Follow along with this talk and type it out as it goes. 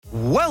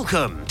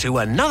Welcome to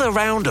another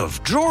round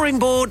of Drawing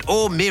Board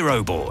or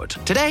Miro Board.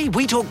 Today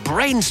we talk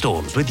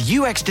brainstorms with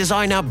UX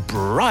designer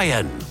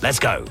Brian. Let's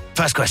go.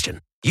 First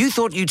question. You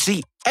thought you'd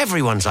see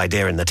everyone's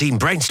idea in the team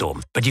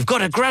brainstorm, but you've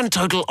got a grand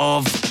total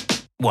of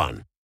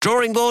 1.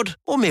 Drawing board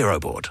or Miro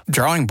board?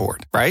 Drawing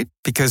board, right?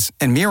 Because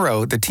in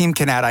Miro, the team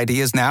can add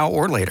ideas now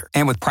or later.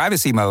 And with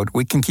privacy mode,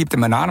 we can keep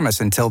them anonymous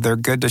until they're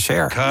good to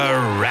share.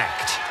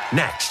 Correct.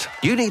 Next,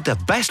 you need the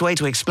best way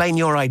to explain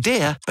your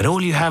idea, but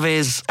all you have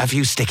is a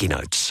few sticky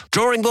notes.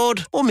 Drawing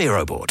board or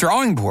Miro board?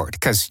 Drawing board,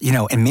 because,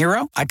 in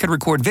Miro, I could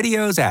record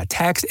videos, add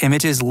text,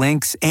 images,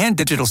 links, and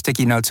digital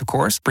sticky notes, of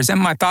course,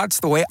 present my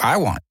thoughts the way I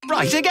want.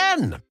 Right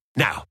again.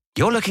 Now,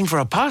 you're looking for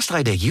a past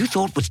idea you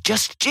thought was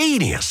just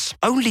genius.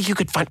 Only you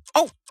could find...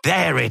 Oh,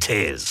 there it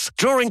is.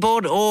 Drawing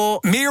board or...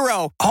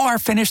 Miro. All our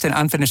finished and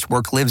unfinished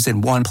work lives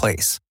in one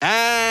place.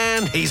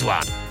 And he's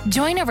won.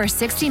 Join over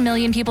 60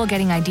 million people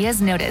getting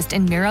ideas noticed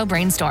in Miro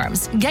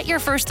brainstorms. Get your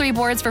first 3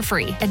 boards for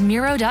free at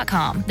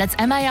Miro.com. That's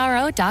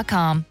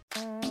Miro.com.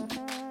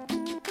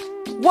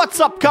 What's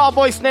up,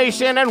 Cowboys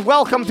Nation, and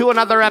welcome to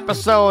another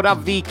episode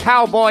of the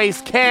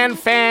Cowboys Can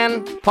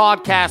Fan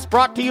podcast,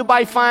 brought to you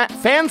by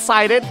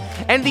Fansided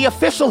and the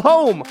official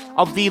home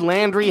of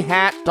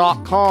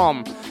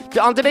thelandryhat.com.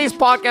 On today's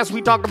podcast,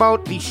 we talk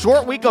about the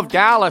short week of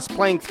Dallas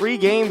playing 3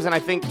 games in, I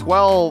think,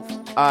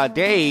 12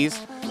 days.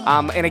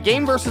 In a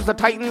game versus the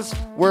Titans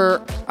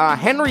where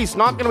Henry's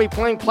not going to be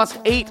playing, plus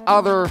 8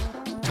 other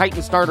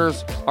Titan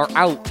starters are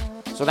out.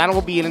 So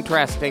that'll be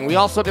interesting. We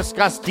also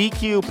discussed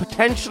DQ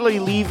potentially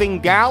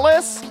leaving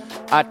Dallas.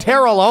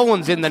 Terrell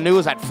Owens in the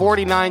news at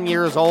 49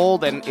 years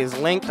old and is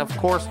linked, of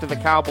course, to the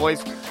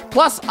Cowboys.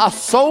 Plus,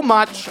 so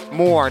much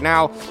more.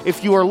 Now,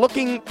 if you are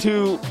looking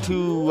to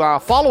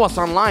follow us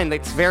online,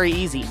 it's very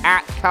easy.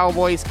 At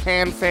Cowboys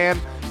Can Fan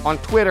on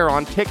Twitter,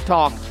 on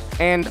TikTok,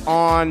 and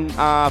on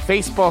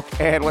Facebook,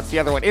 and what's the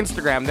other one?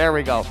 Instagram. There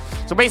we go.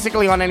 So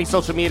basically on any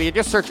social media,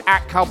 just search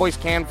at Cowboys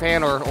Can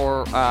Fan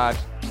or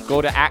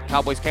go to at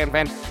Cowboys Can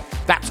Fan.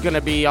 That's going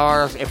to be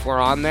ours if we're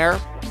on there.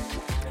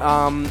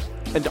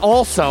 And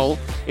also,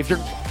 if you're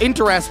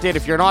interested,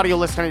 if you're an audio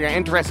listener, you're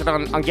interested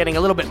on getting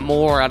a little bit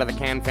more out of the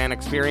Can Fan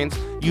experience,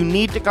 you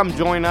need to come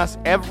join us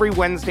every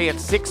Wednesday at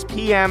 6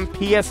 p.m.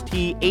 PST,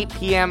 8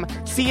 p.m.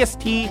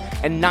 CST,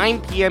 and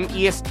 9 p.m.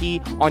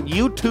 EST on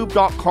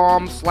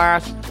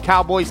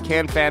youtube.com/Cowboys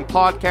Can Fan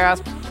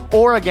podcast.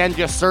 Or again,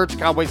 just search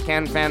Cowboys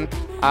Can Fan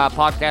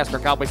podcast or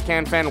Cowboys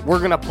Can Fan. We're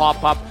going to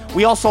pop up.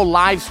 We also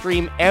live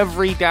stream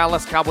every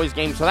Dallas Cowboys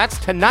game. So that's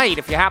tonight.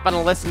 If you happen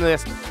to listen to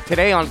this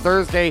today on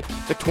Thursday,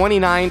 the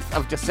 29th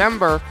of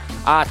December,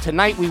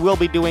 tonight we will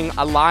be doing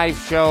a live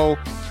show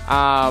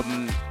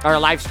or a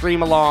live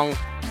stream along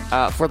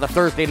for the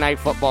Thursday night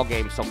football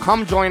game. So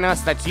come join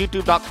us. That's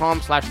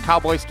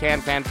youtube.com/Cowboys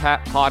Can Fan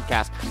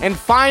podcast. And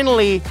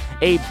finally,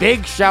 a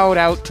big shout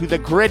out to the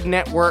Grid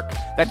Network.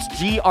 That's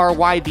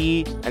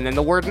GRYD and then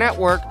the word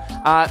network.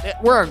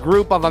 We're a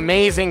group of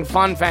amazing,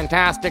 fun,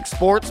 fantastic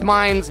sports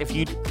minds. If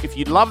you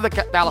love the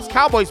Dallas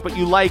Cowboys but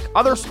you like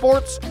other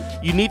sports,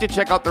 you need to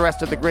check out the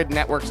rest of the Grid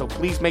Network. So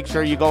please make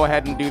sure you go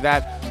ahead and do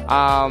that.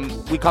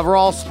 We cover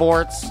all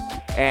sports.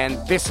 And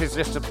this is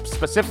just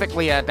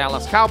specifically a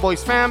Dallas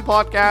Cowboys fan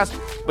podcast,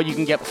 but you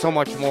can get so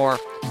much more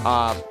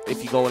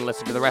if you go and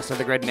listen to the rest of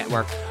the Grid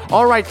Network.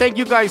 All right, thank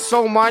you guys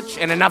so much,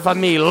 and enough of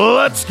me.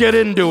 Let's get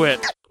into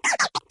it.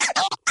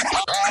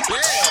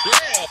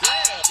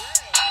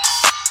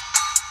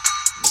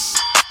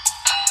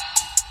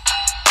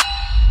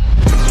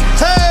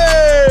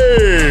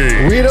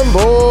 Hey! Weedham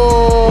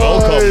boys!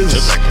 Welcome to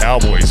the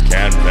Cowboys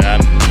Can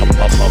Fan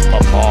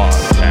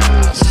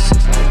podcast.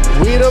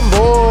 Weedham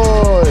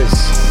boys!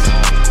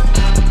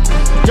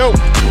 Go!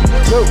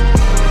 Go!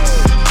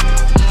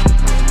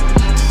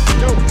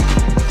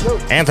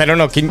 Anth, I don't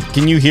know.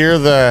 Can you hear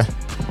the...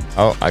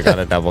 Oh, I got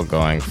a double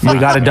going. We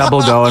got a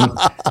double going.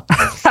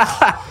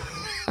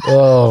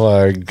 Oh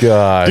my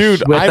gosh.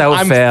 Dude,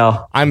 Without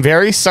fail. I'm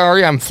very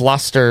sorry. I'm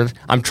flustered.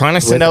 I'm trying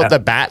to send out the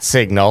bat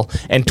signal,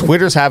 and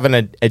Twitter's having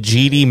a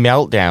GD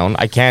meltdown.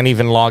 I can't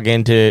even log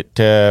in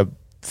to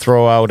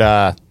throw out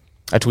a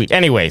tweet.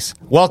 Anyways,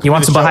 welcome. You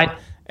want some behind?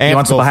 You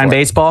want some behind it.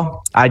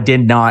 baseball? I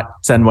did not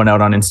send one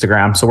out on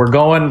Instagram, so we're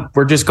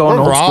just going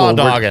old raw school.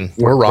 dogging.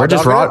 We're raw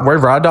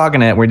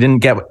dogging it. We didn't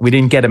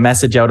get a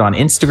message out on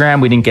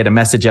Instagram. We didn't get a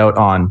message out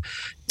on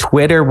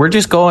Twitter. We're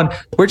just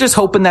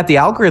hoping that the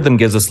algorithm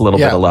gives us a little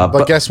bit of love.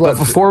 But guess what?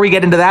 But before we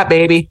get into that,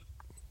 baby,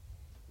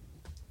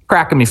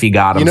 crack them if you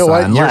got them. You know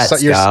son.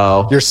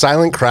 what? Your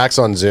silent cracks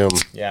on Zoom.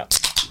 Yeah.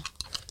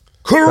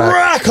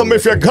 Crack them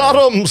if you got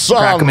them, son.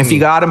 Crack them if you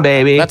got them,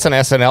 baby. That's an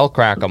SNL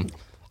crack them.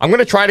 I'm going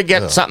to try to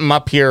get something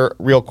up here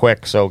real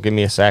quick, so give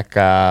me a sec,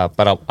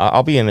 but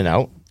I'll be in and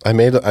out. I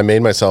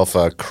made myself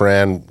a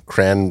cran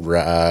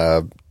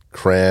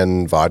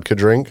vodka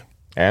drink.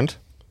 And?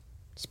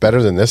 It's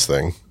better than this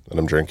thing that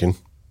I'm drinking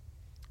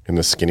in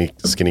the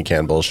skinny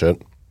can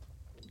bullshit.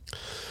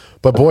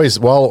 But boys,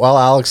 while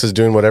Alex is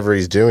doing whatever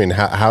he's doing,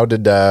 how do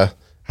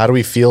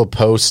we feel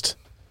post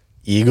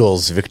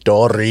Eagles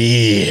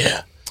victory?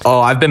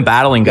 Oh, I've been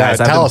battling, guys.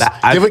 Yeah, tell us.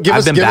 Give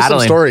us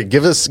some story.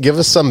 Give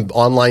us some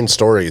online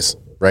stories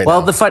right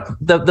now. Well,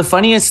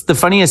 the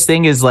funniest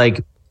thing is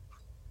like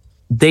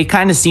they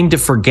kind of seem to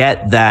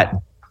forget that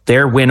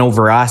their win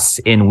over us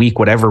in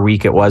whatever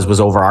week it was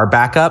over our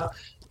backup.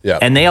 Yeah.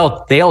 And they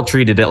all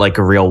treated it like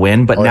a real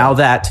win. But now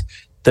that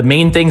the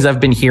main things I've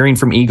been hearing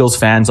from Eagles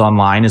fans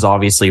online is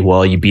obviously,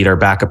 well, you beat our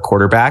backup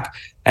quarterback.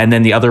 And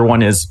then the other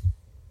one is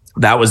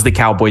that was the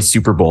Cowboys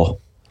Super Bowl.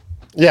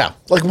 Yeah.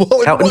 Like,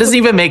 well, it doesn't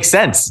even make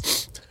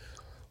sense.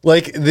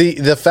 Like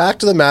the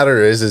fact of the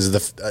matter is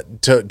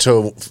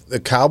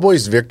the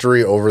Cowboys'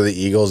 victory over the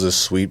Eagles is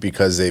sweet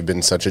because they've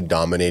been such a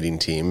dominating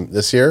team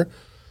this year.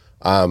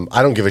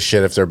 I don't give a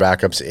shit if their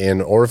backup's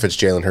in or if it's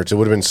Jalen Hurts. It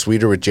would have been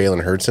sweeter with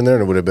Jalen Hurts in there,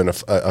 and it would have been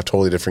a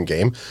totally different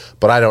game.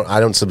 But I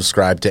don't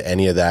subscribe to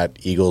any of that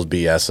Eagles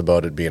BS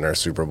about it being our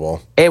Super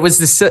Bowl. It was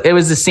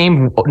the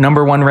same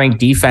number one ranked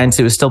defense.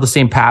 It was still the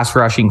same pass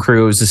rushing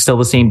crew. It was still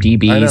the same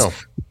DBs. I know.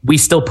 We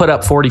still put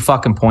up 40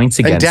 fucking points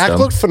against them. And Dak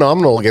looked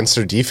phenomenal against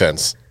their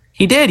defense.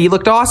 He did. He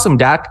looked awesome.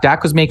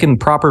 Dak was making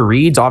proper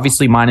reads,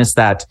 obviously minus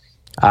that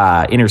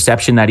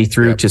interception that he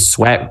threw to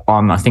Sweat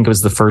on, I think it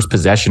was the first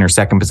possession or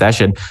second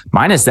possession.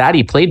 Minus that,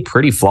 he played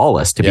pretty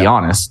flawless, to be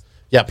honest.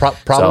 Yeah,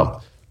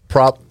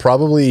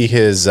 probably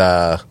his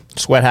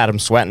Sweat had him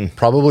sweating.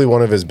 Probably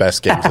one of his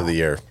best games of the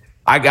year.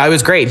 I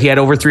was great. He had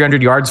over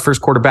 300 yards,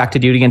 first quarterback to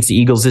do it against the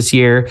Eagles this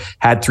year.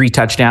 Had 3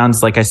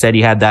 touchdowns. Like I said,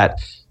 he had that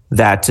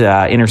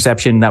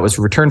interception that was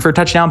returned for a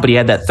touchdown, but he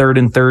had that 3rd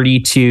and 30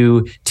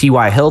 to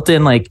T.Y.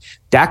 Hilton. Like,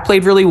 Dak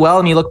played really well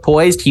and he looked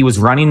poised. He was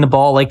running the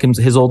ball like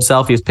his old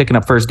self. He was picking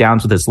up first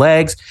downs with his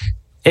legs.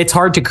 It's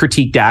hard to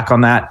critique Dak on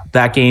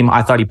that game.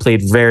 I thought he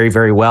played very,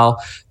 very well.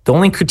 The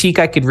only critique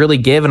I could really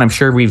give, and I'm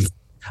sure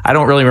I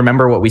don't really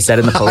remember what we said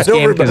in the post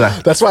game.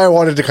 That's why I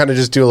wanted to kind of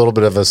just do a little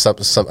bit of a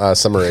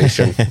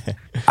summation.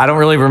 I don't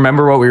really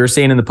remember what we were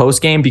saying in the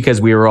post game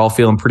because we were all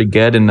feeling pretty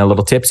good and a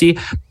little tipsy.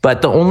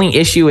 But the only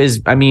issue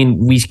is, I mean,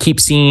 we keep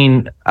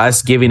seeing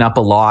us giving up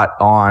a lot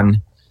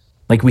on,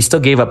 like, we still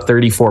gave up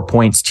 34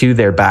 points to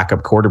their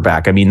backup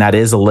quarterback. I mean, that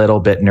is a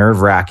little bit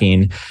nerve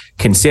wracking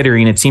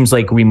considering it seems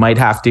like we might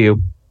have to,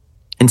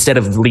 instead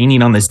of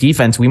leaning on this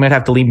defense, we might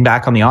have to lean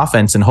back on the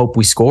offense and hope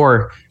we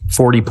score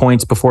 40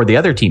 points before the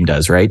other team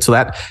does, right? So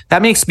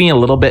that makes me a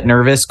little bit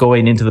nervous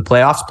going into the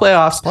playoffs.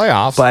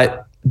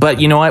 But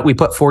you know what? We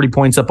put 40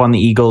 points up on the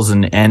Eagles,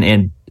 and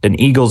an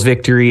Eagles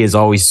victory is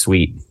always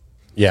sweet.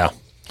 Yeah,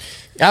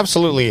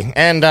 absolutely.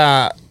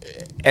 And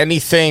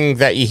anything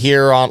that you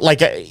hear on, like,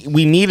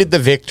 we needed the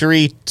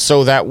victory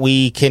so that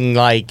we can,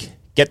 like,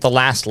 get the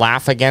last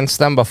laugh against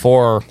them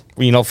before,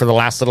 for the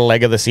last little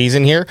leg of the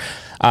season here.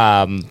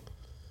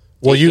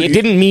 It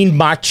didn't mean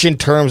much in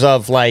terms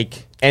of,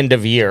 like, end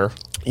of year.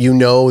 You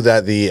know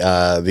that the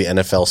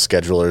NFL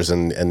schedulers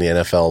and the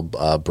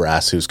NFL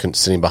brass who's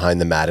sitting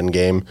behind the Madden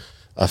game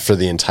for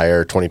the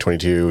entire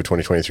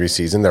 2022-2023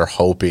 season, they're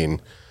hoping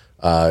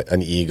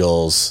an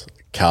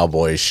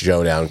Eagles-Cowboys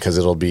showdown because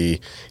it'll be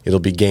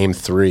game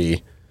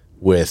 3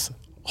 with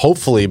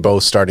hopefully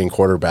both starting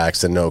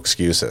quarterbacks and no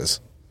excuses.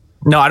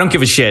 No, I don't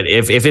give a shit.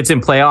 If it's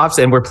in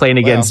playoffs and we're playing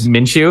against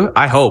Minshew,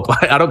 I hope.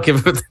 I don't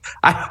give a...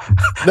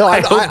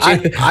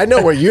 I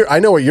know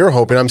what you're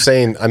hoping. I'm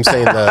saying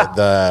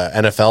the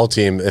NFL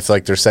team, if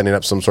like they're setting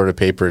up some sort of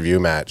pay-per-view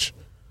match.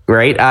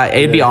 Right.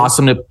 It'd be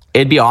awesome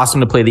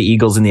to play the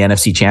Eagles in the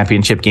NFC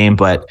Championship game,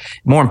 but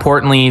more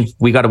importantly,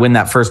 we got to win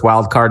that first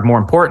wild card. More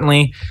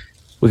importantly,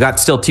 we got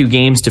still 2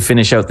 games to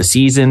finish out the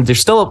season. There's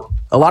still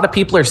a lot of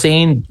people are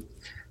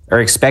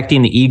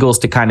expecting the Eagles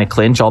to kind of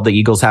clinch. All the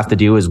Eagles have to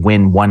do is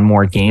win one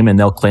more game and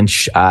they'll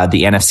clinch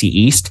the NFC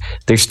East.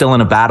 They're still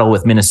in a battle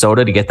with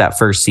Minnesota to get that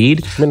first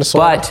seed.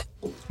 But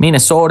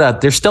Minnesota,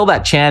 there's still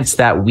that chance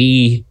that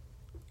we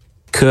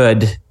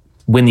could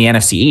win the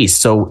NFC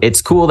East. So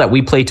it's cool that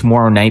we play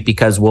tomorrow night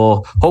because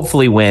we'll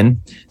hopefully win.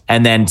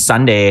 And then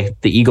Sunday,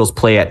 the Eagles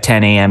play at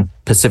 10 a.m.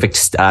 Pacific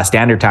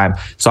Standard Time.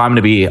 So I'm going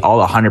to be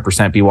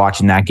 100% be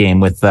watching that game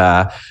with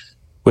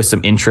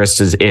some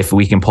interest as if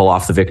we can pull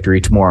off the victory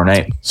tomorrow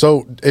night.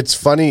 So it's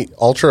funny,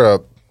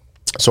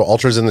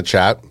 Ultra's in the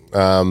chat.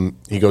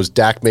 He goes,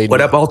 Dak made... What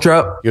up,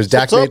 Ultra? He goes,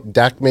 Dak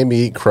made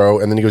me eat crow,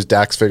 and then he goes,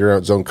 Dak's figuring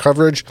out zone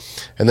coverage.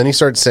 And then he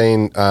starts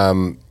saying,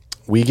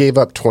 we gave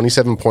up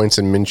 27 points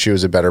and Minshew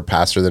is a better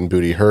passer than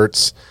Booty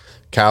Hurts.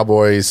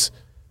 Cowboys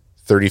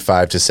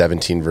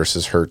 35-17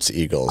 versus Hurts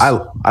Eagles.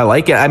 I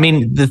like it. I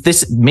mean,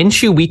 this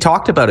Minshew, we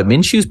talked about it.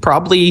 Minshew's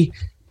probably...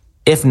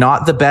 if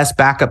not the best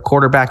backup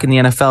quarterback in the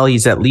NFL,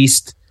 he's at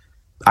least,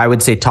 I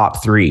would say,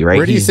 top 3, right?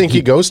 Where do you think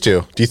he goes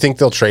to? Do you think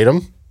they'll trade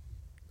him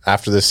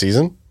after this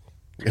season?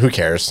 Who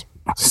cares?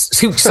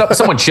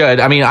 Someone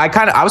should. I mean,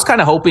 I was kind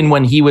of hoping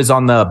when he was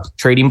on the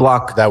trading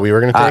block that we were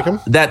going to take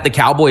him, that the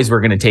Cowboys were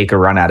going to take a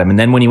run at him. And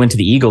then when he went to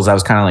the Eagles, I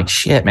was kind of like,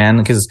 shit, man,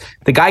 because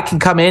the guy can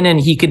come in and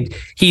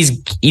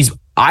he's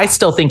I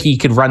still think he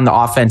could run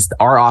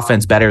our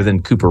offense better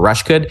than Cooper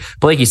Rush could.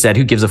 But like you said,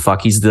 who gives a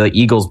fuck? He's the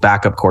Eagles'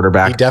 backup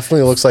quarterback. He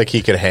definitely looks like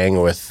he could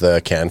hang with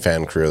the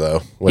CanFan crew,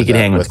 though. He could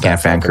hang with the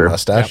CanFan crew.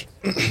 Mustache.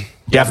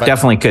 Yep.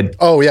 Definitely could.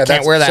 Oh, yeah.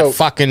 Can't wear that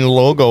fucking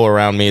logo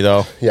around me,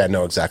 though. Yeah,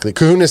 no, exactly.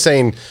 Cahoon is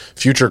saying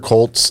future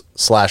Colts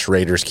 /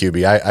 Raiders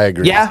QB. I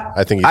agree. Yeah.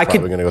 I think he's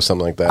probably going to go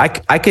something like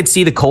that. I could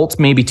see the Colts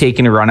maybe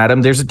taking a run at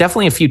him. There's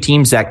definitely a few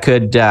teams that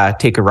could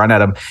take a run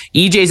at him.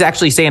 EJ's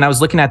actually saying, I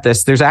was looking at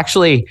this, there's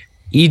actually...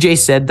 EJ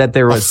said that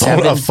there was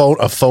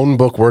a phone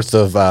book worth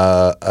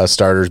of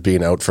starters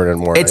being out for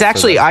more. It's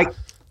actually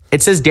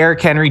it says Derrick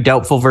Henry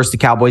doubtful versus the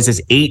Cowboys.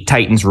 There's 8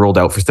 Titans ruled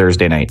out for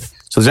Thursday night.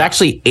 So there's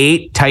actually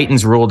 8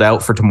 Titans ruled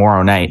out for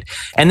tomorrow night.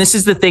 And this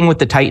is the thing with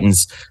the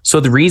Titans. So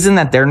the reason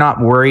that they're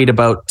not worried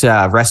about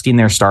resting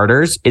their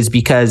starters is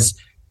because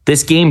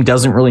this game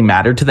doesn't really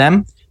matter to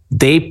them.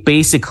 They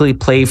basically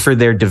play for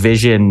their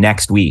division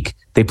next week.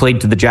 They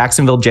played to the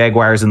Jacksonville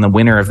Jaguars, and the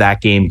winner of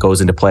that game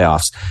goes into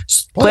playoffs.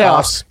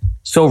 Playoffs.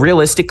 So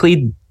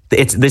realistically,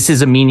 this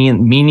is a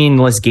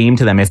meaningless game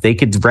to them. If they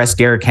could rest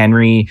Derrick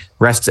Henry,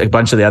 rest a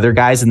bunch of the other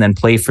guys, and then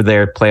play for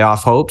their playoff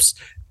hopes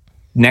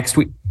next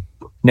week,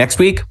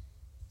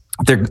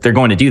 they're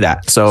going to do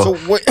that. So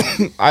what,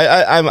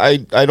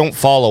 I don't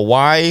follow.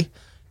 Why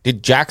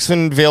did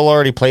Jacksonville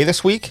already play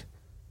this week?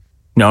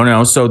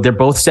 No. So they're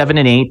both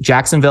 7-8.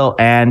 Jacksonville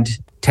and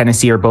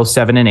Tennessee are both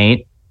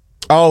 7-8.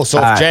 Oh, so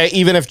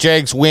even if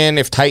Jags win,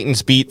 if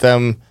Titans beat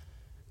them,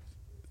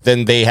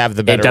 then they have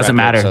the better. It doesn't record,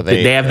 matter. So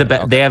They have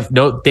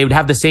they would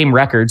have the same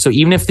record. So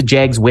even if the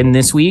Jags win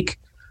this week,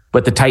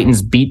 but the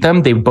Titans beat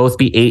them, they would both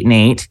be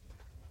 8-8.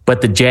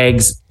 But the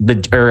Jags,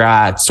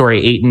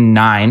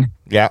 8-9.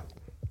 Yeah.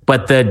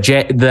 But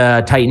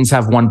the Titans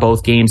have won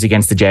both games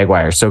against the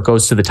Jaguars, so it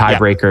goes to the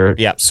tiebreaker.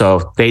 Yeah.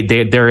 So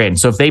they're in.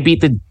 So if they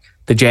beat the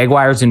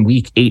Jaguars in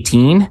week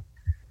 18,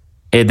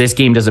 this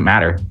game doesn't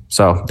matter.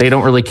 So they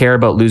don't really care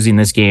about losing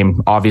this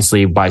game.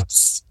 Obviously, by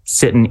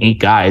sitting 8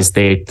 guys,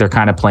 they're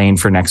kind of playing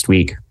for next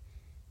week.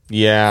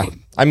 Yeah.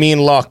 I mean,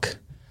 look,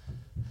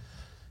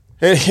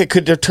 it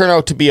could turn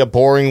out to be a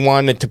boring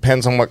one. It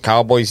depends on what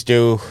Cowboys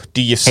do.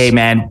 Hey,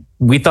 man,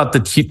 we thought the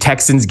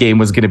Texans game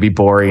was going to be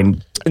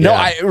boring. No,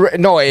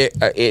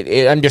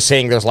 I'm just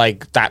saying there's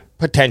like that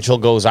potential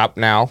goes up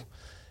now.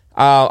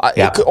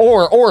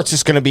 Or it's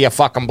just going to be a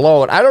fucking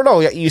blowout. I don't know.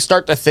 You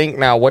start to think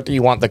now, what do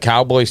you want the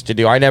Cowboys to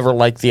do? I never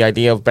liked the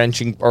idea of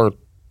benching or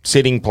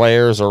sitting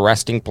players or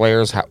resting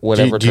players,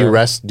 whatever. Do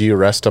you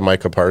rest a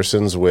Micah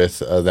Parsons with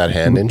that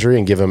hand injury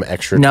and give him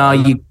extra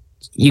time? No,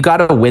 you got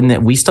to win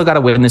that. We still got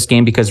to win this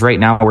game because right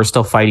now we're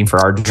still fighting for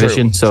our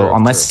division.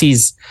 Unless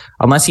he's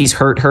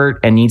hurt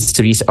and needs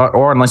to be,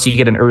 or unless you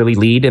get an early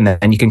lead and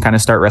then you can kind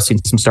of start resting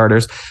some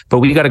starters. But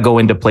we got to go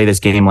in to play this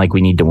game like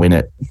we need to win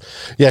it.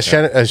 Yeah,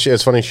 Shannon.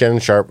 It's funny. Shannon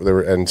Sharp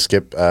and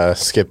Skip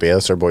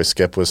Bayless, our boy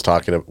Skip, was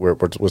talking about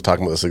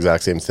this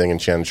exact same thing.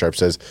 And Shannon Sharp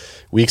says,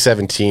 week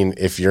 17,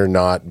 if you're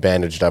not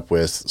bandaged up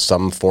with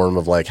some form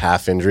of like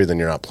half injury, then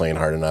you're not playing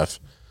hard enough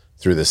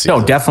through this season.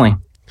 No, definitely.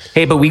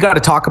 Hey, but we got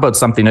to talk about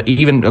something.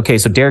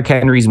 So Derrick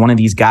Henry is one of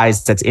these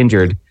guys that's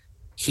injured.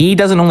 He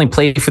doesn't only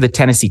play for the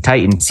Tennessee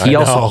Titans. He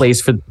also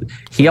plays for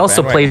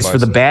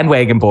the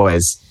Bandwagon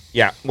Boys.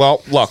 Yeah.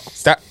 Well, look,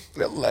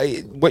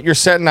 what you're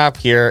setting up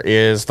here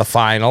is the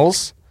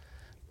finals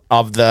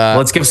of the.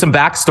 Let's give some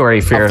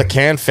backstory for the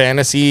Can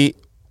Fantasy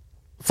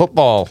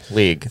Football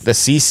League, the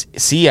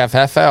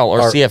CFFL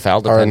or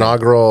CFL. Our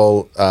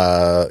inaugural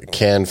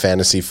Can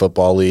Fantasy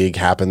Football League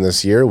happened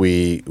this year.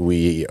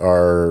 We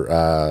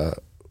are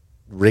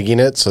rigging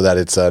it so that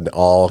it's an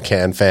all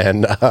Can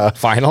Fan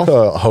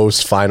final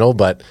host final.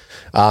 But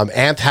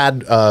Anth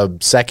had a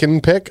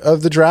second pick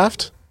of the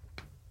draft.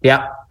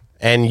 Yeah,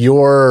 and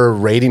your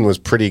rating was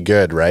pretty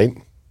good, right?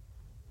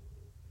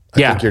 I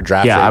think your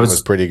draft rating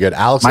was pretty good.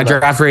 Alex, my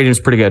draft rating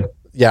was pretty good.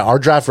 Yeah, our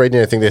draft rating,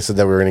 I think they said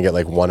that we were going to get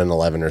like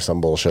 1-11 or some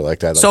bullshit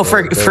like that. So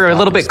for a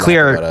little bit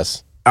clear,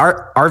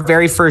 our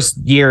very first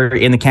year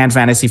in the Can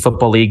Fantasy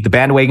Football League, the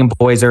Bandwagon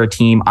Boys are a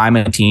team. I'm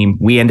a team.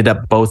 We ended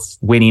up both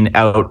winning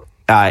out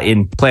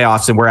in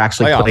playoffs, and we're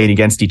actually playing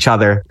against each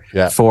other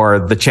for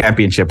the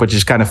championship, which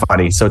is kind of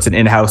funny. So it's an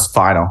in-house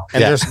final.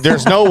 And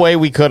there's no way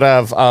we could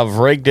have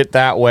rigged it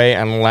that way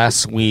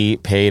unless we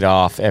paid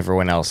off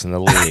everyone else in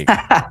the league.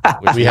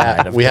 we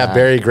have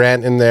Barry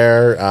Grant in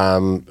there,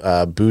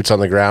 Boots on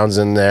the Ground's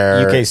in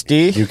there,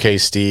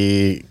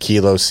 UKSD,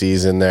 Kilo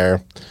C's in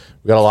there.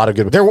 We got a lot of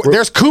good.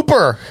 There's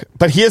Cooper,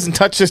 but he hasn't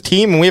touched his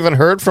team, and we haven't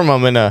heard from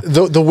him in a.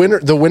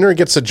 The winner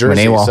gets a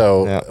jersey.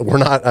 So we're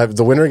not.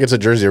 The winner gets a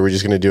jersey. Are we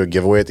just going to do a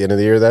giveaway at the end of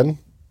the year then?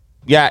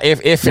 Yeah,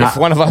 if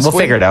one of us, we'll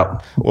figure it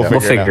out. We'll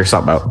figure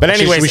something out. But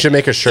anyways, we should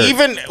make a shirt.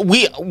 Even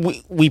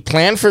we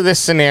plan for this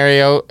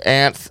scenario,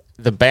 and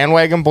the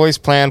Bandwagon Boys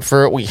plan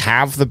for it. We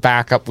have the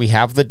backup. We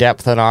have the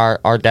depth on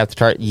our depth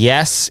chart.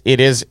 Yes, it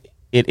is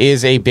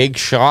a big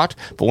shot,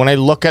 but when I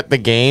look at the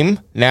game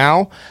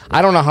now,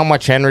 I don't know how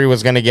much Henry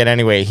was going to get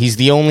anyway. He's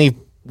the only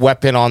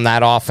weapon on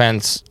that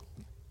offense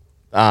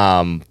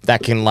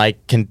that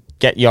can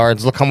get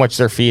yards. Look how much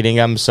they're feeding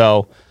him.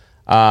 So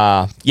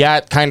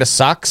it kind of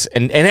sucks.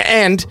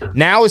 And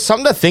now is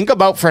something to think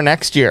about for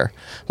next year.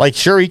 Like,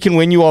 sure, he can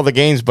win you all the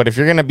games, but if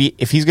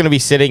he's gonna be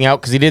sitting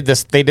out, because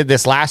they did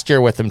this last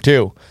year with him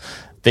too.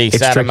 They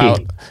sat him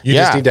out. You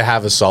just need to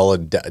have a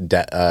solid. You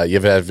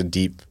have to have a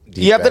deep.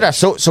 Yeah, but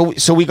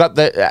so we got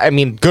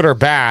good or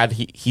bad,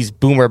 he's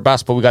boom or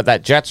bust. But we got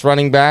that Jets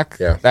running back,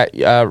 that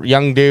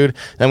young dude.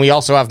 Then we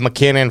also have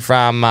McKinnon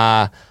from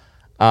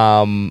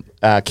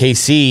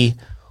KC,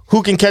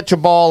 who can catch a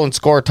ball and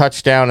score a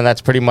touchdown, and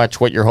that's pretty much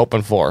what you're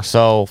hoping for.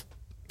 So,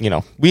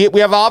 we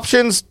have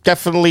options,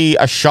 definitely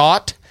a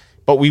shot,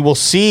 but we will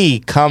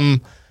see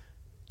come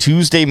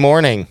Tuesday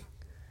morning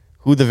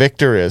who the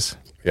victor is.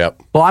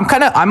 Yep. Well,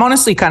 I'm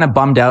honestly kind of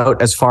bummed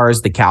out as far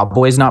as the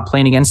Cowboys not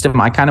playing against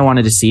him. I kind of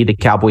wanted to see the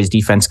Cowboys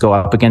defense go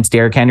up against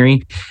Derrick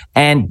Henry,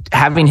 and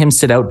having him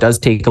sit out does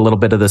take a little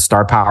bit of the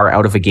star power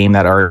out of a game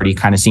that already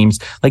kind of seems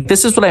like,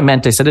 this is what I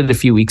meant. I said it a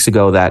few weeks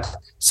ago that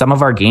some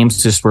of our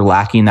games just were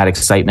lacking that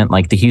excitement.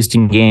 Like the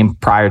Houston game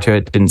prior to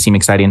it didn't seem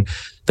exciting.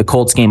 The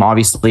Colts game,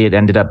 obviously, it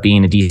ended up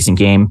being a decent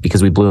game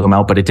because we blew them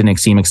out, but it didn't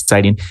seem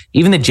exciting.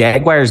 Even the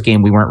Jaguars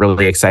game, we weren't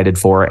really excited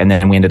for, and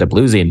then we ended up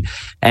losing.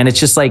 And it's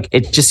just like,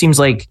 it just seems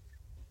like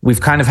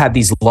we've kind of had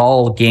these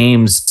lull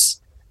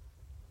games.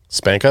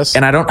 Spank us?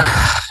 And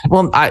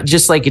it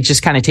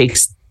just kind of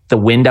takes the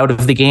wind out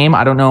of the game.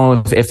 I don't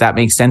know if that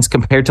makes sense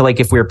compared to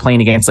like if we were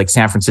playing against like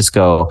San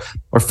Francisco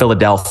or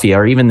Philadelphia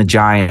or even the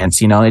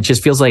Giants. It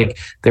just feels like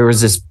there was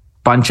this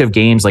bunch of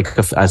games, like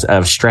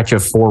a stretch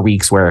of 4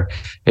 weeks where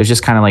it was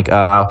just kind of like,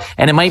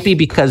 and it might be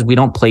because we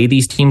don't play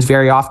these teams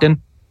very often.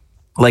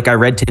 Like I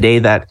read today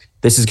that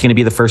this is going to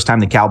be the first time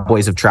the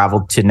Cowboys have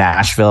traveled to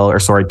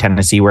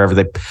Tennessee,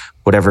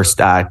 whatever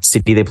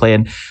city they play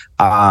in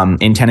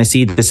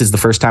Tennessee. This is the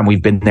first time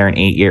we've been there in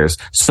 8 years.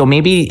 So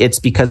maybe it's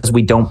because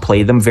we don't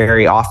play them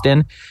very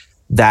often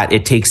that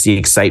it takes the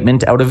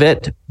excitement out of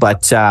it.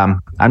 But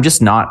I'm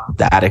just not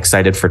that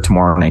excited for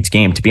tomorrow night's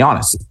game, to be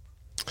honest.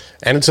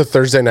 And it's a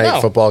Thursday night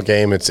football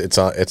game. It's a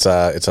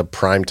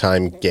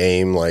primetime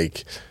game.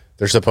 Like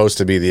they're supposed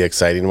to be the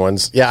exciting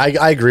ones. Yeah,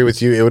 I agree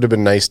with you. It would have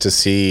been nice to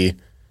see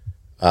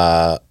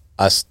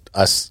us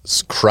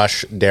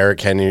crush Derrick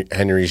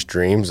Henry's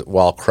dreams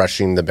while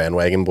crushing the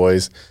bandwagon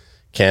boys'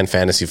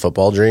 fantasy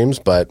football dreams.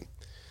 But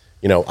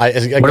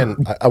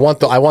I want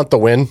the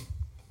win.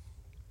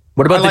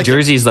 What about the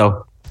jerseys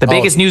though? The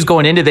biggest news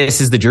going into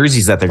this is the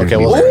jerseys that they're going to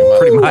be wearing,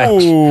 pretty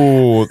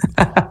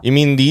much. You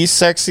mean these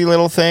sexy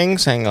little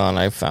things? Hang on,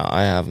 I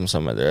have them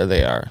somewhere. There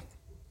they are.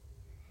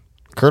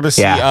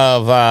 Courtesy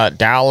of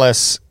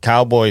Dallas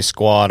Cowboys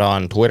Squad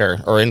on Twitter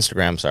or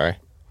Instagram. Sorry,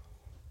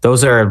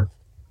 those are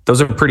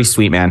pretty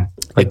sweet, man.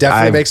 Like, it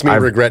definitely makes me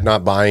regret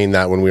not buying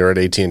that when we were at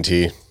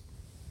AT&T.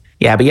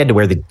 Yeah, but you had to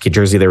wear the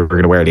jersey they were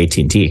going to wear at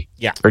AT&T.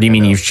 Yeah, or do you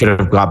mean you should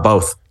have got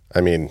both?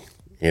 I mean,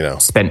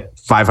 spent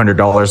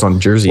 $500 on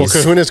jerseys. Well,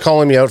 Kahuna's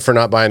calling me out for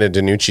not buying a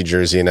DiNucci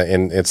jersey,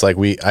 and it's like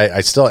I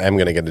still am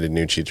going to get a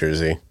DiNucci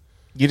jersey.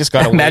 You just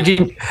got to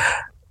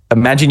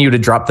imagine you would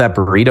have dropped that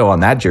burrito on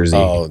that jersey.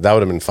 Oh, that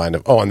would have been fine.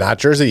 On that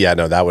jersey, yeah,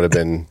 no, that would have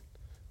been.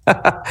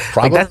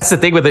 Like that's the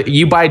thing with it.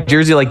 You buy a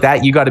jersey like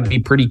that, you got to be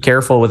pretty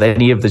careful with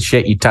any of the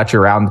shit you touch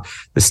around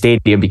the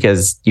stadium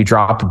because you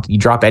drop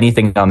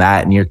anything on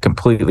that and you're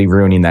completely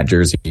ruining that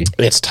jersey.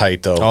 It's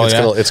tight though.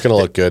 It's gonna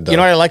look good though. You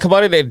know what I like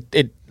about it?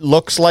 It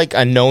looks like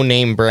a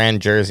no-name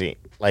brand jersey.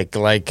 Like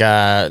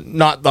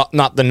not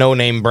the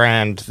no-name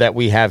brand that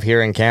we have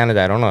here in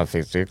Canada. I don't know if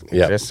it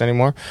exists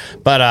anymore.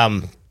 But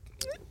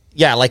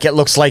like it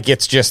looks like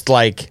it's just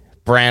like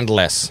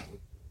brandless.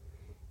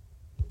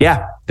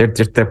 Yeah,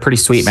 they're pretty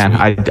sweet, man.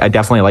 I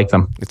definitely like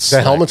them.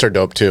 The helmets are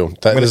dope too.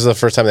 This is the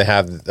first time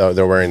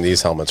they're wearing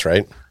these helmets,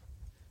 right?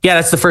 Yeah,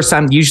 that's the first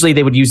time. Usually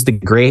they would use the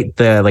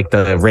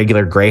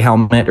regular gray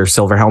helmet or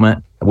silver helmet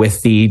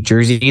with the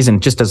jerseys, and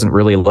it just doesn't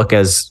really look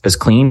as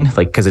clean.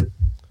 Like because it,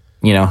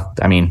 you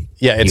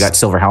got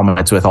silver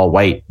helmets with all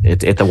white.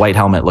 The white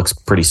helmet looks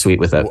pretty sweet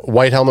with it.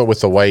 White helmet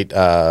with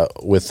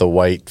the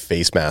white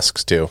face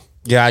masks too.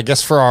 Yeah, I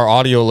guess for our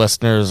audio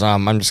listeners,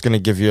 I'm just going to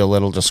give you a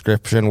little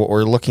description. What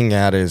we're looking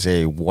at is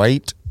a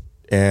white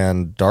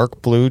and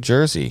dark blue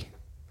jersey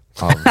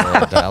of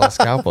the Dallas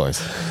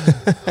Cowboys.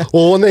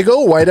 Well, when they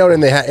go white out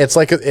and it's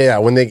like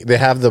when they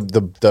have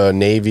the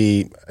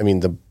navy,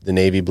 the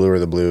navy blue or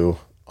the blue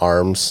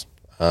arms,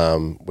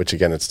 which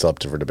again it's still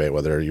up for debate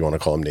whether you want to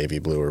call them navy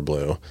blue or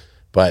blue,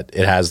 but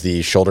it has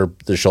the shoulder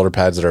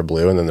pads that are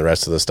blue, and then the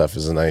rest of the stuff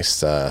is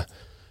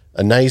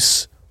a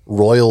nice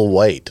royal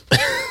white.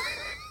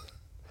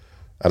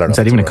 I don't know. Is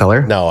that even a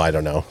color? No, I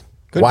don't know.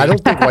 I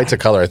don't think white's a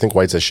color. I think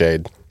white's a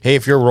shade. Hey,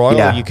 if you're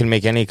royal, you can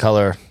make any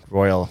color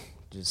royal.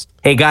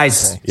 Hey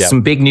guys,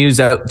 some big news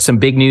out. Some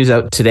big news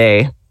out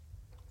today.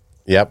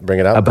 Yep, bring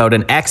it up. About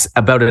an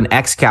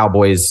ex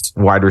Cowboys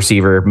wide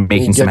receiver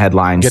making some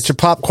headlines. Get your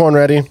popcorn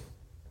ready.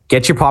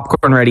 Get your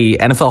popcorn ready.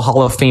 NFL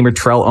Hall of Famer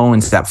Terrell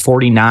Owens at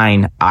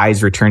 49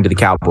 eyes return to the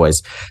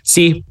Cowboys.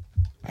 See,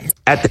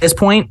 at this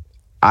point,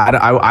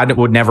 I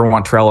would never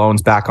want Terrell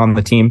Owens back on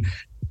the team.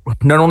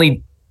 Not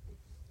only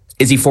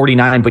is he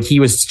 49, but he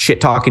was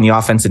shit talking the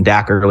offense and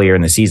Dak earlier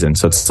in the season.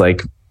 So it's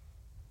like,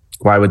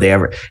 Why would they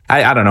ever?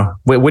 I don't know.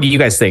 What do you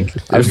guys think?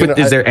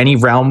 Is there any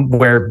realm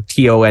where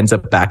T.O. ends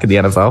up back in the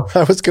NFL?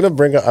 I was gonna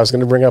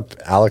bring up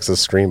Alex's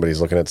screen, but he's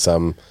looking at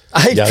some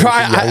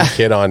young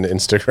kid on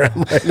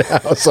Instagram right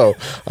now, so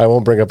I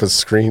won't bring up his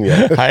screen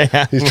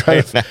yet.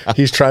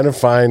 He's trying to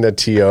find the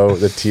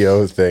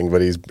T.O. thing,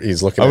 but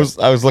he's looking. I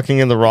was looking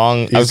in the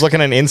wrong. I was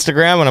looking at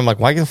Instagram, and I'm like,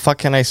 why the fuck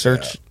can I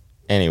search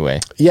anyway?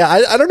 Yeah,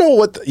 I don't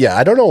know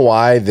I don't know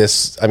why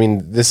this. I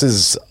mean,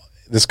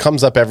 this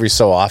comes up every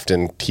so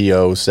often.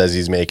 T.O. says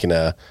he's making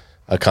a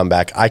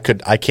comeback. I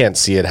can't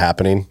see it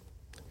happening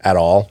at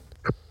all.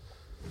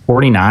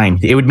 49.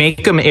 It would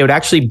make him. It would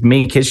actually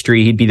make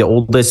history. He'd be the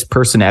oldest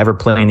person to ever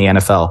play in the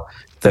NFL.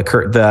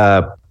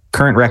 The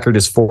current record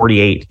is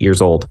 48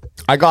 years old.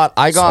 I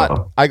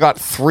got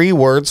 3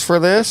 words for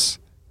this,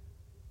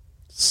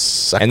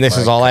 and this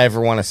is all I ever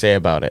want to say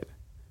about it.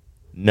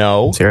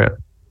 No, let's hear it.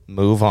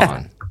 Move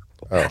on.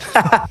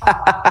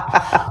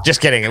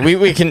 Just kidding.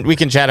 We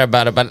can chat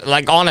about it, but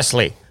like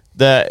honestly,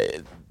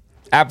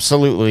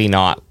 absolutely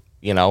not.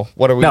 You know,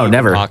 what are we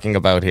never talking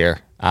about here?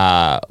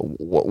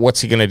 What's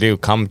he gonna do?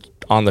 Come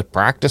on the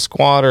practice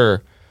squad,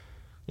 or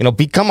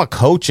become a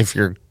coach if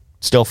you're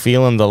still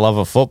feeling the love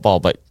of football?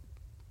 But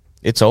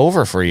it's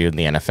over for you in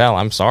the NFL.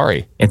 I'm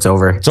sorry, it's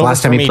over. It's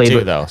last time he played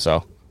too, though.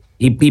 So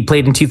he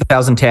played in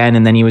 2010,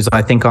 and then he was,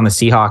 I think, on the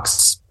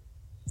Seahawks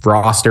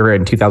roster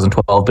in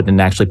 2012, but didn't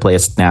actually play a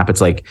snap.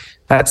 It's like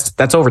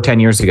that's over 10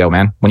 years ago,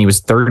 man, when he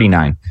was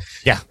 39.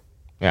 Yeah.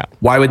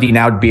 Why would he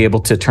now be able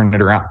to turn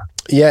it around?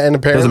 Yeah, and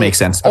apparently doesn't make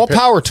sense. All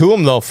power to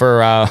him though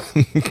for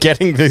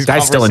getting these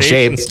guys still in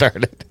shape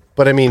started.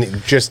 But I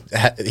mean, just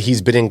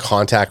he's been in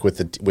contact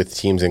with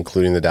teams,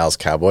 including the Dallas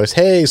Cowboys.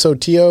 Hey, so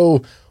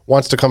T.O.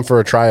 wants to come for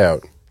a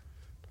tryout.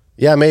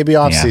 Yeah, maybe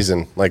off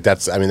season. Like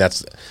that's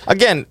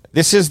again.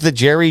 This is the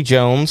Jerry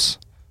Jones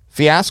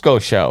fiasco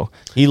show.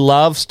 He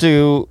loves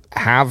to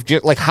have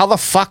how the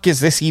fuck is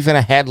this even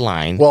a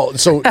headline? Well,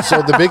 so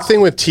the big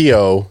thing with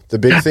T.O.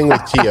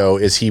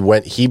 is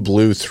he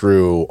blew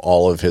through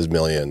all of his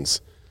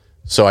millions.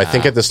 So I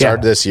think at the start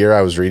of this year,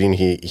 I was reading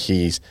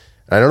he's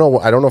I don't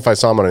know if I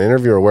saw him on an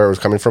interview or where it was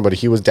coming from, but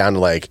he was down to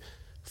like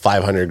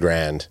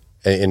 $500,000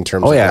 in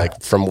terms of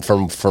like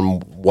from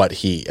what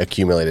he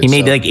accumulated. He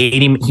made over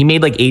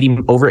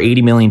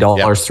 $80 million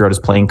throughout his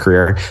playing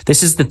career.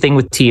 This is the thing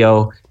with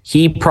T.O.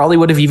 He probably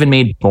would have even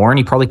made more, and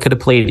he probably could have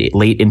played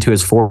late into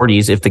his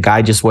 40s if the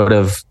guy just would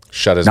have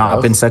shut his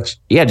mouth.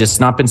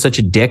 Just not been such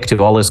a dick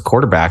to all his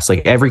quarterbacks.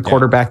 Like every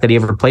quarterback that he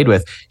ever played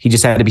with, he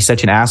just had to be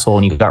such an asshole,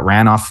 and he got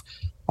ran off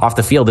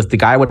the field. If the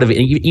guy would have,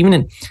 even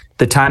in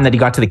the time that he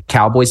got to the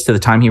Cowboys to the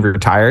time he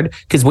retired,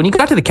 because when he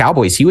got to the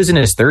Cowboys, he was in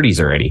his 30s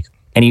already.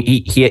 And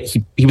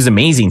he was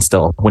amazing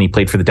still when he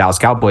played for the Dallas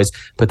Cowboys,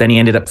 but then he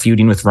ended up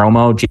feuding with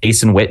Romo,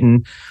 Jason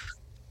Witten,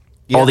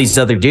 all these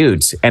other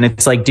dudes. And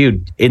it's like,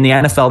 dude, in the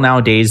NFL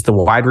nowadays, the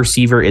wide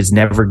receiver is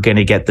never going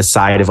to get the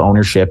side of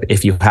ownership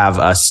if you have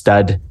a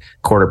stud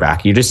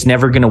quarterback. You're just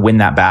never going to win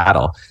that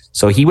battle.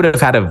 So he would have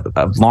had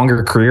a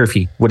longer career if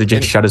he would have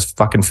just shut his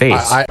fucking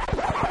face.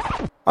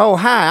 Oh,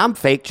 hi, I'm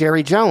Fake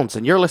Jerry Jones,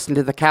 and you're listening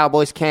to the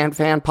Cowboys Can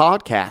Fan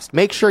podcast.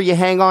 Make sure you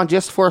hang on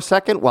just for a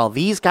second while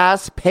these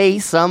guys pay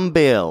some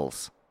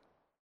bills.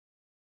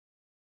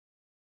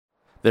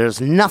 There's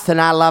nothing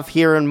I love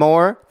hearing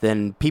more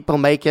than people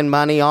making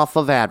money off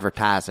of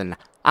advertising.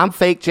 I'm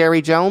Fake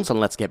Jerry Jones, and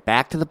let's get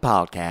back to the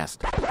podcast.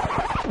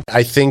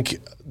 I think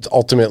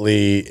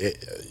ultimately,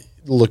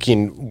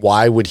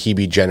 why would he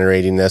be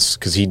generating this?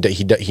 Because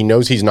he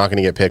knows he's not going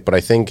to get picked, but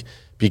I think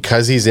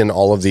because he's in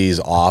all of these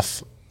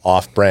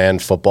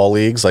off-brand football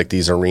leagues, like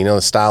these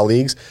arena-style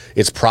leagues,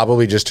 it's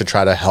probably just to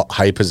try to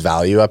hype his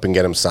value up and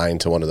get him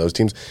signed to one of those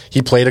teams.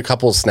 He played a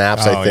couple of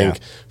snaps, I think,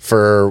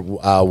 for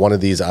one of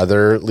these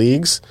other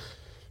leagues,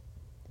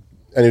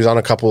 and he was on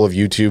a couple of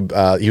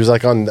YouTube. He was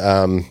like on.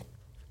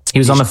 He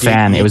was on the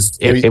fan. It was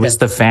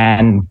the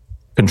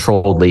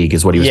fan-controlled league,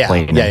 is what he was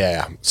playing.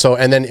 Yeah. So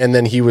and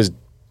then he was.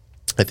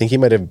 I think he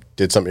might have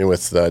did something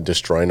with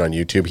Destroying on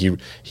YouTube.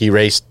 He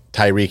raced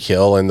Tyreek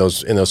Hill in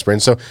those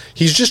sprints. So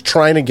he's just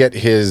trying to get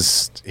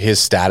his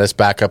status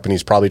back up, and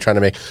he's probably trying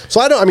to make.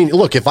 So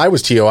look, if I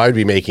was T.O., I would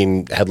be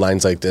making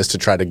headlines like this to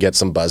try to get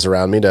some buzz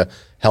around me to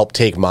help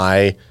take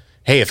my.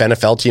 Hey, if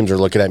NFL teams are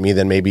looking at me,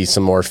 then maybe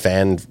some more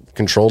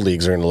fan-controlled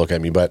leagues are going to look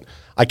at me. But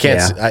I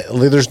can't.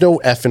 There's no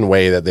effing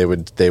way that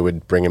they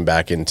would bring him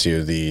back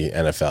into the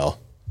NFL.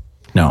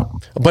 No,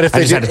 but if I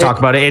just had to talk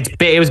about it,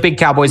 it was big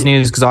Cowboys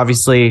news because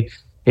obviously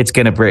it's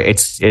gonna bring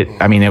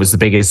I mean, it was the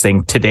biggest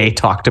thing today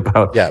talked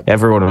about. Yeah,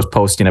 everyone was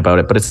posting about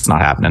it, but it's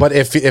not happening. But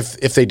if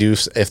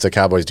the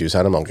Cowboys do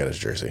sign him, I'll get his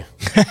jersey.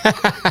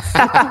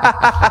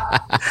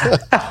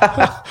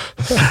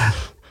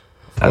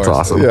 That's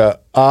awesome. Yeah.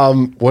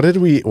 What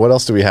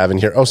else do we have in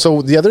here? Oh,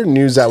 so the other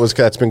news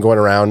that's been going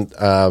around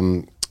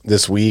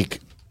this week.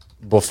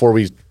 Before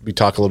we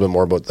talk a little bit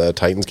more about the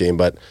Titans game,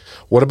 but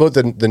what about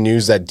the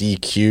news that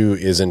DQ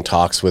is in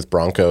talks with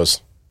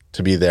Broncos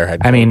to be their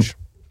head coach? I mean,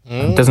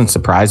 it doesn't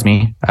surprise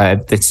me.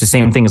 It's the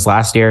same thing as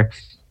last year.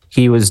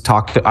 He was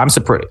talked. I'm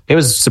surprised. It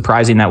was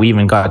surprising that we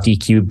even got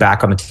DQ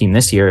back on the team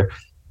this year.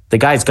 the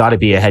guy's got to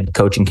be a head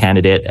coaching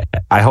candidate.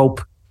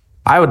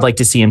 I would like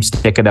to see him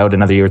stick it out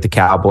another year with the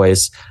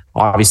Cowboys.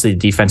 Obviously, the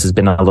defense has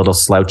been a little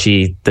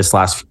slouchy this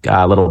last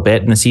little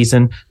bit in the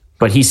season,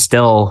 but he's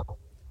still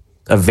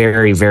a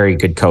very, very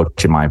good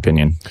coach, in my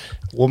opinion.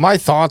 Well, my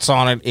thoughts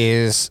on it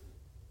is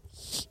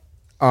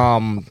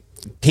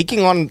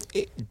taking on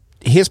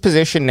his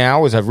position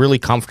now is a really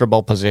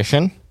comfortable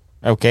position,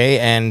 okay?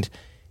 And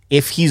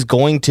if he's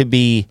going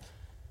to,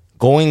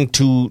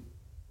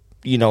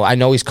 I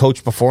know he's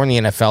coached before in the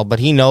NFL, but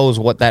he knows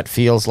what that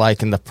feels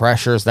like and the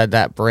pressures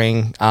that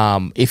bring.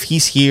 If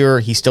he's here,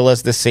 he still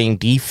has the same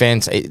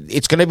defense.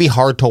 It's going to be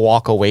hard to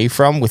walk away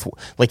from with,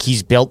 like,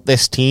 he's built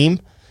this team,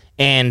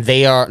 and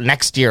they are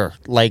next year,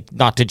 like,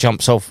 not to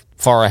jump so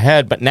far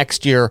ahead, but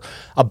next year,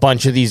 a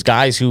bunch of these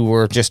guys who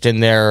were just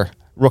in their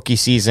rookie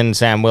season,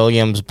 Sam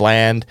Williams,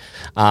 Bland,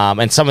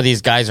 and some of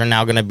these guys are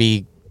now going to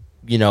be,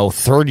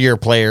 third-year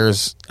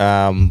players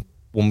when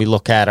we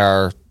look at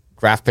our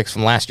draft picks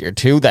from last year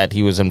too that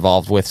he was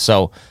involved with.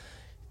 So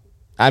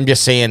I'm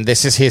just saying,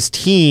 this is his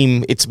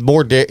team. It's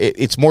more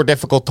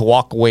difficult to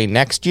walk away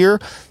next year.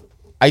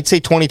 I'd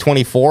say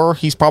 2024.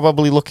 He's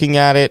probably looking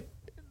at it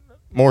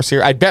more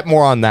serious. I'd bet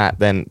more on that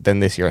than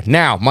this year.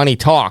 Now money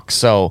talks.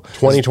 So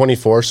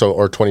 2024.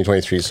 Or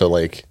 2023. So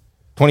like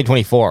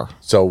 2024.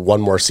 So one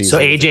more season. So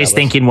AJ's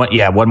thinking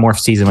one more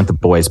season with the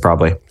boys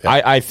probably.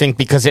 Yeah. I think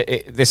because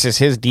this is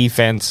his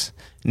defense.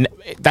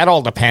 That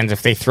all depends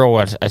if they throw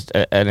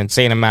an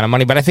insane amount of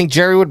money, but I think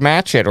Jerry would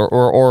match it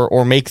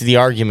or make the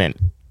argument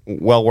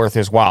well worth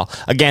his while.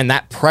 Again,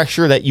 that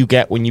pressure that you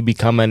get when you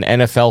become an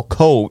NFL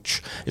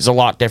coach is a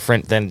lot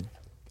different than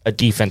a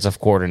defensive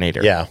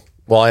coordinator. Yeah.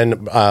 Well,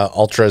 and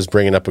Ultra is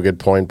bringing up a good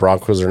point.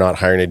 Broncos are not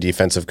hiring a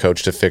defensive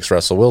coach to fix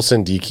Russell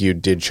Wilson.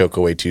 DQ did choke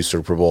away 2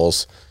 Super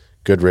Bowls.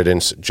 Good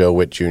riddance. Joe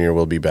Witt Jr.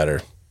 will be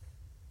better.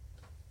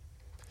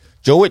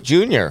 Joe Witt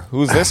Jr.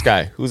 Who's this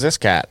guy? Who's this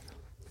cat?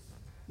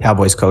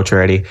 Cowboys coach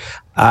already.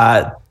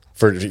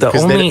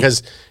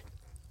 Because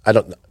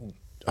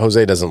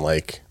Jose doesn't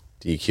like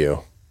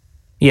DQ.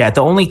 Yeah,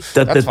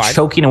 the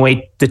choking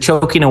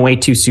away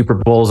 2 Super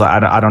Bowls.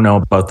 I don't know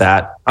about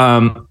that.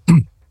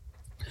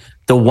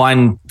 The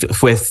one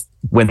with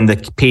when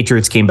the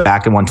Patriots came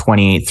back and won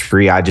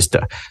 28-3, I just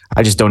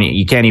don't.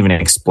 You can't even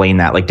explain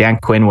that. Like, Dan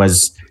Quinn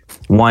was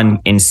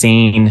one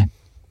insane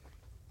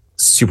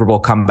Super Bowl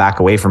comeback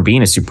away from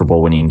being a Super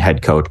Bowl winning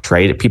head coach,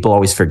 right? People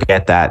always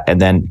forget that. And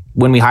then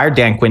when we hired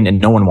Dan Quinn,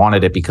 and no one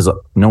wanted him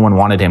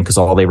because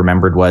all they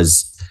remembered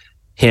was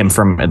him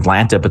from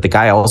Atlanta, but the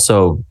guy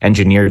also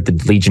engineered the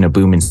Legion of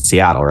Boom in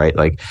Seattle, right?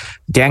 Like,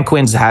 Dan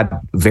Quinn's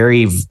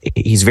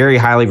he's very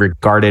highly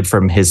regarded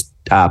from his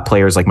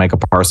players like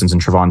Michael Parsons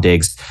and Trevon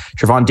Diggs.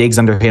 Trevon Diggs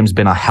under him has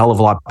been a hell of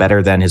a lot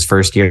better than his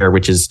first year,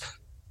 which is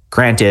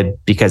granted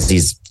because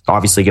he's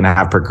obviously going to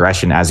have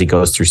progression as he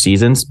goes through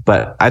seasons.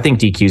 But I think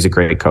DQ is a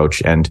great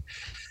coach, and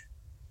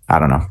I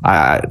don't know.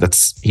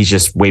 He's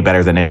just way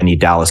better than any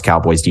Dallas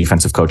Cowboys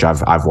defensive coach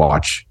I've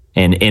watched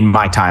in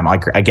my time. I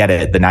get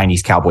it. The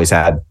 90s Cowboys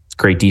had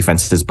great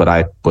defenses, but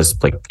I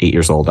was like 8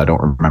 years old. I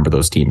don't remember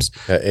those teams.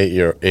 8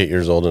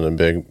 years old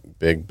and a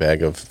big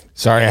bag of.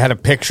 Sorry, I had a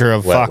picture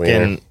of fucking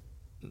wiener.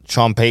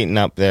 Sean Payton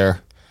up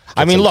there.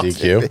 I mean, look,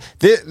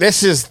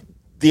 this is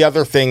the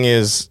other thing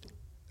is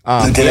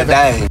Lieutenant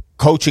Dan.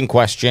 Coaching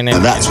question.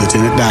 And that's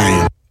Lieutenant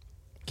Dan.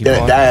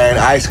 Lieutenant Dan,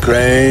 ice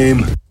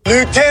cream.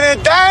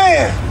 Lieutenant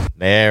Dan.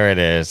 There it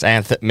is.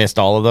 Anth missed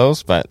all of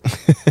those, but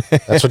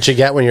that's what you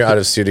get when you're out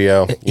of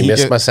studio. You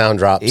missed my sound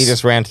drops. He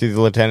just ran through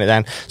the Lieutenant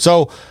Dan.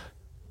 So,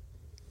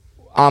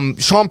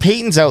 Sean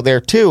Payton's out there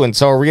too, and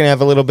so are we going to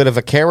have a little bit of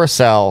a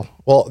carousel?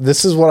 Well,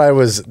 this is what I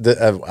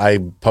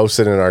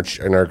posted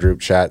in our group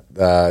chat.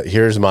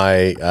 Here's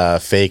my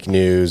fake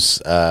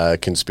news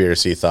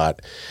conspiracy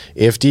thought.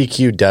 If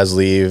DQ does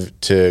leave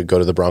to go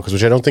to the Broncos,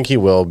 which I don't think he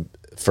will,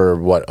 for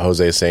what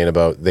Jose is saying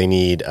about they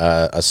need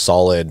a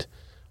solid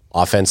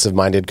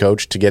offensive-minded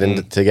coach to get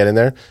in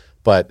there,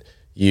 but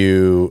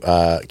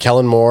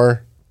Kellen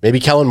Moore. Maybe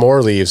Kellen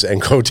Moore leaves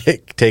and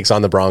takes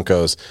on the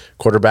Broncos,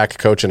 quarterback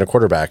coach and a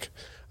quarterback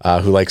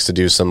who likes to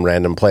do some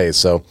random plays.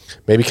 So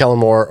maybe Kellen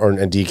Moore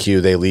and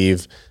DQ, they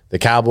leave the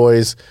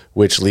Cowboys,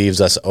 which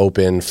leaves us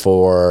open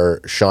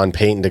for Sean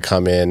Payton to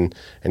come in.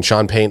 And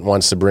Sean Payton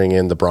wants to bring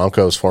in the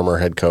Broncos' former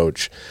head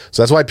coach.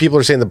 So that's why people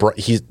are saying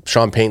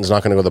Sean Payton's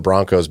not going to go to the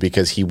Broncos,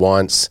 because he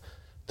wants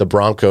the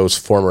Broncos'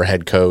 former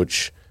head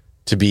coach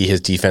to be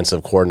his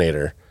defensive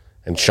coordinator.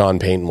 And Sean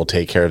Payton will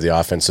take care of the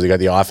offense. So they got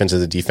the offense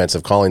as a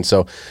defensive calling.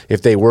 So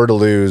if they were to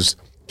lose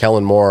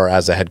Kellen Moore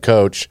as a head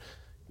coach,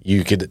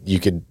 you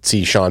could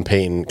see Sean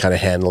Payton kind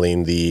of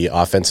handling the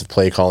offensive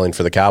play calling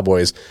for the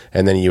Cowboys,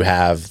 and then you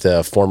have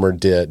the former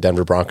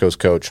Denver Broncos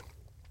coach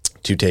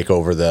to take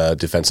over the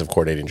defensive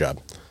coordinating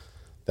job.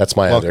 That's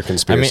my other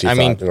conspiracy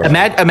thought.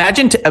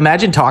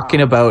 Imagine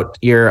talking about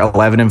your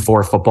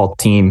 11-4 football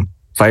team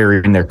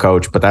firing their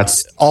coach, but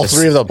that's all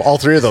three of them.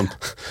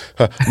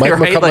 Mike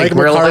McCarthy.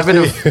 We're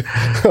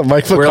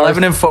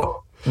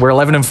 11-4. We're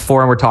 11-4,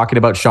 and we're talking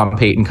about Sean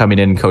Payton coming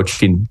in and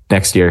coaching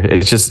next year.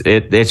 It's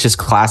just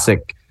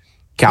classic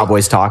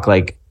Cowboys talk.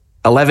 Like,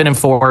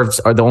 11-4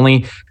 are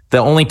the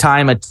only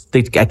time a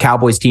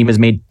Cowboys team has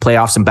made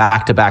playoffs in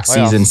back-to-back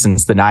seasons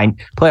since the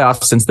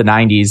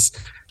 90s.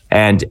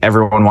 And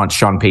everyone wants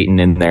Sean Payton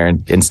in there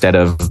instead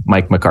of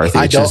Mike McCarthy.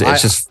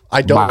 It's just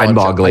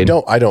mind-boggling.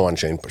 I don't want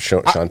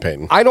Sean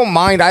Payton. I don't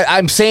mind.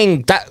 I'm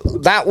saying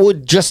that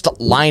would just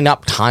line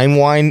up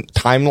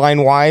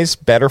timeline wise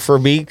better for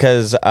me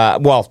because,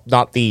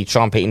 not the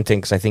Sean Payton thing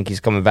because I think he's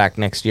coming back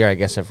next year. I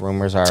guess if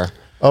rumors are.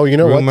 Oh, you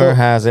know what? Rumor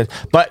has it,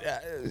 but.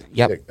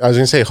 Yep. I was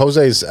going to say,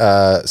 Jose's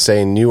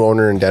saying new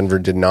owner in Denver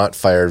did not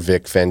fire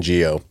Vic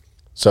Fangio.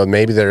 So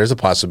maybe there is a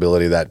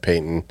possibility that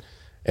Payton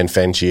and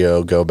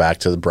Fangio go back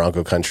to the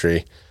Bronco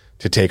country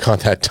to take on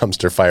that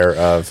dumpster fire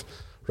of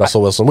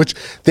Russell Wilson, which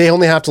they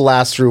only have to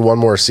last through one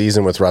more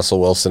season with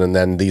Russell Wilson. And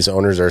then these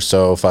owners are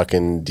so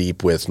fucking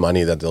deep with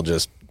money that they'll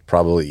just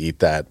probably eat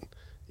that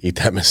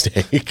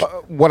mistake.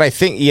 What I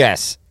think,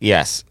 yes.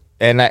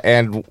 And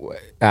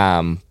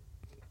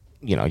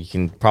you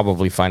can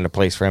probably find a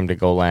place for him to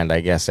go land,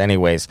 I guess.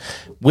 Anyways,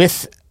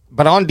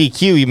 but on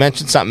DQ, you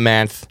mentioned something,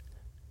 Manth.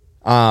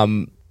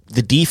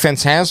 The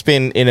defense has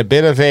been in a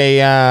bit of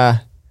a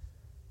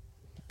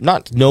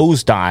not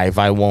nosedive.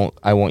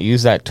 I won't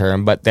use that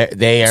term, but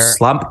they are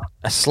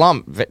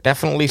slump,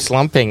 definitely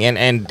slumping.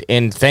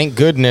 And thank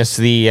goodness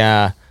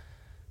the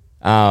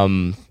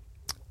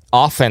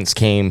offense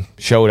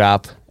showed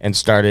up and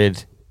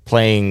started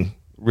playing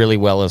really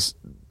well as.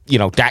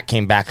 Dak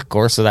came back, of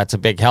course, so that's a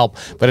big help.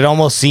 But it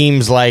almost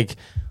seems like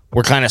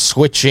we're kind of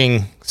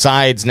switching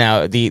sides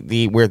now. Where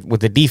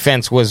the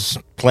defense was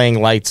playing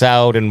lights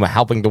out and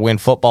helping to win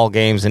football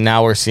games, and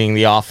now we're seeing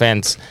the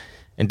offense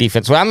and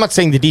defense. Well, I'm not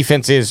saying the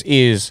defense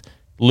is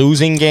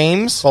losing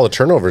games. All the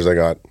turnovers they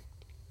got.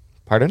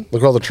 Pardon?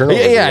 Look at all the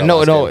turnovers. Yeah,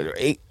 no,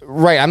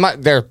 right. I'm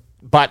not there,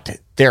 but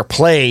their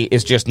play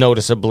is just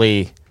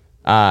noticeably.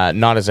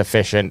 Not as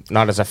efficient,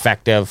 not as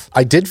effective.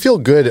 I did feel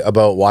good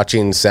about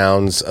watching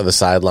sounds of the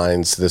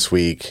sidelines this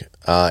week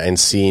and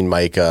seeing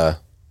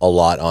Micah a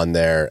lot on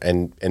there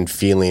and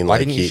feeling Why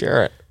didn't you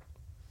share it?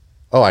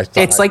 Oh, I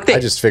thought it's like I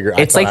just figured.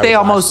 It's like they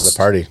almost the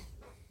party.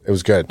 It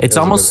was good. It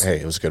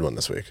was a good one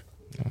this week.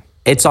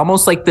 It's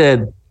almost like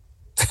the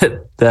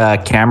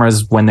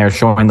cameras when they're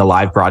showing the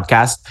live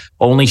broadcast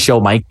only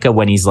show Micah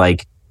when he's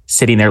like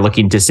sitting there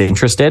looking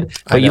disinterested.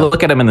 But you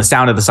look at him in the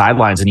sound of the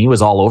sidelines, and he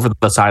was all over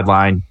the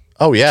sideline.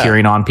 Oh yeah,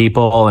 cheering on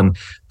people,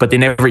 but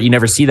you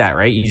never see that,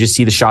 right? You just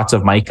see the shots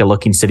of Micah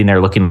sitting there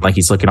looking like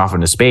he's looking off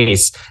into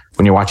space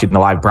when you're watching the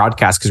live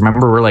broadcast. Because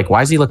remember, we're like,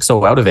 why does he look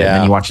so out of it? Yeah. And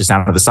then you watch the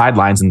sound of the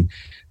sidelines, and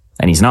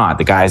he's not.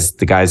 The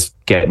guy's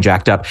getting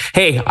jacked up.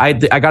 Hey, I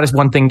got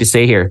one thing to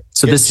say here.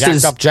 So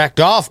Get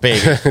jacked off,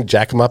 baby.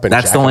 Jack him up, and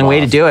that's the only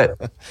way to do it.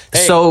 Hey.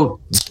 So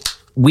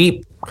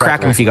we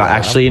crack him if you got.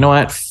 Actually, you know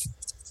what?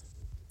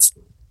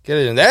 Get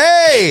it in there.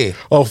 Hey!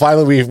 Oh,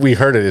 finally we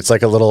heard it. It's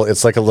like a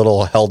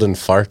little Heldon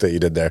fart that you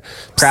did there.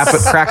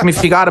 Crack him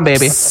if you got him,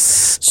 baby.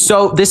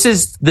 So this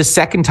is the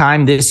second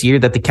time this year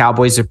that the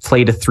Cowboys have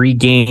played a 3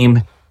 games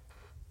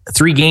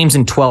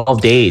in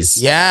 12 days.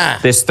 Yeah.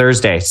 This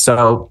Thursday.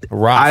 So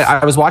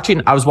I was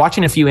watching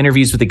a few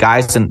interviews with the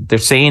guys, and they're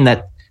saying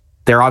that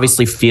they're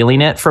obviously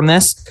feeling it from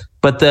this,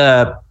 but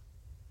the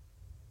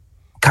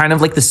kind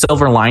of like the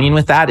silver lining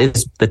with that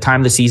is the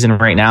time of the season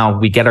right now,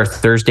 we get our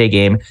Thursday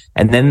game,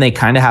 and then they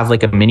kind of have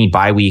like a mini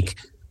bye week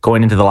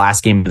going into the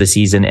last game of the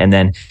season and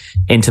then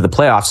into the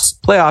playoffs.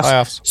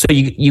 So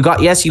you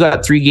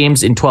got 3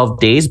 games in 12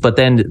 days, but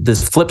then the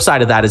flip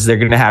side of that is they're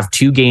going to have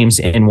 2 games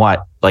in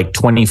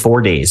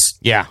 24 days.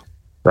 Yeah.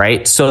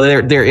 Right.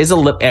 So there is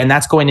and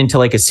that's going into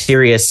like a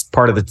serious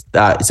part of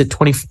the, is it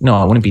 20?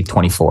 No, it wouldn't be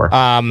 24.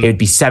 It would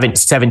be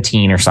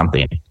 17 or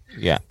something.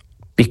 Yeah.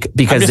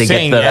 Because they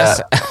get the.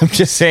 Yes. I'm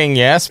just saying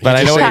yes, but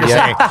I know what you're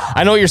saying.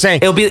 I know what you're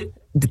saying.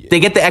 They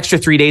get the extra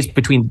 3 days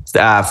between.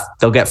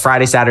 They'll get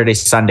Friday, Saturday,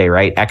 Sunday,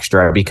 right?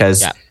 Extra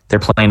because they're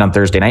playing on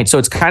Thursday night. So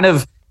it's kind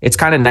of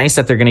nice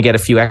that they're going to get a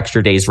few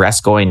extra days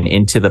rest going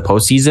into the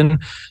postseason.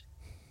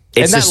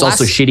 It's just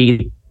also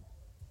shitty.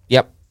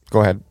 Yep.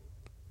 Go ahead.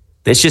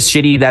 It's just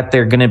shitty that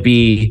they're going to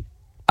be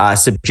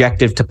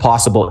subjective to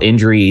possible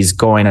injuries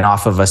going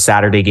off of a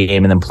Saturday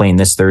game and then playing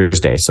this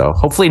Thursday. So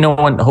hopefully no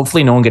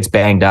one gets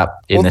banged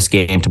up in this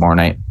game tomorrow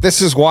night.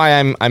 This is why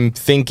I'm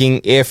thinking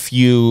if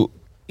you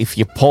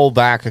pull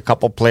back a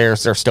couple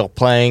players, they're still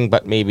playing,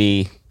 but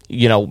maybe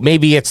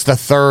it's the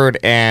third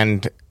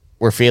and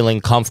we're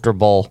feeling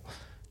comfortable,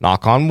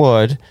 knock on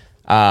wood,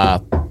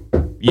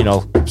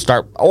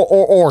 start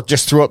or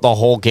just throughout the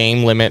whole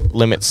game,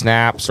 limit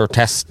snaps or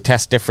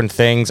test different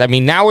things. I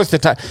mean, now is the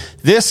time.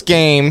 This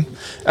game,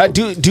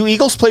 do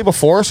Eagles play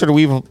before us or do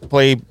we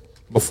play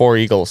before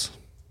Eagles?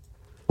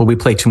 Well, we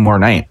play tomorrow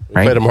night,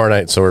 right? We play tomorrow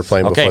night, so we're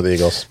playing before the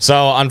Eagles.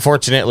 So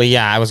unfortunately,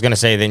 I was going to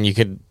say then you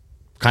could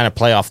kind of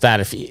play off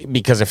that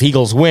because if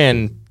Eagles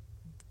win,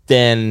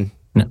 then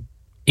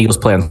Eagles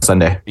play on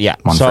Sunday. Yeah.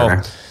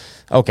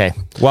 Okay.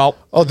 Well,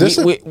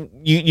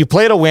 you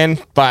play to win,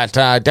 but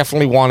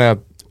definitely want to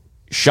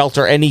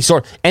shelter any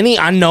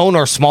unknown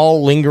or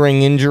small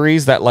lingering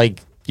injuries that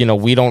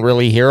we don't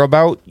really hear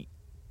about.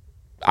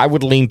 I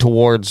would lean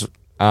towards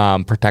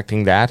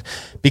protecting that,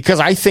 because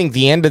I think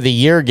the end of the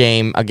year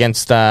game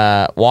against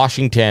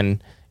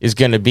Washington is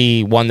going to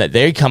be one that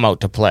they come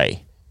out to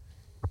play.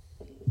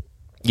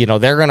 You know,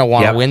 they're going to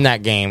want to win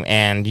that game,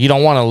 and you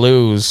don't want to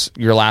lose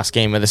your last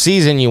game of the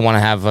season. You want to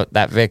have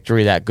that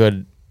victory, that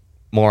good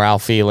morale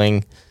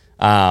feeling.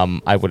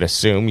 I would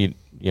assume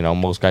you know,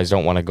 most guys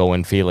don't want to go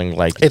in feeling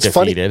like it's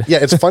defeated. Funny. Yeah,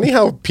 it's funny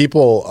how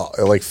people,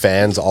 like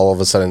fans, all of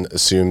a sudden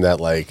assume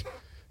that like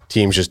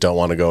teams just don't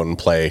want to go out and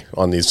play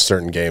on these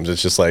certain games.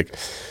 It's just like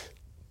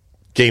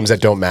games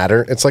that don't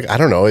matter. It's like, I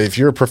don't know, if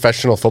you're a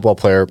professional football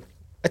player,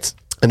 it's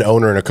an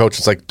owner and a coach.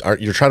 It's like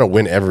you're trying to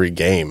win every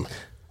game.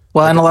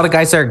 Well, and a lot of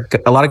guys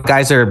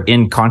are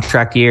in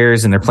contract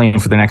years and they're playing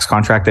for their next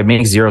contract. It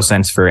makes zero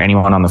sense for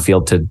anyone on the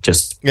field to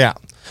just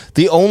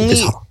The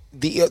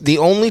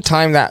only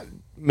time that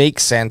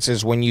makes sense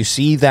is when you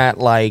see that,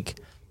 like,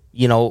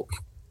 you know,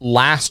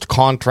 last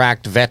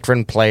contract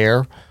veteran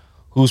player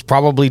who's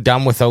probably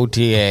done with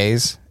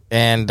OTAs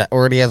and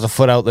already has a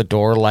foot out the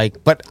door.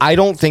 Like, but I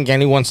don't think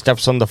anyone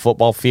steps on the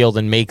football field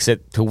and makes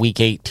it to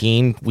week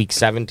 18, week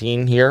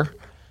 17 here,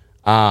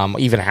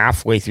 even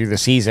halfway through the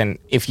season,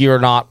 if you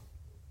don't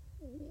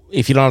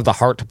have the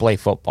heart to play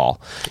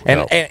football.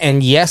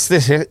 And yes,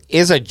 this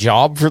is a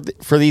job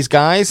for these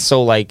guys.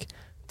 So like,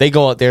 they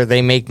go out there,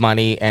 they make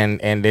money,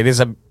 and it is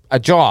a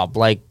job.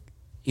 Like,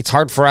 it's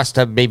hard for us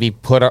to maybe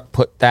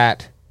put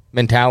that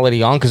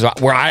mentality on, because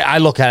where I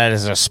look at it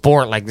as a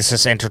sport, like, this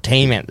is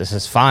entertainment, this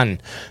is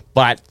fun.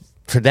 But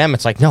for them,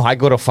 it's like, no, I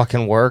go to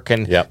fucking work,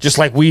 and just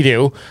like we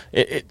do,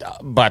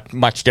 but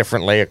much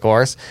differently, of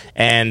course.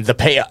 And the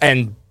pay,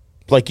 and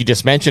like you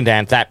just mentioned,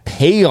 Ant, that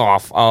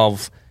payoff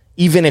of,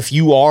 even if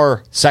you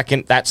are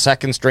that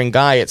second string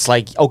guy, it's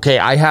like, okay,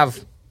 I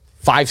have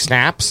 5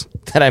 snaps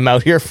that I'm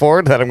out here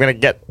for, that I'm going to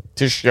get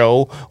to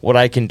show what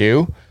I can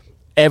do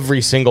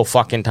every single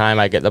fucking time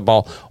I get the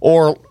ball.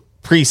 Or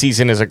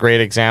preseason is a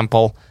great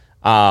example.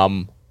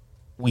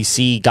 We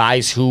see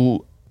guys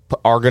who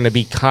are going to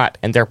be cut,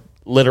 and they're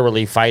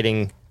literally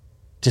fighting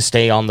to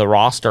stay on the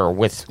roster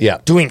with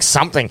doing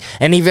something.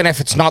 And even if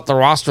it's not the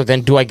roster,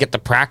 then do I get the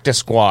practice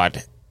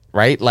squad,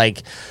 right?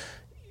 Like,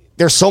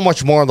 there's so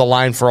much more on the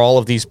line for all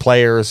of these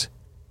players.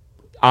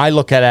 I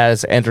look at it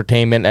as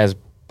entertainment, as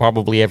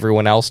probably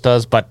everyone else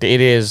does, but it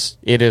is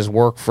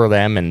work for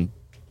them.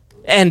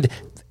 And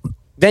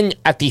then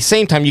at the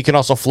same time, you can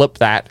also flip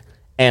that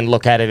and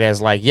look at it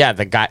as like,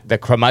 the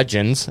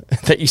curmudgeons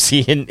that you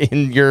see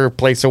in your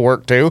place of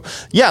work too.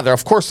 Yeah, there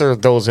are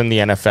those in the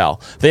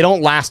NFL. They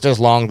don't last as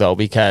long though,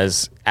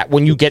 because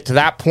when you get to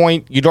that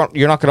point, you're not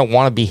going to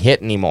want to be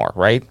hit anymore,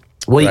 right?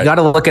 Well, you got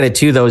to look at it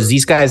too, though.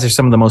 These guys are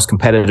some of the most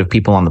competitive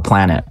people on the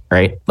planet,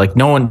 right? Like,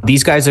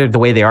 these guys are the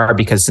way they are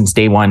because since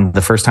day one,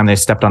 the first time they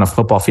stepped on a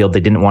football field, they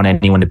didn't want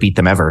anyone to beat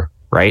them ever,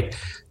 right?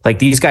 Like,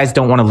 these guys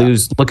don't want to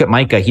lose. Look at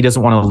Micah. He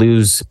doesn't want to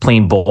lose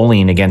playing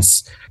bowling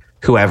against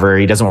whoever.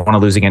 He doesn't want to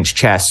lose against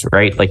chess,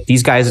 right? Like,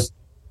 these guys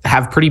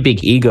have pretty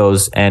big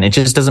egos, and it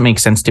just doesn't make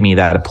sense to me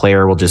that a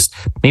player will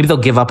maybe they'll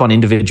give up on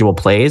individual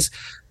plays.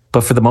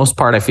 But for the most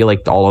part, I feel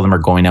like all of them are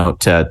going out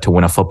to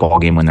win a football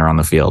game when they're on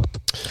the field.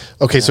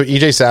 Okay, so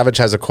EJ Savage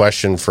has a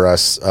question for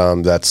us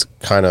that's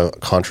kind of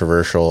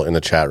controversial in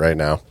the chat right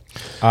now.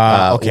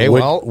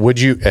 Would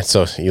you?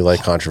 So you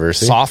like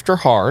controversy? Soft or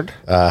hard?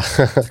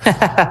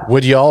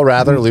 Would y'all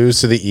rather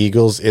lose to the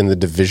Eagles in the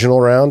divisional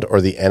round or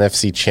the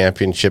NFC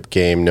Championship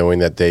game, knowing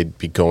that they'd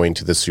be going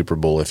to the Super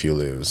Bowl if you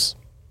lose?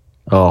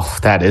 Oh,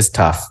 that is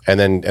tough.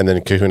 And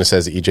then Kahuna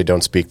says, EJ,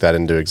 don't speak that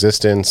into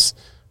existence.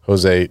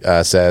 Jose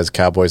says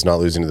Cowboys not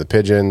losing to the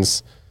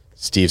Pigeons.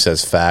 Steve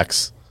says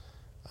facts.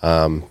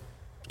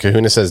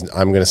 Kahuna says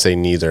I'm going to say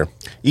neither.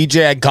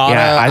 EJ,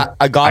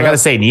 I gotta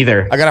say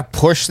neither. I gotta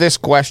push this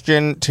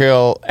question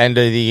till end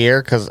of the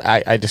year because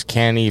I just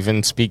can't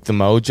even speak the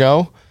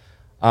mojo.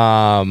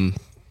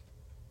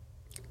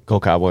 Go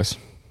Cowboys.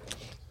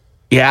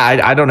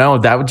 Yeah, I don't know.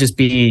 That would just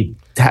be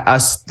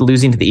us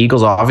losing to the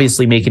Eagles.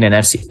 Obviously, making an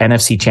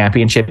NFC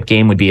Championship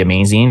game would be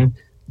amazing.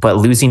 But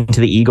losing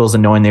to the Eagles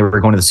and knowing they were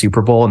going to the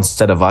Super Bowl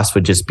instead of us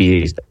would just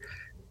be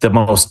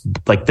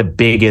the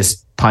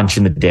biggest punch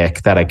in the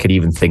dick that I could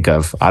even think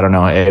of. I don't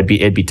know. It'd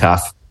be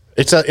tough.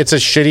 It's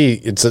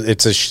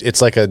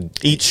like a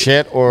eat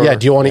shit or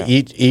do you want to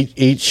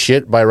eat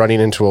shit by running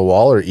into a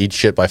wall or eat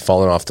shit by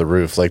falling off the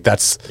roof? Like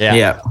that's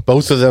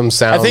both of them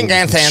sound. I think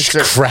Ant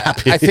answered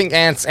crappy. I think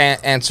Ant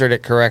answered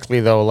it correctly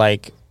though.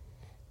 Like,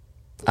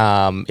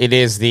 it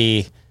is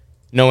the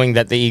knowing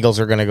that the Eagles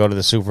are going to go to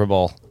the Super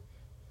Bowl.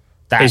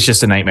 It's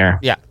just a nightmare.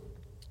 Yeah.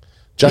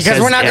 Because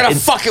we're not going to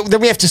fuck it. Then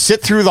we have to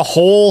sit through the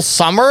whole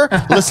summer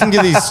listening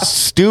to these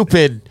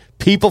stupid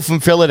people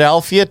from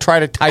Philadelphia try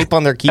to type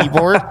on their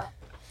keyboard.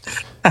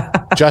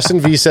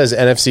 Justin V says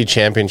NFC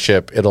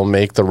Championship. It'll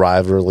make the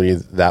rivalry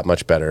that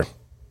much better.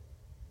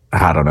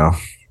 I don't know.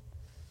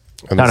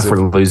 Not if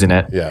we're losing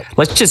it. Yeah.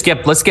 Let's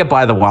get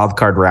by the wild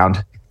card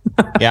round.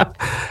 Yeah.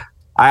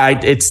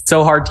 It's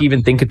so hard to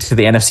even think to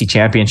the NFC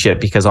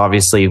Championship because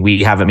obviously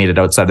we haven't made it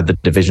outside of the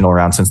divisional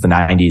round since the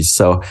 90s.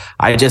 So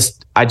I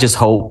just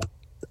hope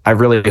I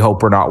really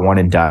hope we're not one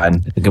and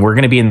done. We're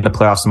going to be in the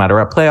playoffs no matter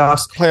what.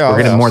 Playoffs.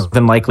 We're going to more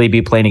than likely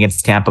be playing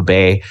against Tampa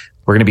Bay.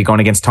 We're going to be going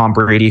against Tom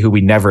Brady, who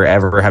we never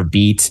ever have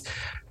beat.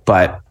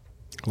 But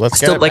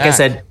still, like I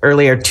said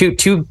earlier,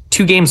 two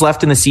games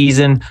left in the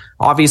season.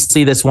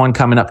 Obviously, this one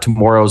coming up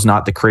tomorrow is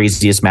not the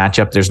craziest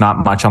matchup. There's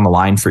not much on the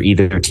line for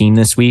either team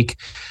this week.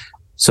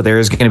 So there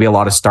is going to be a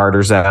lot of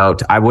starters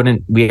out.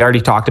 We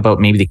already talked about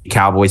maybe the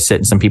Cowboys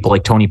sitting some people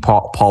like Tony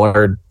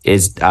Pollard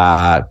is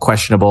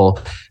questionable.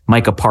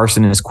 Micah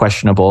Parsons is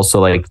questionable. So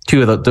like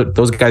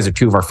those guys are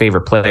two of our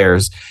favorite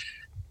players.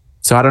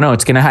 So I don't know.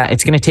 It's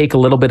gonna take a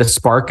little bit of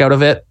spark out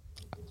of it.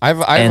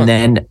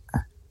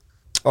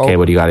 Okay,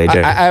 what do you got,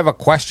 AJ? I have a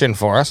question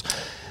for us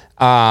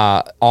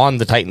on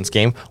the Titans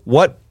game.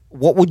 What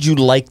would you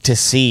like to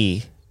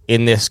see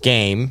in this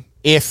game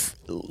if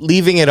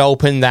leaving it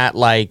open that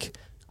like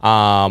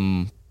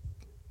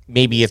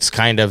maybe it's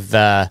kind of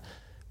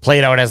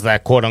played out as the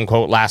quote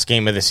unquote last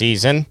game of the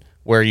season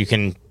where you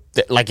can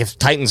like if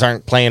Titans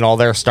aren't playing all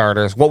their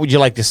starters, what would you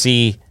like to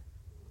see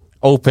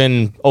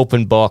open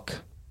book?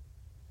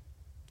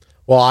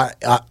 Well,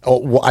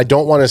 I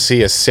don't want to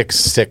see a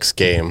 6-6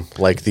 game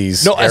like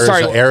these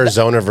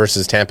Arizona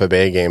versus Tampa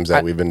Bay games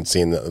that we've been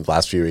seeing the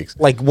last few weeks.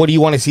 Like, what do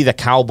you want to see the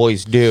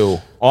Cowboys do,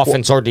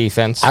 offense or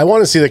defense? I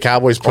want to see the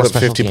Cowboys put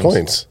up 50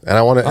 points, and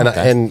I want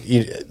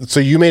to. So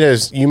you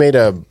made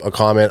a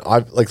comment.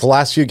 Like the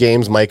last few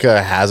games,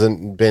 Micah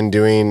hasn't been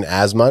doing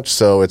as much,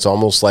 so it's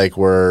almost like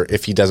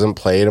if he doesn't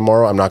play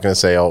tomorrow, I'm not going to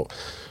say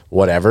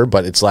whatever,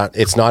 but it's not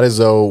as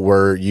though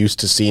we're used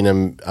to seeing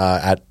him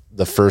at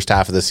the first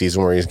half of the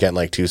season where he's getting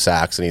like 2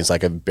 sacks and he's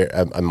like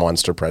a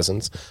monster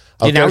presence.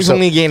 Now he's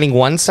only gaining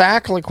 1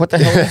 sack? Like, what the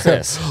hell is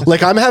this?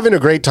 Like, I'm having a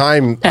great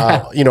time.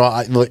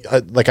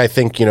 I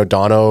think,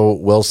 Dono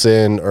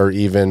Wilson or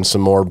even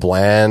some more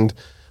Bland.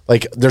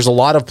 Like, there's a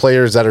lot of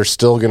players that are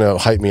still going to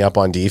hype me up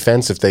on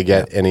defense if they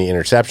get any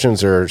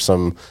interceptions or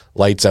some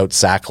lights out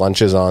sack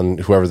lunches on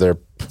whoever their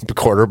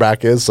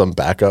quarterback is, some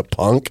backup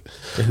punk.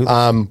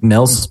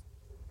 Mills.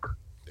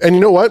 And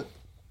you know what?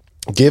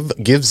 Give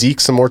Zeke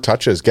some more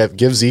touches.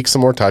 Give Zeke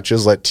some more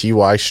touches. Let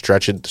Ty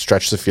stretch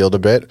the field a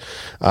bit.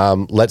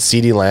 Let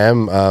CeeDee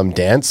Lamb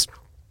dance.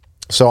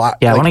 So I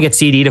want to get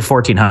CD to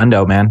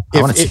 1,400, man.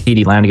 I want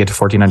CeeDee Lamb to get to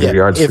 1,400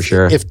 yards for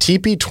sure. If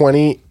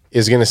TP20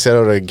 is going to set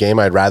out a game,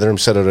 I'd rather him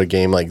set out a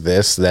game like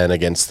this than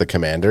against the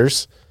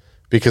Commanders,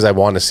 because I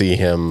want to see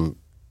him,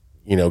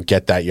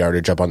 get that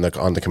yardage up on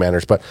the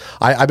Commanders. But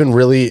I've been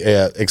really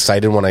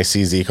excited when I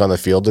see Zeke on the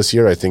field this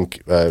year. I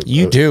think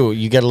you do.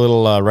 You get a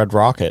little red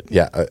rocket.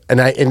 Yeah, and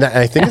I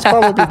think it's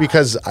probably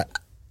because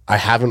I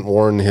haven't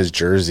worn his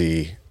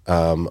jersey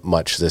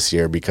much this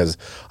year, because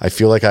I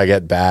feel like I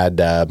get bad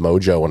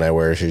mojo when I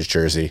wear his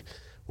jersey.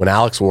 When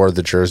Alex wore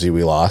the jersey,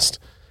 we lost.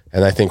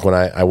 And I think when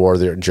I wore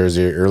the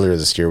jersey earlier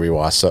this year, we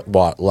lost.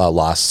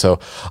 So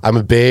I'm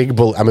a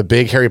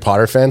big Harry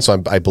Potter fan. So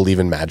I believe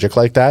in magic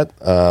like that.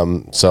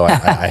 So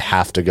I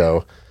have to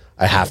go.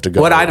 I have to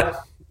go with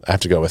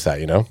that.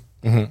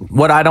 Mm-hmm.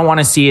 What I don't want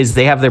to see is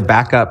they have their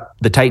backup.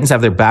 The Titans have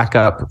their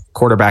backup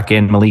quarterback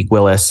in Malik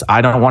Willis.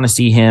 I don't want to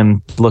see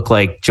him look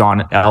like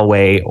John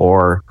Elway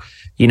or.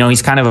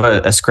 He's kind of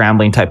a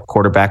scrambling type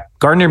quarterback.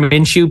 Gardner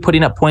Minshew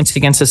putting up points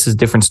against us is a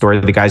different story.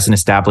 The guy's an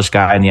established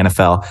guy in the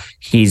NFL.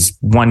 He's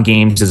won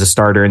games as a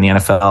starter in the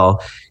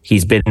NFL.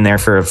 He's been there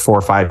for 4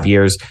 or 5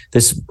 years.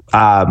 This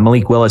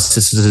Malik Willis,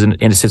 this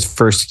is his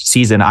first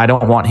season. I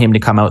don't want him to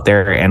come out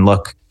there and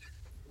look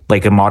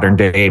like a modern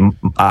day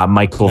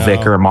Michael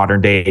Vick or a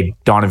modern day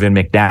Donovan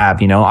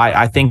McNabb.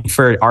 I think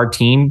for our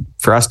team,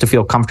 for us to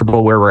feel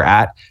comfortable where we're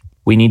at,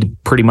 we need to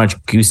pretty much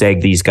goose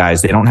egg these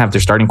guys. They don't have their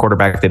starting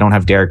quarterback. They don't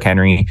have Derrick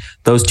Henry.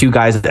 Those 2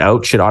 guys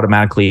out should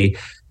automatically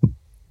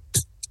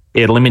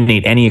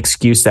eliminate any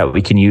excuse that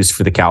we can use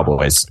for the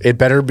Cowboys. It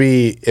better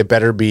be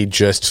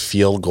just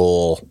field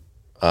goal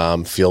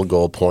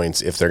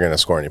points if they're going to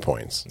score any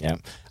points. Yeah,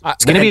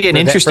 it's going to be an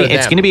interesting.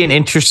 It's going to be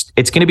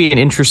an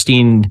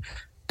interesting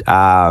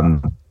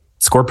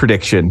score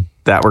prediction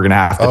that we're going to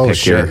have to pick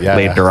here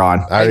later on.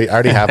 I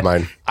already have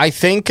mine. I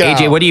think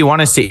AJ, what do you want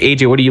to see?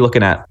 AJ, what are you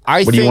looking at?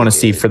 What do you want to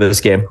see for this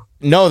game?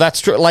 No,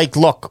 that's true. Like,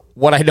 look,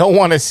 what I don't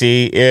want to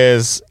see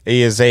is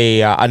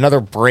another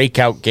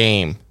breakout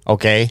game.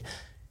 Okay,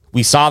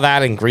 we saw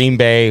that in Green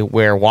Bay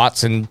where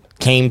Watson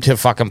came to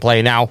fucking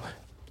play. Now,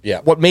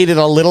 what made it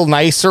a little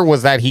nicer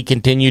was that he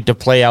continued to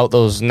play out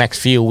those next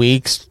few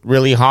weeks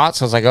really hot.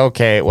 So I was like,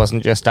 okay, it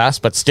wasn't just us,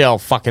 but still,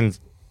 fucking,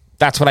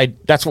 that's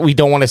what we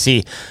don't want to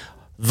see.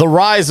 The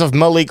rise of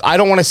Malik. I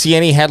don't want to see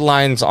any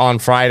headlines on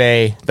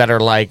Friday that are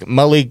like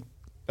Malik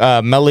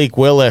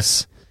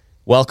Willis,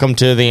 welcome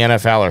to the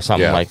NFL or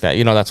something like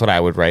that. That's what I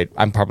would write.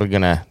 I'm probably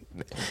gonna,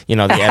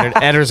 the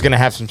editor's gonna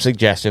have some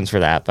suggestions for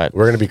that. But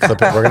we're gonna be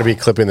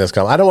clipping this.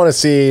 I don't want to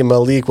see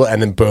Malik,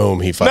 and then boom,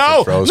 he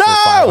fucking throws for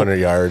 500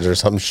 yards or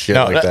some shit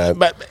like that.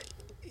 But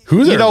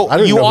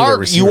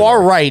you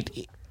are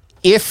right.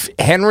 If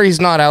Henry's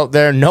not out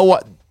there,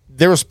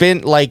 there's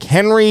been like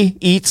Henry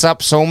eats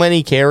up so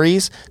many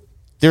carries.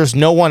 There's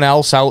no one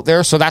else out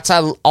there. So that's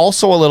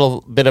also a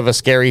little bit of a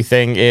scary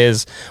thing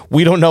is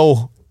we don't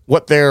know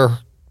what their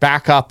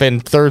backup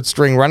and third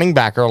string running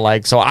back are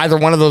like. So either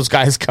one of those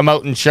guys come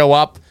out and show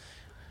up.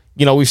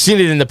 You know, we've seen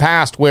it in the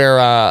past where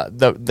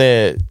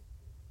the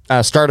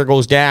starter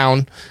goes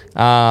down.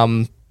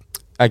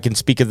 I can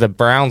speak of the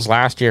Browns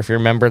last year, if you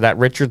remember, that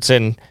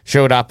Richardson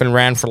showed up and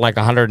ran for like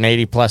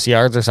 180 plus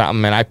yards or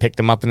something, and I picked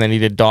him up and then he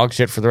did dog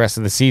shit for the rest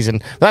of the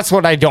season. That's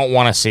what I don't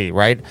want to see,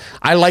 right?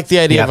 I like the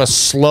idea of a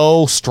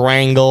slow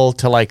strangle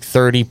to like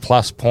 30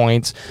 plus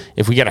points.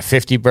 If we get a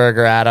 50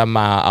 burger at him,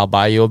 I'll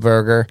buy you a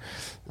burger.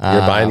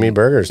 You're buying me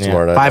burgers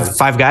tomorrow night.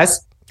 Five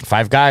guys?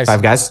 Five guys.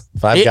 Five guys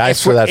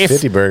for that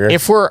 50 burger.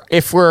 If we're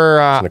it's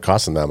going to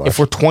cost them that much. If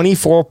we're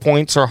 24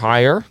 points or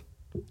higher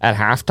at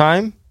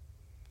halftime,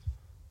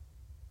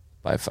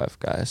 buy five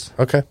guys.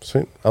 Okay,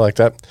 sweet. I like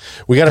that.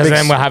 We got to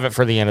then we'll have it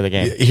for the end of the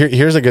game.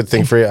 Here's a good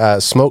thing for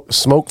you.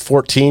 Smoke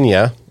 14,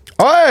 yeah.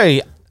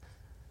 Oi!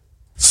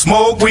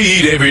 Smoke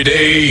weed every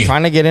day.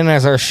 Trying to get in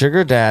as our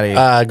sugar daddy.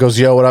 Goes,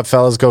 yo, what up,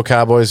 fellas? Go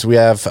Cowboys. We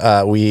have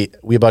we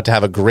about to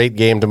have a great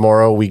game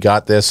tomorrow. We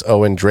got this.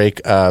 Owen Drake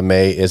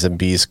May is a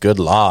beast. Good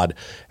lord.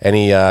 And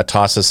he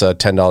tossed us a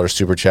 $10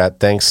 super chat.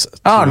 Thanks.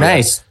 Oh,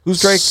 nice. Who's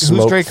Drake?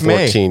 Smoke Who's Drake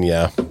May? 14,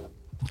 yeah.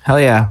 Hell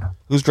yeah.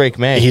 Who's Drake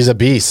May? He's a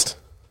beast.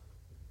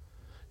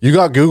 You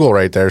got Google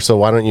right there, so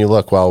why don't you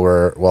look while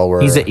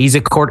we're He's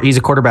a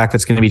quarterback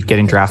that's going to be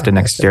getting drafted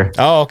next year.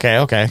 Oh,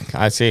 okay.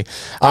 I see.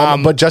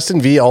 But Justin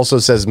V also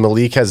says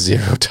Malik has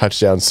 0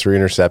 touchdowns, 3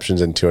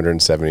 interceptions, and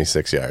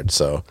 276 yards.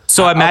 So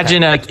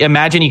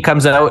imagine he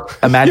comes out.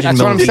 Imagine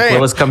Malik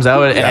Willis comes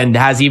out and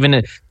has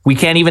we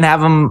can't even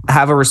have him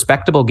have a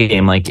respectable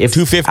game. Like if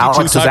 252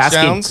 Alex was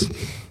touchdowns.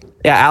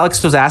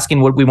 Alex was asking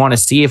what we want to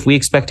see if we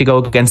expect to go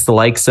against the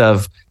likes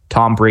of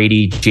Tom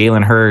Brady,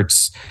 Jalen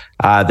Hurts,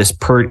 this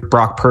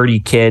Brock Purdy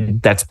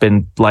kid that's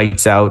been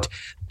lights out,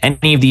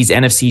 any of these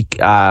NFC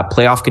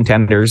playoff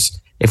contenders.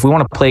 If we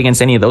want to play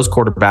against any of those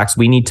quarterbacks,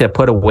 we need to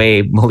put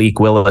away Malik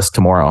Willis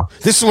tomorrow.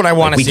 This is what I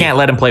want to see. We can't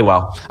let him play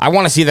well. I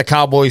want to see the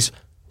Cowboys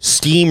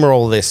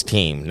steamroll this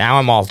team. Now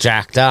I'm all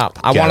jacked up.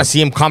 I want to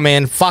see him come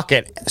in, fuck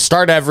it,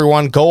 start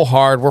everyone, go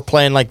hard. We're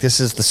playing like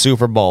this is the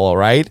Super Bowl, all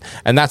right?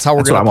 And that's how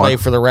we're going to play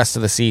for the rest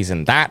of the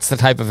season. That's the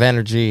type of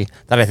energy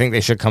that I think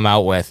they should come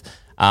out with.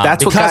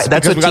 That's what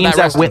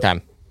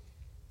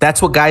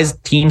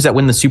teams that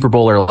win the Super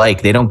Bowl are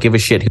like. They don't give a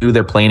shit who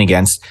they're playing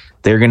against.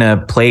 They're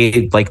gonna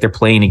play like they're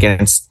playing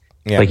against,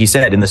 like you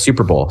said, in the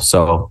Super Bowl.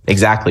 So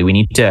exactly, we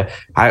need to.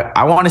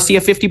 I want to see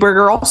a 50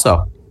 burger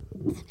also.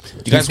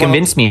 You guys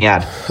convinced me,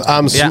 Ad.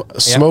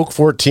 Smoke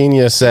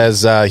 14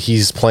 says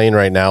he's playing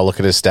right now.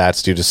 Look at his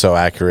stats, dude. Is so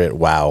accurate.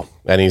 Wow,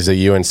 and he's a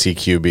UNC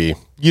QB.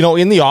 You know,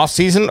 in the off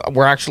season,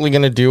 we're actually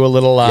going to do a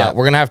little. We're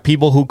going to have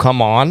people who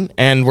come on,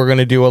 and we're going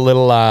to do a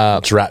little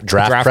draft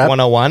prep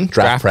 101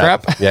 draft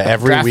prep. Yeah,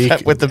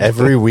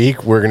 every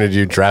week we're going to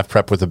do draft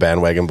prep with the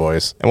bandwagon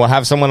boys, and we'll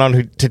have someone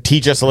on to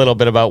teach us a little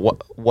bit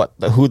about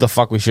who the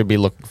fuck we should be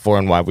looking for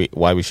and why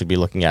we should be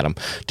looking at them.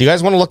 Do you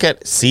guys want to look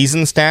at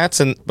season stats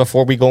and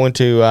before we go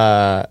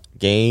into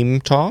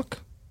game talk?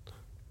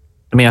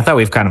 I mean, I thought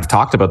we've kind of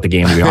talked about the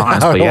game, to be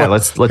honest. But yeah,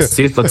 let's do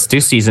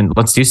season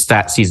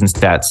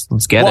stats.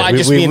 Let's get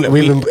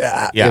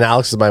it. In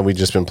Alex's mind, we've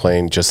just been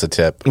playing just the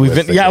tip. We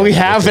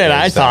have it.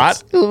 I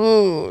thought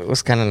it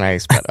was kind of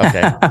nice, but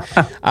okay.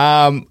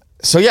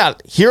 So yeah,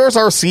 here's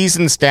our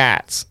season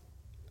stats.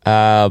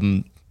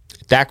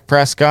 Dak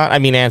Prescott. I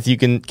mean, Anthony,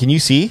 can you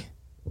see?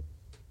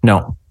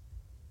 No.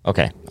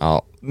 Okay.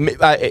 I'll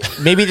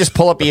maybe just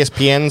pull up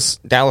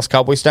ESPN's Dallas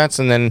Cowboy stats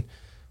and then.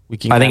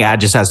 I think Ad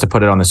just has to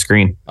put it on the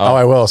screen. Oh,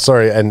 I will.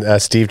 Sorry.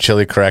 And Steve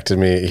Chili corrected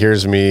me.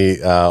 Here's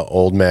me,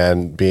 old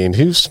man, being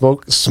who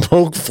smoke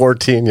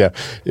 14. Yeah,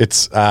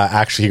 it's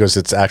actually, he goes,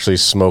 it's actually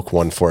smoke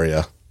one for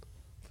you.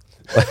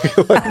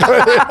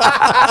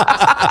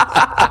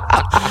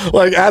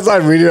 Like as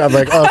I'm reading it, I'm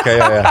like, okay,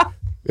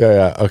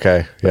 yeah,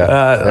 okay,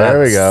 yeah. There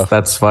we go.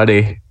 That's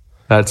funny.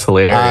 That's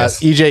hilarious.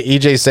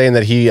 EJ saying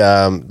that he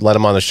let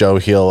him on the show.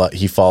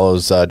 He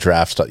follows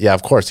draft stuff. Yeah,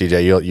 of course,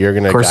 EJ. You're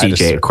gonna. Of course,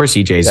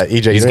 EJ's. Yeah,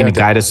 EJ, he's gonna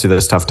guide us through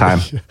this tough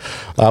time.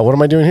 What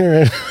am I doing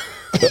here?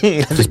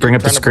 Just bring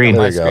up the screen.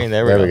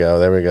 There we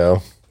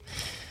go.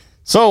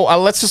 So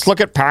let's just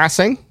look at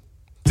passing.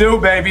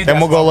 Baby. Then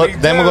we'll go.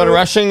 Then we'll go to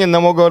rushing, and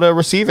then we'll go to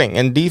receiving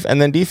and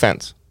then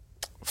defense.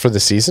 For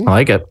the season? I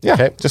like it. Yeah.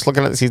 Okay. Just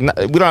looking at the season.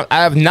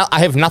 I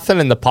have nothing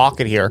in the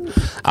pocket here,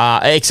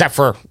 except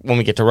for when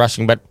we get to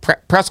rushing. But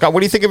Prescott,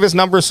 what do you think of his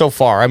numbers so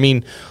far? I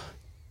mean,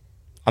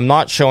 I'm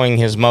not showing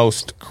his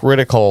most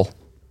critical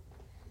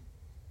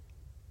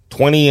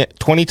 20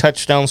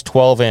 touchdowns,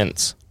 12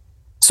 ins.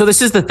 So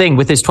this is the thing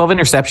with his 12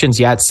 interceptions.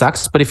 Yeah, it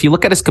sucks. But if you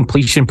look at his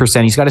completion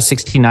percent, he's got a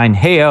 69.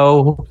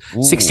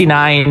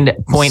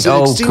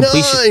 69.0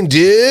 completion,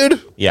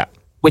 dude. Yeah.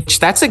 Which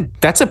that's a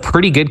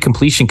pretty good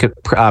completion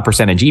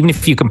percentage, even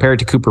if you compare it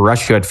to Cooper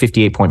Rush, who had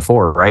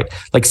 58.4, right?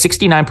 Like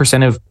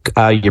 69% of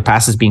your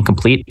passes being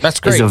complete. That's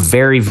great. Is a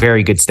very,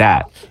 very good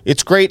stat.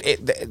 It's great,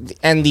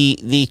 and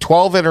the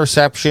 12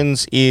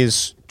 interceptions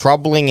is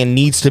troubling and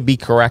needs to be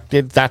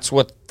corrected.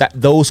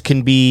 Those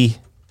can be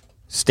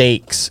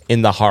stakes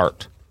in the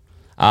heart.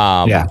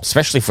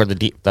 especially for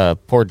the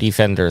poor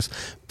defenders.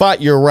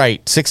 But you're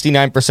right,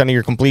 69% of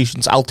your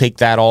completions, I'll take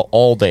that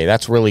all day.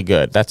 That's really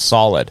good. That's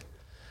solid.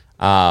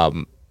 I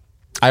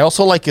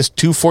also like his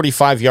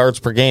 245 yards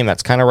per game.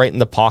 That's kind of right in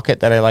the pocket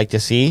that I like to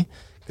see.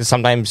 Because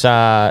sometimes,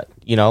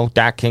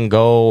 Dak can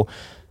go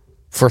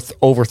for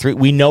over 3.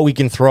 We know he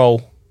can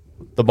throw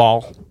the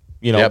ball.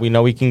 We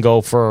know he can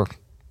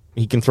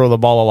he can throw the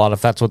ball a lot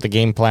if that's what the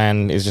game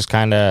plan is just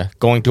kind of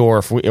going to, or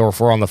if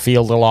we're on the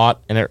field a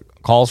lot and it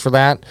calls for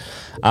that.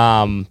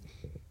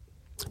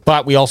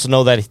 But we also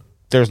know that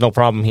there's no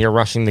problem here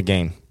rushing the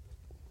game.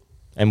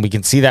 And we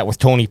can see that with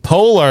Tony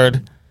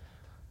Pollard.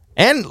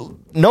 And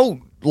no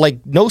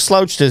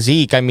slouch to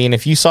Zeke. I mean,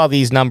 if you saw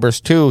these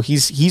numbers too,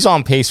 he's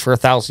on pace for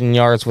 1,000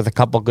 yards with a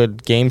couple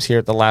good games here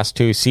at the last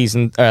two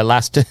seasons.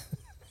 Last two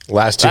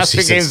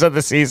games of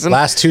the season.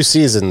 Last 2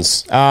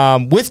 seasons.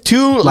 With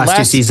 2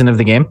 season of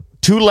the game.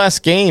 2 less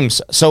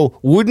games. So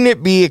wouldn't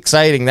it be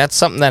exciting? That's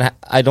something that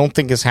I don't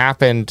think has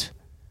happened,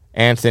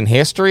 in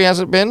history, has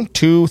it been?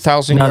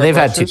 2,000 yards? No, they've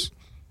had 2.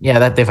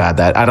 Yeah, they've had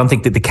that. I don't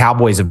think that the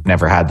Cowboys have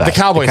never had that. The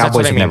Cowboys that's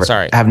what I mean.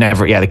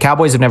 The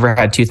Cowboys have never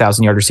had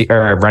 2,000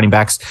 yard running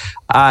backs.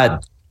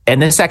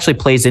 And this actually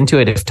plays into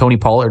it. If Tony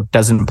Pollard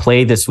doesn't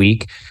play this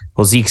week,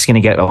 well, Zeke's going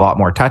to get a lot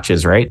more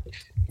touches, right?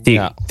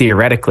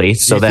 Theoretically.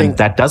 So then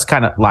that does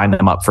kind of line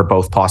them up for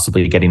both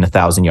possibly getting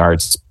 1,000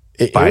 yards.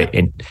 It's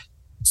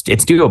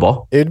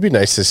doable. It'd be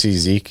nice to see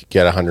Zeke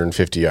get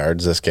 150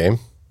 yards this game.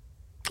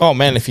 Oh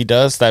man, if he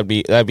does, that'd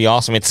be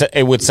awesome.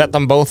 It would set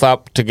them both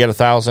up to get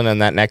 1,000 in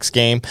that next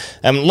game.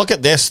 Look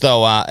at this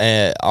though.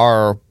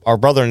 Our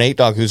brother Nate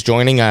Dogg, who's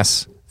joining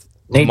us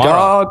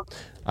tomorrow,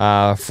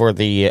 for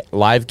the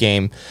live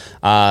game,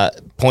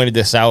 pointed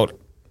this out,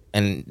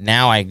 and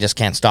now I just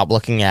can't stop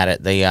looking at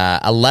it. The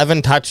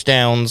 11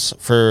 touchdowns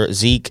for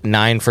Zeke,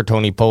 9 for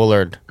Tony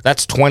Pollard.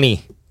 That's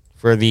 20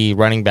 for the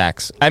running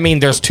backs. I mean,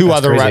 there's 2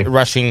 other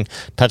rushing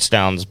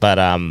touchdowns, but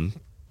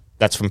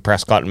that's from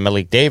Prescott and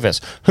Malik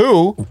Davis,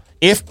 who,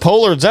 if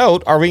Pollard's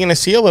out, are we going to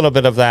see a little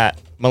bit of that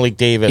Malik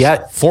Davis?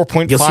 Yeah,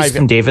 4.5 you'll see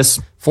some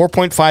Davis.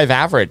 4.5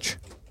 average.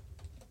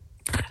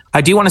 I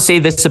do want to say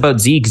this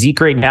about Zeke.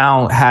 Zeke right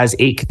now has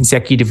 8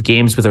 consecutive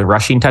games with a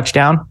rushing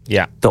touchdown.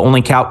 Yeah. The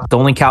only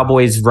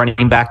Cowboys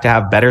running back to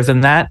have better than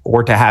that,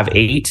 or to have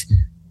 8,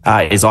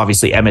 is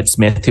obviously Emmitt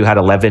Smith, who had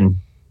 11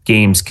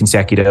 games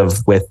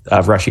consecutive with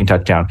a rushing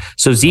touchdown.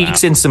 So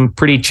Zeke's in some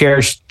pretty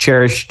cherished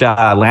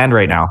land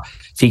right now.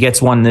 If he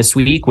gets one this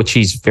week, which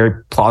he's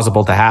very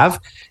plausible to have,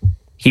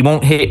 he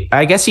won't hit.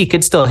 I guess he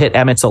could still hit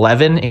Emmett's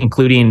 11,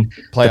 including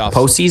playoffs. The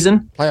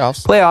postseason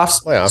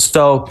playoffs.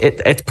 So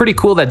it's pretty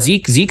cool that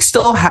Zeke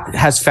still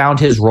has found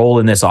his role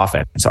in this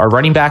offense. Our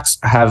running backs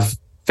have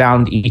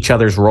found each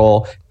other's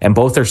role, and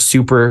both are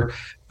super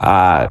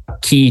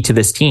key to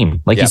this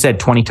team. Like you said,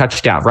 20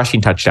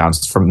 rushing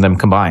touchdowns from them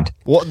combined.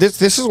 Well,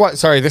 this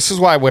is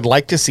why I would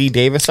like to see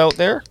Davis out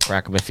there.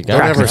 Crack him if you got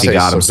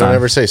him. Don't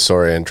ever say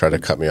sorry and try to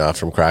cut me off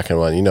from cracking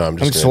one.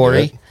 I'm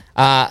sorry.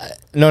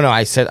 No,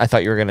 I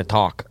thought you were going to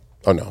talk.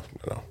 Oh, no.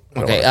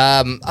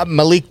 Okay.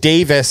 Malik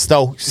Davis,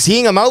 though,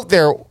 seeing him out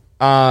there,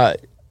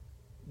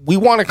 we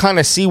want to kind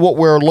of see what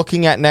we're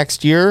looking at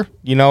next year.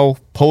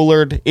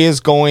 Pollard is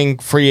going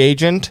free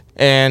agent,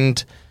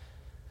 and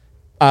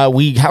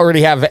we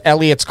already have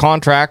Elliott's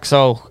contract.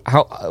 So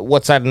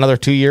what's that? Another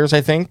 2 years,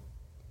 I think.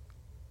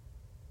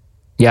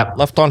 Yep.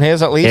 Left on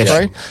his at least,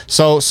 right?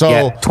 So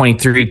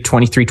 23,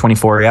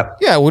 24, yep.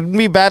 Yeah, it wouldn't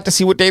be bad to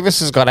see what Davis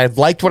has got. I've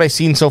liked what I've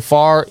seen so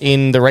far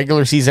in the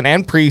regular season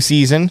and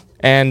preseason.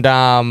 And,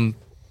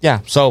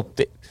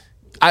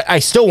 I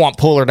still want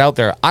Pollard out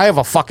there. I have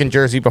a fucking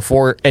jersey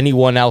before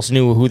anyone else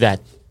knew who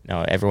that...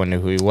 No, everyone knew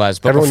who he was.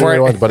 But everyone knew who he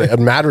was, but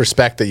mad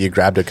respect that you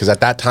grabbed it, because at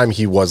that time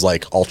he was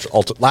like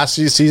ultra last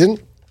season,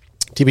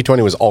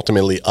 TB20 was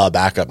ultimately a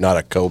backup, not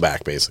a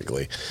co-back,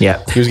 basically.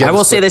 Yeah. I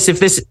will say this,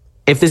 if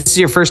this is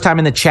your first time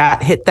in the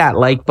chat, hit that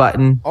like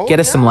button. Get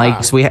us some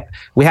likes. We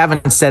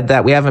haven't said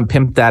that. We haven't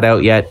pimped that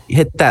out yet.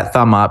 Hit that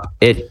thumb up.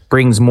 It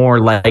brings more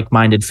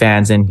like-minded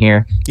fans in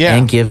here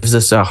and gives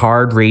us a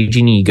hard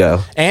raging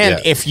ego. And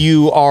if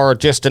you are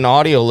just an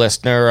audio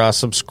listener,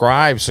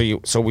 subscribe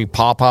so we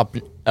pop up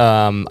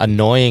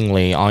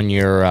annoyingly on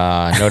your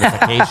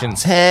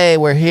notifications. Hey,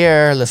 we're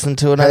here. Listen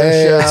to another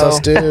show. It's us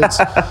dudes.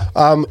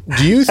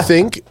 Do you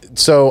think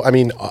so? I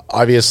mean,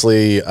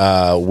 obviously,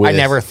 I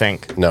never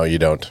think. No, you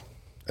don't.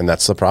 And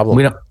that's the problem.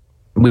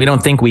 We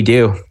don't think we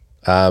do.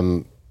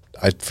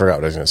 I forgot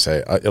what I was going to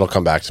say. It'll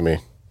come back to me.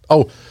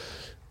 Oh,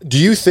 do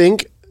you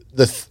think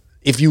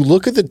if you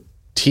look at the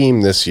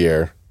team this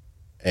year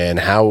and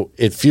how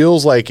it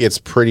feels like it's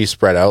pretty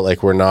spread out,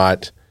 like we're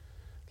not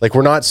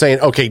saying,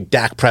 okay,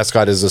 Dak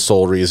Prescott is the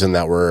sole reason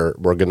that we're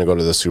going to go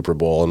to the Super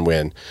Bowl and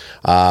win.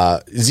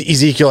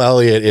 Ezekiel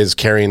Elliott is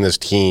carrying this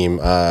team.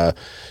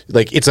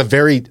 It's a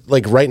very,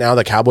 right now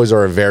the Cowboys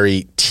are a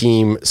very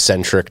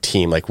team-centric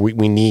team.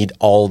 We need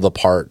all the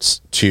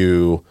parts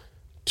to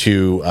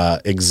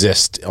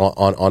exist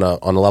on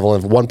a level.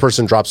 And if one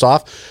person drops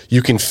off,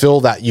 you can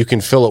fill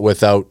it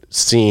without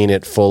seeing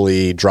it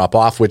fully drop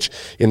off, which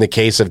in the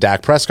case of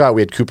Dak Prescott,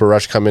 we had Cooper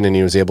Rush come in and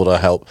he was able to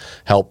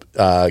help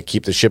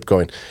keep the ship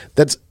going.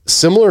 That's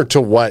similar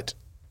to what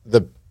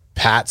the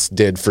Pats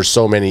did for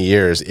so many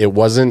years. It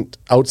wasn't,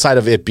 outside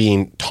of it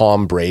being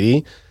Tom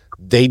Brady,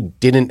 they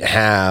didn't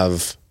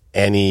have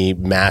any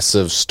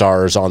massive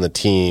stars on the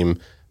team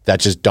that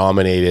just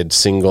dominated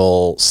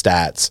single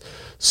stats.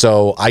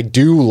 So I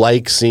do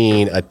like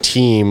seeing a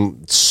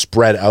team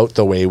spread out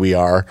the way we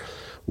are,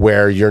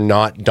 where you're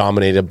not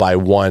dominated by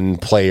one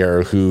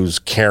player who's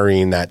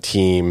carrying that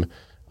team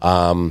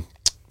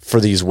for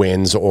these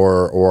wins,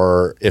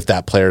 or if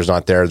that player's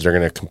not there, they're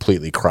going to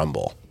completely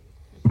crumble.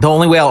 The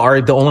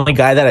only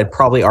guy that I'd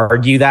probably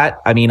argue that,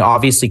 I mean,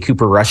 obviously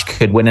Cooper Rush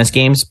could win us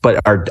games, but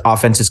our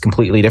offense is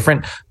completely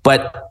different.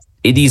 But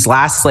in these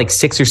last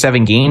 6 or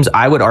 7 games,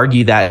 I would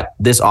argue that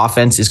this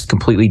offense is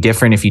completely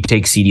different if you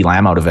take CeeDee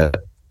Lamb out of it.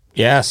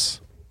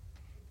 Yes.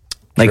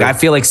 True. I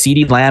feel like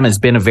CeeDee Lamb has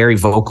been a very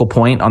vocal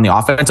point on the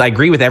offense. I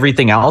agree with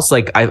everything else.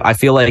 I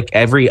feel like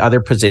every other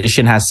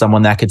position has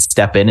someone that could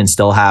step in and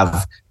still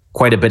have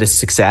quite a bit of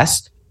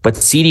success. But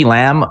CeeDee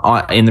Lamb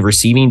in the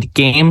receiving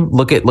game,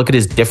 look at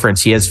his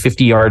difference. He has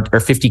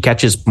 50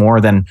 catches more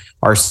than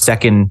our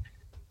second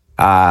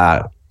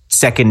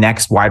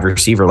next wide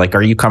receiver.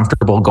 Are you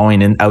comfortable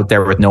going out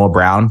there with Noah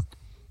Brown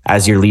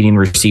as your leading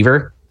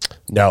receiver?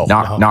 No,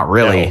 not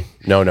really.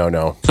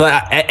 No. So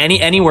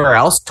anywhere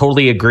else,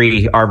 totally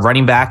agree. Our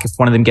running back, if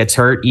one of them gets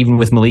hurt, even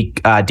with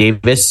Malik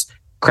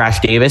Crash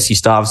Davis, you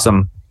still have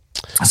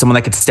someone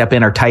that could step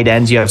in. Our tight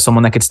ends, you have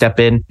someone that could step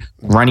in.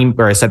 Running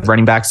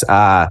backs.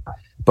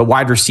 But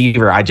wide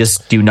receiver, I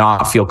just do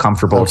not feel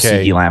comfortable if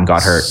CeeDee Lamb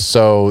got hurt.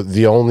 So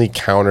the only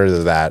counter to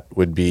that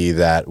would be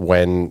that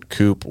when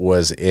Coop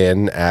was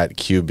in at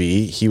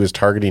QB, he was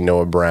targeting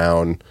Noah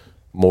Brown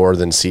more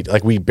than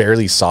CeeDee. We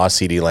barely saw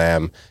CeeDee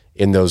Lamb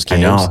in those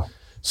games. I know.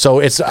 So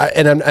it's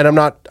I'm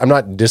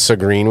not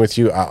disagreeing with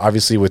you.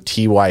 Obviously, with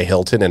T.Y.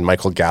 Hilton and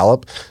Michael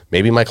Gallup,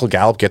 maybe Michael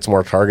Gallup gets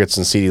more targets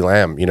than CeeDee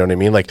Lamb. You know what I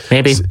mean?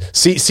 Maybe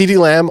CeeDee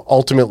Lamb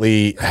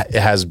ultimately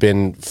has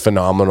been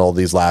phenomenal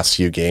these last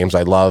few games.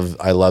 I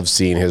love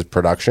seeing his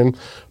production,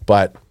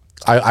 but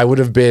I would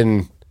have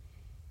been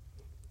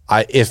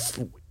if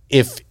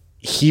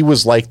he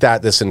was like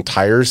that this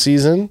entire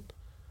season,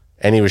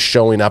 and he was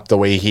showing up the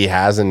way he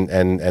has, and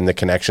the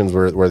connections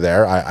were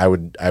there, I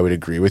would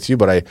agree with you.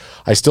 But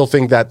I still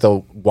think that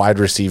the wide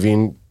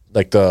receiving,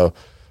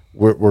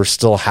 we're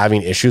still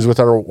having issues with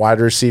our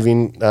wide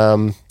receiving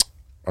core.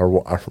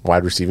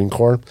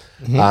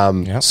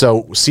 Mm-hmm.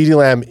 So CeeDee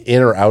Lamb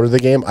in or out of the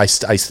game, I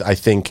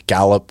think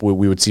Gallup,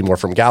 we would see more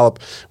from Gallup.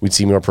 We'd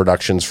see more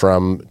productions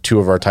from 2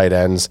 of our tight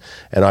ends,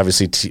 and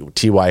obviously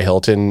T.Y.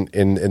 Hilton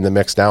in the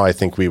mix now. I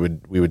think we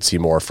would see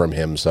more from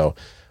him. So.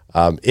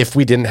 If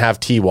we didn't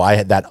have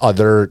T.Y., that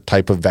other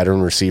type of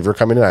veteran receiver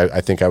coming in, I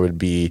think I would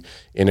be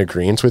in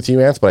agreement with you,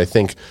 Ants. But I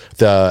think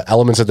the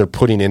elements that they're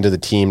putting into the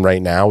team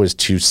right now is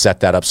to set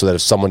that up so that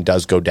if someone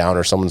does go down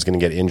or someone's going to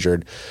get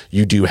injured,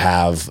 you do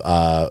have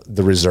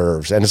the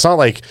reserves. And it's not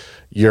like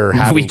you're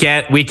having...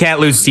 We can't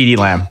lose CeeDee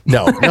Lamb.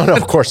 No,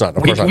 of course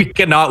not. We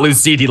cannot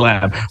lose CeeDee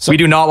Lamb. So, we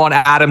do not want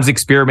Adam's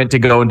experiment to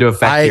go into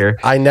effect here.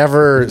 I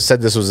never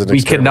said this was an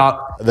experiment. We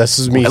cannot... This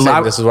is me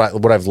saying this is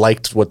what I've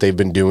liked, what they've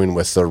been doing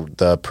with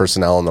the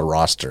personnel on the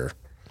roster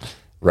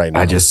right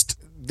now.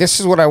 This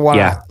is what I want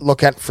to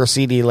look at for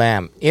CeeDee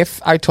Lamb.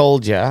 If I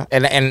told you,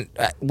 and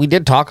we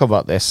did talk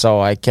about this, so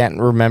I can't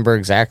remember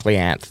exactly,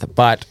 Anth,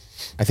 but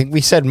I think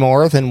we said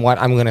more than what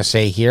I'm going to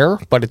say here,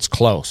 but it's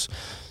close.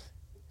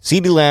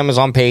 CeeDee Lamb is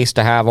on pace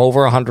to have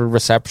over 100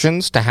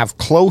 receptions, to have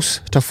close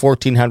to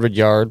 1,400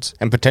 yards,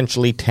 and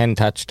potentially 10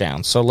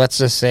 touchdowns. So let's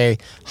just say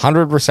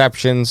 100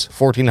 receptions,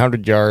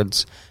 1,400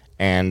 yards,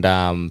 and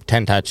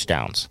 10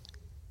 touchdowns.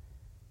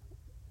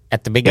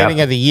 At the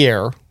beginning of the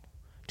year,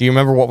 do you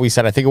remember what we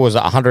said? I think it was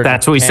 100.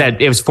 That's what we said.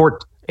 It was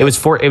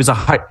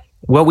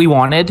what we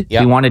wanted.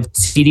 Yep. We wanted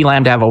CeeDee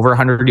Lamb to have over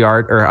 100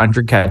 yards or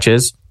 100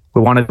 catches.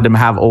 We wanted them to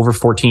have over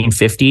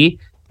 1,450,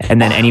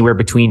 and then anywhere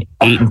between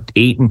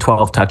 8 and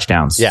 12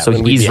 touchdowns. Yeah, so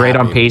he's right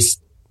on pace.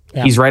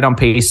 Yeah. He's right on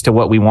pace to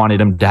what we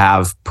wanted him to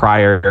have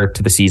prior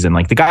to the season.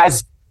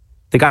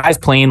 The guy's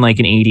playing like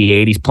an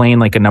 88. He's playing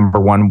like a number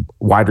 1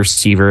 wide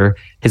receiver.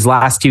 His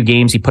last 2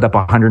 games, he put up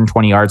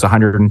 120 yards,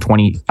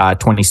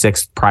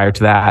 26 prior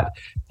to that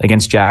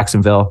against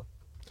Jacksonville.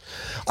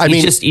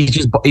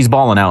 He's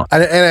balling out.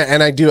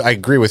 And I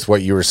agree with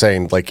what you were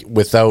saying.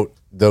 Without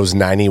those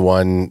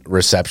 91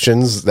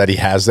 receptions that he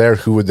has there,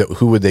 who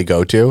would they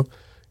go to?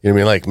 You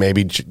know what I mean?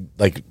 Maybe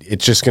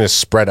it's just going to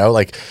spread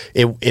out.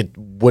 It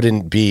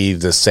wouldn't be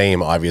the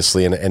same,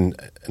 obviously. And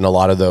a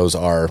lot of those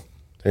are,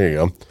 there you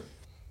go.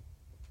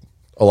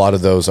 A lot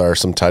of those are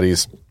some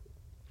tutties.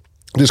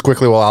 Just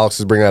quickly while Alex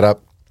is bringing that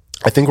up,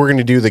 I think we're going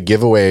to do the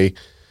giveaway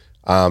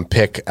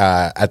pick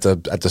at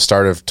the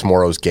start of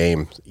tomorrow's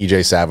game.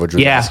 EJ Savage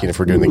was asking if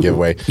we're doing the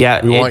giveaway.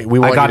 Yeah, we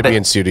want you to be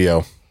in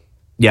studio.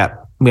 Yeah,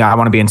 I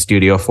want to be in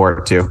studio for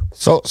it too.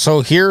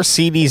 So here's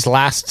CD's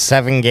last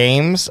 7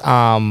 games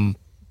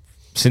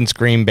since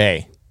Green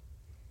Bay.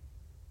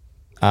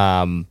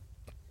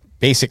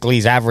 Basically,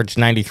 he's averaged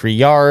 93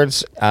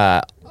 yards,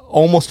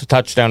 almost a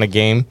touchdown a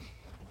game.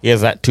 He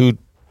has that 2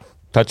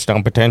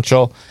 touchdown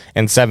potential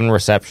and 7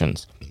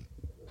 receptions.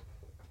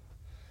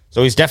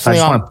 So he's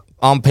definitely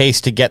on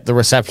pace to get the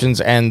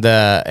receptions and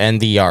the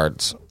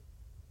yards.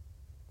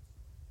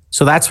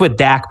 So that's what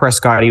Dak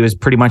Prescott. He was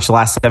pretty much the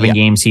last 7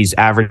 games. He's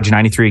averaged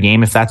 93 a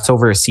game. If that's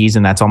over a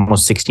season, that's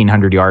almost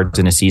 1,600 yards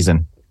in a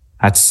season.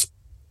 That's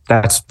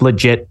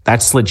legit.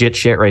 That's legit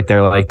shit right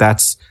there. Like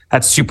that's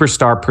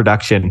superstar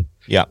production.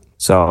 Yeah.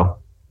 So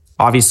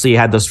obviously he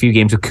had those few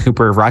games with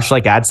Cooper Rush.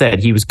 Like Ad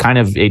said, he was kind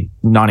of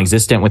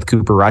non-existent with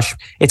Cooper Rush.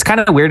 It's kind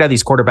of weird how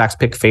these quarterbacks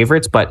pick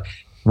favorites, but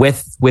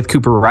with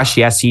Cooper Rush,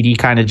 CD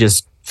kind of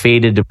just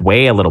faded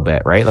away a little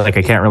bit, right? Like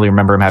I can't really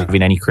remember him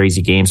having any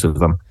crazy games with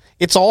them.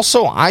 It's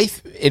also,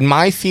 in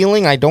my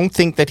feeling, I don't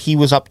think that he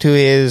was up to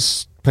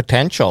his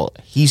potential.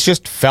 He's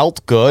just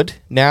felt good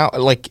now,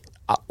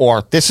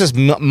 or this is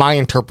my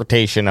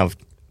interpretation of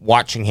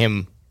watching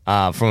him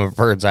from a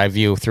bird's eye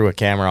view through a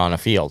camera on a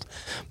field.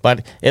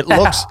 But it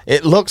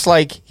looks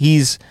like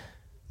he's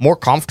more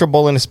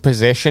comfortable in his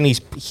position.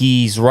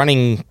 He's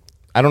running.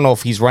 I don't know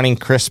if he's running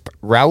crisper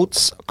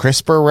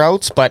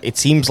routes, but it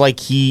seems like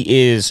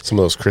he is. Some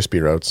of those crispy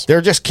routes. They're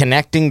just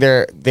connecting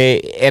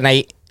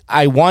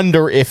I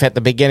wonder if at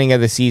the beginning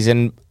of the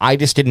season, I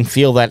just didn't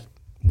feel that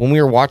when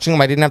we were watching him,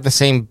 I didn't have the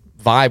same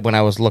vibe when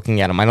I was looking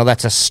at him. I know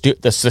that's the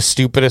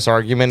stupidest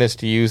argument is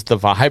to use the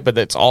vibe, but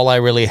that's all I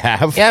really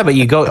have. Yeah, but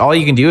all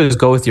you can do is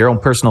go with your own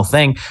personal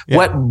thing. Yeah.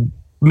 What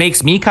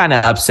makes me kind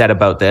of upset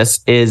about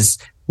this is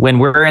when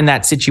we're in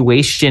that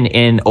situation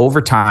in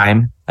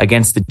overtime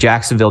against the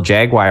Jacksonville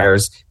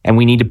Jaguars and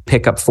we need to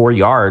pick up 4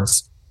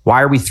 yards.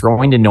 Why are we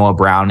throwing to Noah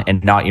Brown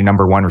and not your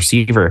number 1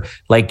 receiver?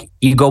 Like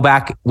you go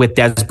back with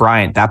Dez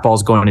Bryant, that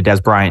ball's going to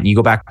Dez Bryant. You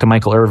go back to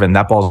Michael Irvin,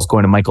 that ball's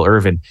going to Michael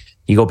Irvin.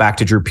 You go back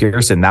to Drew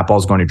Pearson, that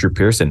ball's going to Drew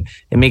Pearson.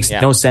 It makes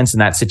no sense in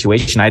that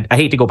situation. I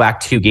hate to go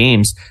back 2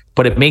 games,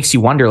 but it makes you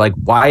wonder, like,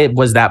 why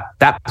was that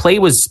play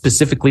was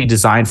specifically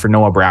designed for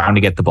Noah Brown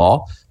to get the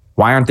ball.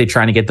 Why aren't they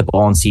trying to get the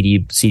ball in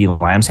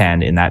CeeDee Lamb's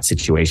hand in that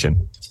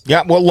situation?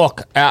 Yeah, well,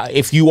 look,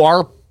 if you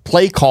are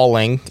play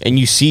calling and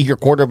you see your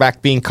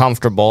quarterback being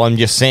comfortable, I'm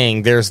just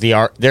saying there's the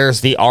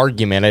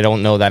argument. I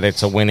don't know that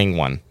it's a winning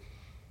one.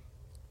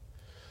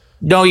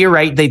 No, you're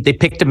right. They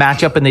picked a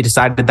matchup and they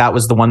decided that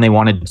was the one they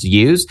wanted to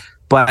use.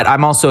 But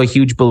I'm also a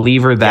huge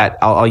believer that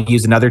I'll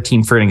use another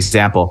team for an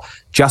example.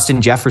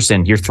 Justin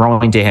Jefferson, you're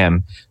throwing to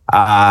him.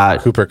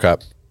 Cooper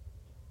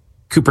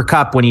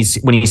Kupp, when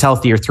he's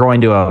healthy, you're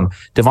throwing to him.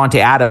 Devontae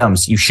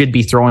Adams, you should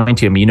be throwing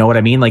to him. You know what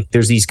I mean? Like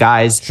there's these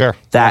guys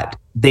that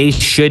they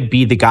should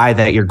be the guy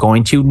that you're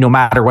going to, no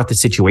matter what the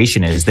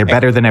situation is. They're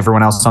better than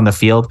everyone else on the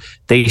field.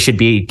 They should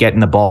be getting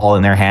the ball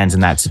in their hands in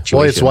that situation.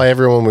 Well, it's why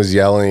everyone was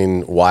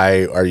yelling,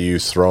 why are you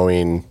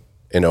throwing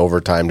in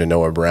overtime to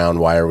Noah Brown?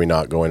 Why are we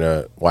not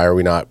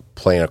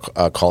playing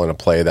calling a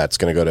play that's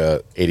going to go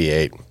to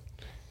 88?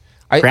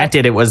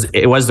 Granted, it was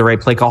the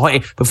right play call.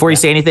 Hey, before you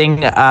say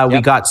anything,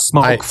 we got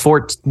smoke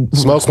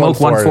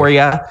one for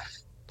you.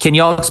 Can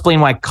y'all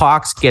explain why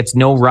Cox gets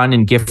no run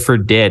and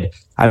Gifford did?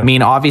 I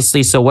mean,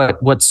 obviously, so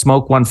what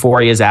Smoke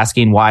 140 is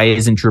asking, why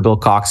isn't Jabril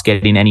Cox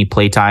getting any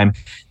playtime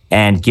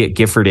and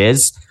Gifford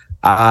is?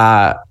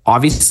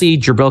 Obviously,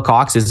 Jabril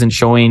Cox isn't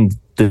showing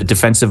the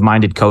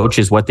defensive-minded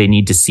coaches what they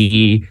need to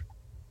see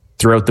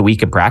throughout the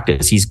week of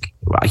practice.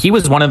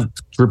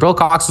 Jabril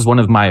Cox is one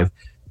of my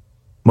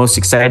most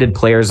excited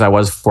players I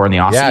was for in the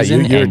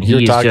offseason.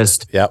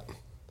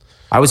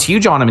 I was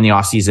huge on him in the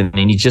offseason,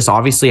 and he just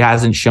obviously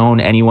hasn't shown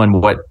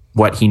anyone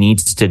what he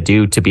needs to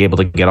do to be able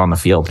to get on the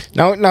field.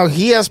 No,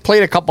 he has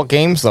played a couple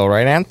games though,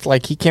 right, Ant?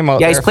 Like he came out.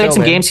 Yeah, he's played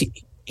some games.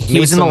 He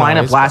was in the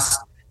lineup last.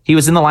 He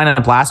was in the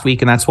lineup last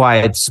week, and that's why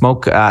it's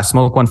Smoke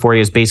 140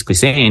 is basically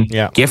saying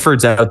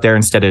Gifford's out there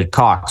instead of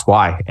Cox.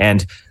 Why?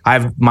 And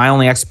my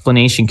only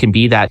explanation can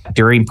be that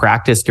during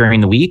practice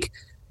during the week,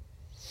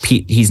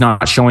 he's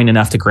not showing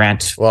enough to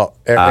grant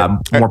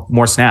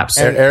more snaps.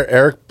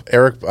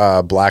 Eric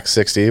Black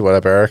 60, what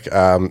up, Eric?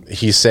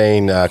 He's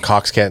saying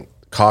Cox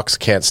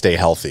can't stay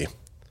healthy.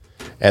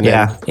 And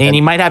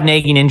he might have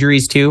nagging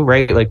injuries too,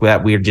 right? Like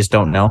that we just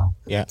don't know.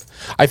 Yeah,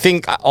 I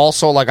think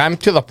also like I'm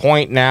to the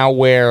point now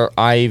where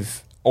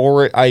I've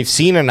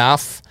seen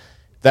enough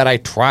that I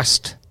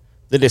trust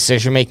the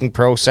decision making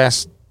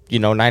process.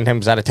 9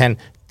 times out of 10,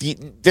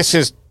 this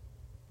is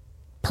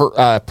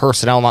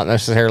personnel, not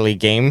necessarily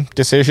game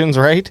decisions,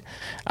 right?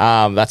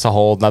 That's a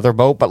whole nother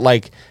boat. But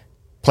like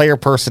player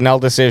personnel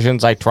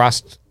decisions, I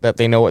trust that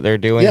they know what they're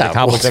doing. The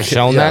Cowboys have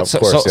shown that.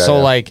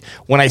 So like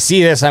when I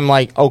see this, I'm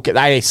like, okay,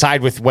 I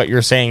side with what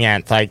you're saying,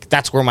 Ant. Like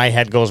that's where my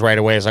head goes right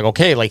away. It's like,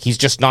 okay, like he's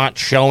just not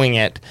showing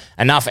it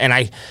enough. And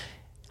I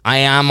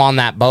am on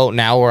that boat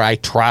now where I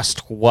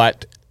trust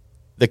what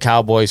the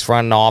Cowboys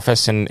front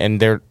office and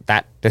their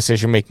that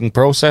decision making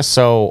process.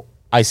 So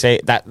I say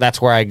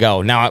that's where I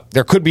go. Now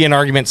there could be an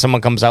argument.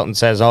 Someone comes out and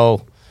says,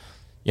 "Oh,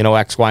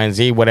 X, Y, and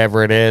Z,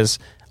 whatever it is.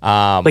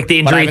 Like the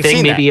injury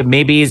thing,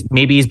 maybe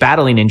he's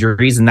battling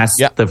injuries, and that's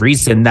the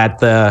reason that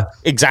the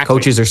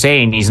coaches are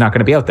saying he's not going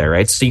to be out there,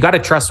 right? So you got to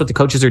trust what the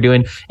coaches are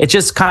doing. It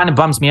just kind of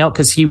bums me out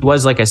because he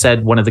was, like I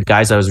said, one of the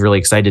guys I was really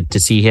excited to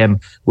see him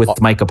with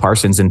Micah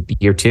Parsons in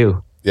year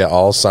 2. Yeah,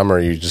 all summer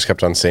you just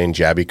kept on saying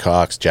Jabby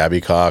Cox.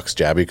 Jabby Cox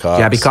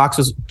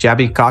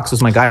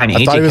was my guy, and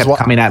AJ kept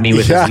coming at me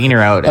with his wiener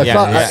out.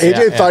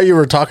 AJ thought you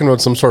were talking about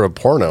some sort of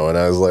porno, and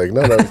I was like,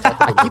 no.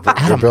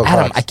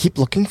 Adam, I keep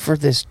looking for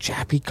this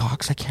Jabby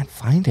Cox. I can't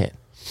find it.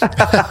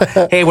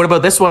 Hey, what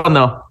about this one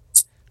though?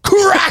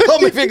 Crack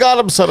him if you got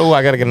him, son. Oh,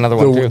 I gotta get another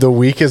one too. The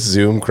weakest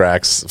Zoom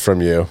cracks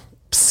from you.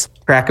 Psst,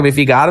 crack him if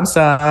you got him,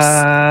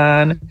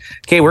 son.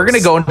 Okay, we're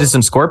gonna go into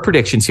some score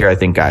predictions here, I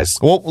think, guys.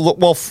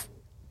 Well.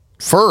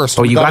 First,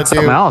 you got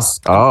something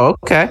else. Oh,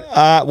 okay.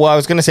 Well, I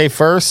was going to say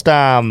first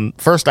I am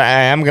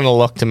going to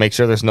look to make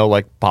sure there's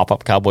no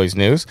pop-up Cowboys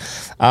news.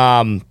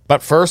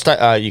 But first,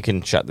 you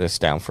can shut this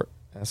down for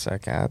a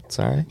second.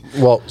 Sorry.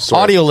 Well,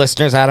 audio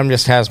listeners, Adam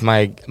just has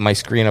my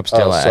screen up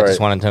still. I just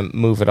wanted to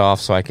move it off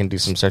so I can do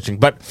some searching.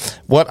 But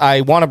what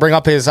I want to bring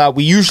up is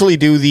we usually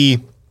do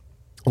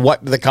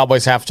what the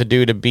Cowboys have to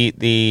do to beat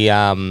the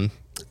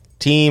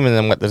team, and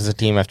then what does the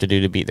team have to do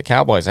to beat the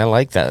Cowboys. I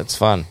like that. It's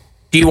fun.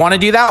 Do you want to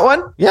do that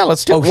one? Yeah,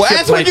 let's do it.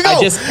 Where'd you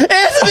go?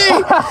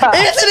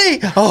 Anthony!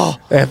 Oh,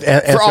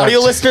 for audio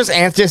listeners,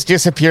 Ant just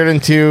disappeared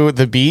into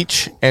the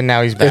beach, and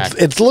now he's back.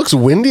 It looks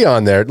windy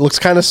on there. It looks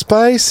kind of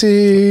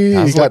spicy.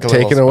 He got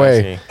taken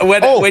away.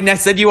 When I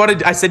said you want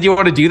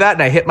to do that,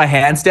 and I hit my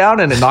hands down,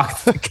 and it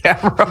knocked the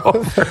camera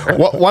over.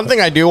 One thing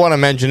I do want to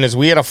mention is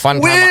we had a fun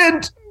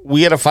time.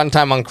 We had a fun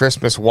time on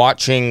Christmas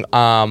watching.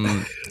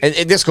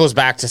 This goes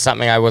back to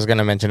something I was going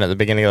to mention at the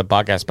beginning of the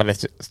podcast, but I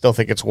still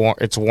think it's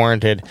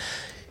warranted.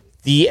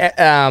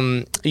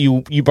 You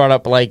brought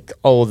up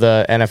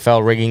the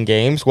NFL rigging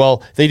games.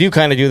 Well, they do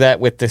kind of do that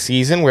with the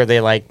season where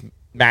they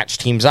match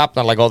teams up.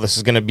 They're like, oh, this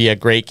is going to be a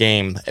great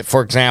game.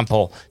 For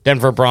example,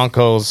 Denver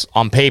Broncos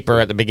on paper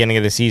at the beginning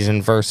of the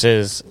season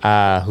versus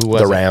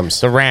the Rams.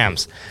 The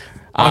Rams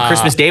on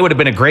Christmas Day would have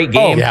been a great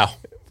game. Oh, yeah.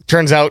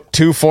 Turns out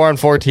 2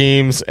 4-4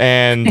 teams,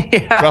 and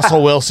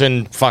Russell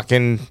Wilson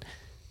fucking.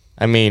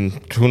 I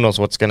mean, who knows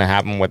what's going to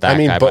happen with that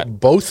guy. But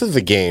both of the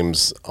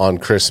games on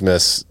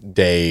Christmas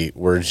Day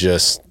were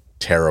just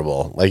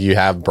terrible. You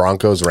have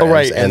Broncos,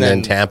 Rams, and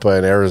then Tampa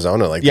and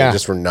Arizona. They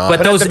just were not.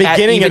 But those at the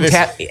beginning of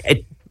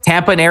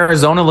Tampa and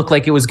Arizona looked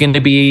like it was going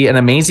to be an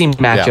amazing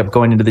matchup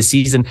going into the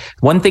season.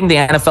 One thing the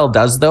NFL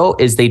does, though,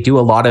 is they do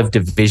a lot of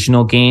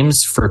divisional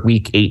games for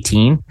Week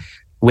 18.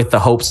 With the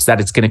hopes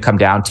that it's going to come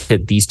down to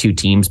these two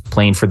teams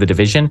playing for the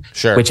division,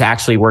 which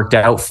actually worked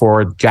out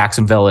for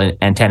Jacksonville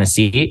and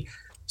Tennessee.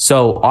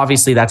 So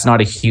obviously they're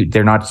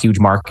not huge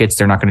markets.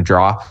 They're not going to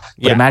draw.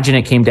 But imagine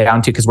it came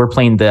down to, because we're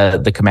playing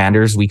the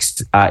Commanders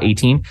weeks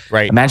 18.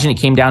 Right. Imagine it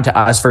came down to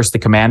us versus the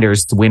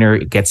Commanders. The winner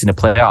gets into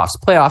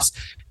playoffs.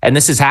 And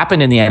this has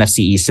happened in the NFC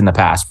East in the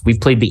past. We've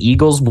played the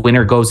Eagles.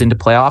 Winner goes into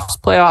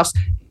playoffs.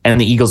 And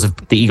the Eagles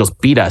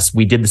beat us.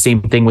 We did the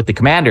same thing with the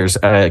Commanders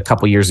a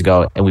couple years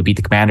ago, and we beat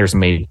the Commanders and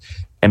made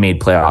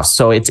playoffs.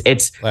 So it's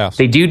playoffs.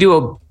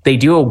 They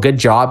do a good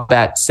job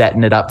at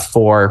setting it up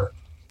for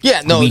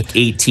Week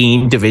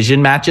 18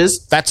 division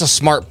matches. That's a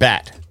smart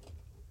bet.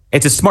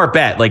 It's a smart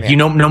bet,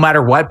 no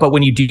matter what. But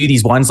when you do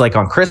these ones like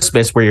on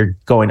Christmas, where you're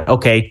going,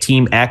 okay,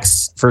 Team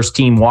X versus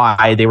Team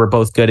Y, they were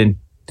both good in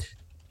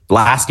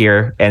last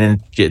year,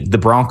 and then the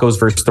Broncos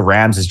versus the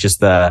Rams is just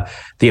the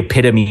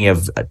epitome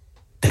of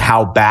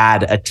how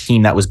bad a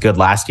team that was good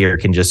last year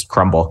can just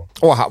crumble.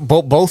 Well,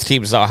 both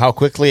teams, though, how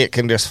quickly it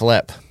can just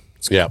flip.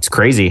 It's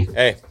crazy.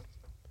 Hey,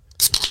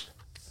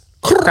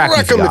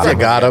 crack him if you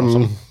got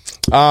him.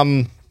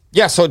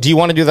 Yeah. So, do you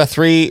want to do the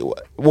 3?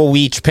 We'll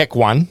each pick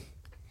one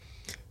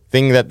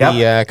thing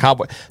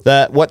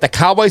that what the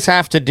Cowboys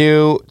have to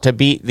do to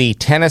beat the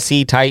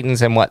Tennessee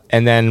Titans,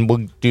 and then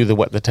we'll do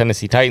what the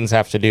Tennessee Titans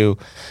have to do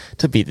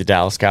to beat the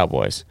Dallas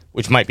Cowboys,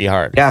 which might be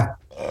hard.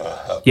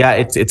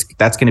 Yeah,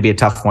 that's going to be a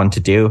tough one to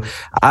do.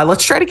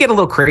 Let's try to get a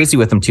little crazy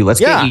with them too. Let's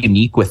get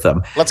unique with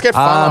them. Let's get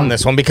fun on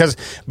this one because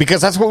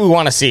that's what we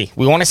want to see.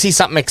 We want to see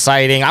something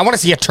exciting. I want to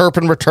see a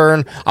Turpin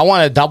return. I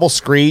want a double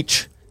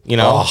screech.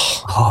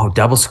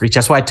 Double screech.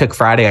 That's why I took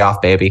Friday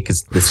off, baby,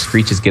 because the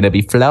screech is going to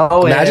be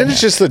flowing. Imagine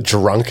it's just the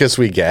drunkest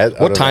we get.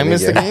 What time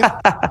is the game?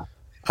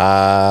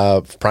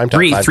 Prime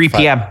time. 3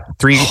 p.m.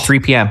 3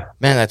 p.m.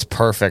 Man, that's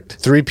perfect.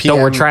 3 p.m.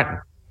 So we're trying.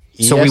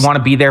 So we want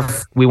to be there.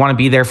 We want to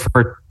be there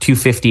for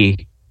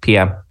 2:50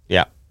 p.m.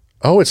 Yeah.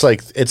 Oh, it's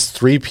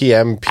 3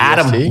 p.m. PST?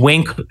 Adam,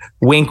 wink,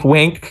 wink,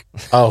 wink.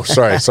 Oh,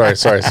 sorry.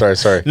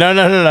 No.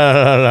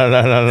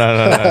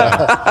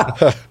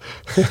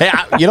 Hey,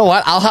 you know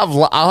what? I'll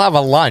have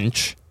a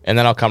lunch and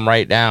then I'll come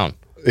right down.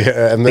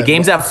 Yeah, and the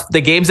game's at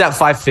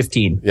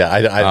 5:15. Yeah,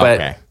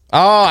 okay.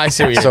 Oh, I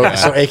see what you're saying.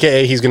 So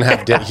AKA he's gonna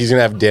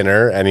have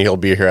dinner and he'll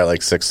be here at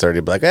 6:30.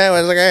 Be like, hey,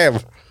 what's the game?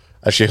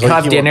 Actually, he'll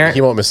have dinner. He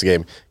won't miss the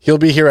game. He'll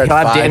be here at 5:10.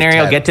 He'll have dinner.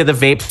 He'll get to the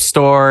vape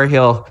store.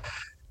 He'll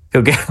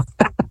get.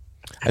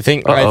 I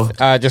think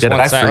just Did one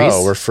I sec. freeze?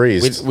 Oh, we're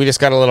freezed. We just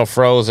got a little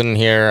frozen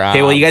here.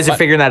 Okay, well, you guys are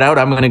figuring that out.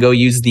 I'm going to go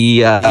use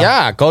the.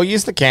 Go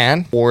use the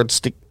can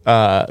awards to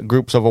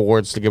groups of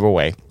awards to give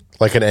away.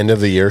 Like an end of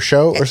the year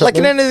show or something? Like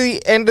an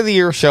end of the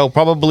year show,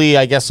 probably,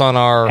 I guess, on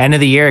our end of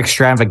the year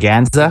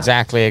extravaganza.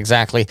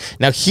 Exactly.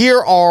 Now, here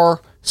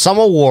are some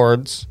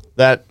awards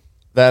that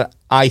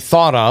I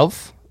thought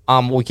of.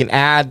 We can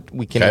add,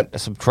 we can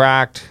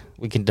subtract,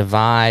 we can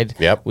divide,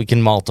 we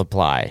can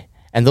multiply.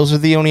 And those are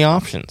the only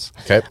options.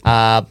 Okay.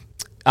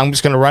 I'm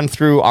just going to run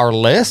through our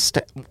list.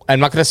 I'm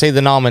not going to say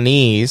the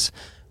nominees,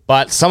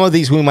 but some of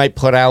these we might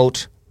put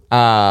out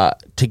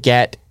to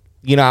get,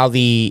 you know how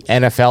the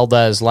NFL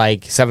does,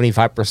 like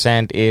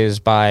 75% is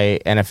by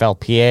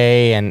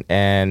NFLPA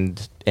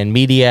and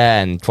media,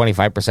 and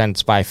 25%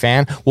 is by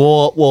fan.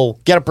 We'll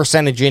get a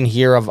percentage in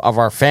here of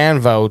our fan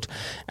vote,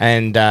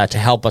 and to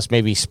help us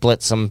maybe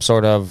split some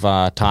sort of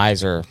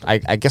ties, or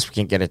I guess we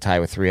can't get a tie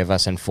with 3 of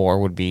us, and 4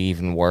 would be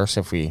even worse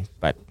if we.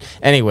 But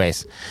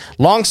anyways,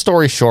 long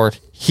story short,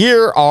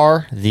 here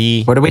are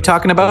the. What are we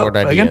talking about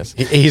again?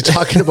 He's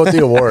talking about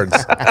the awards.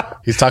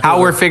 He's talking how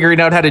about we're figuring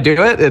out how to do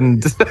it,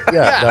 and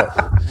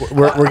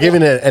we're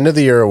giving it end of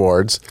the year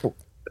awards.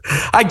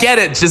 I get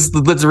it. Just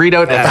let's read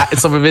out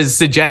some of his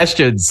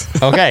suggestions.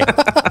 Okay.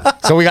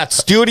 So we got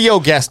studio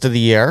guest of the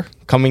year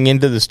coming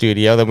into the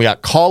studio. Then we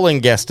got call-in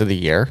guest of the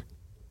year.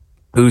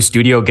 Ooh,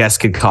 studio guest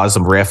could cause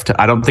some rift.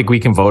 I don't think we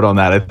can vote on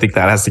that. I think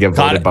that has to get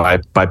voted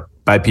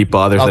by people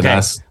other than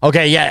us.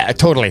 Okay, yeah,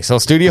 totally. So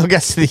studio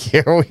guest of the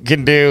year, we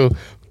can do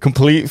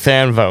complete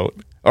fan vote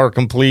or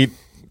complete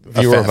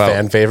viewer vote.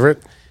 Fan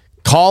favorite.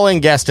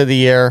 Call-in guest of the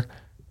year.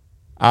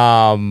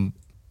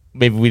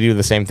 Maybe we do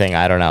the same thing.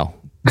 I don't know.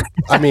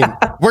 I mean,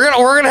 we're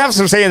gonna have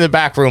some say in the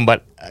back room,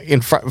 but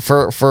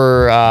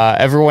for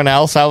everyone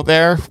else out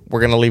there,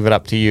 we're gonna leave it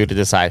up to you to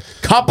decide.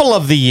 Couple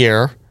of the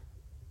year.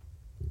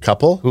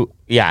 Couple?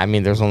 I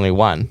mean, there's only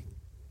one.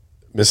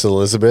 Miss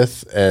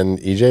Elizabeth and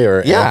EJ,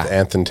 or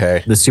Anthony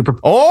Tay? The super.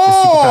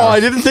 Oh, I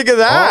didn't think of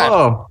that.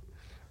 Oh,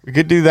 we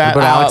could do that.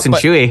 But Alex and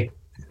Chewy.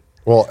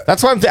 Well,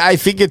 that's what I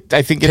think it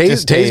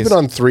Tay's been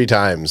on 3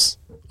 times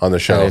on the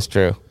show. That is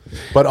true.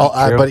 But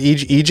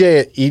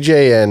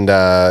EJ and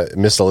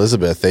Miss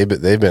Elizabeth,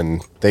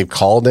 they've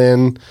called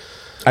in.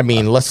 I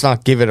mean, let's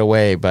not give it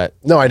away, but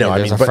no, I know.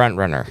 There's a front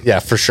runner. Yeah,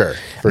 for sure.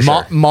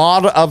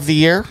 Mod of the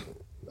year.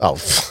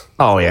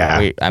 Oh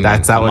yeah,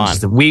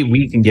 that one.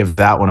 We can give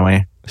that one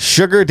away.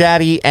 Sugar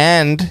Daddy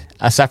and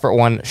a separate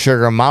one,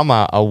 Sugar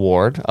Mama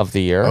Award of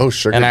the year. Oh,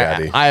 Sugar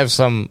Daddy. I have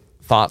some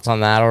thoughts on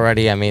that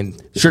already. I mean,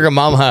 Sugar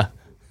Mama.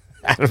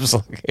 Adam's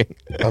looking.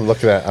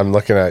 I'm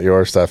looking at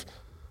your stuff.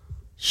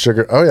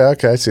 Sugar. Oh yeah,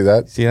 okay, I see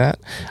that. See that?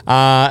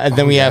 And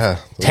then we have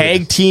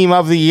Tag Team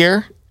of the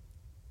Year.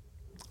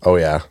 Oh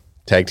yeah,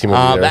 Tag Team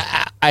of the Year.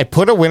 I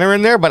put a winner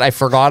in there, but I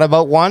forgot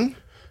about one.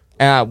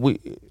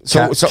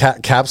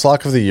 Caps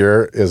Lock of the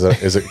Year is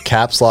a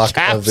Caps Lock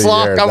of the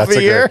Year. That's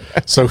the year.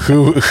 So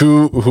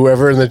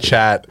whoever in the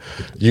chat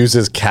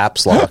uses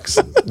Caps Locks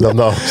the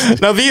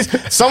most. Now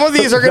some of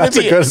these are going to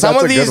be some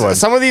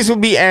of these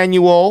would be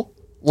annual,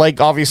 like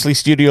obviously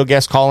studio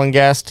guest, call-in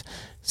guest.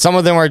 Some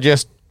of them are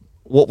just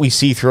what we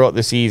see throughout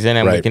the season,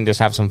 and we can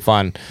just have some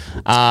fun.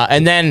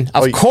 And then,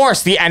 of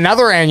course,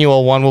 another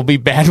annual one will be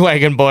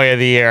Bandwagon Boy of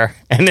the Year,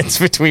 and it's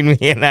between me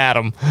and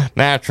Adam,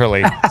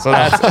 naturally. So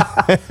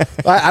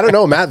that's. I don't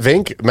know. Matt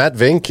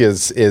Vink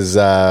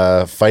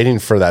is fighting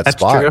for that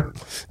spot. True.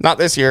 Not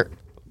this year.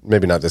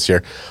 Maybe not this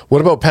year.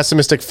 What about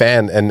Pessimistic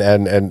Fan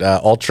and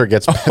Ultra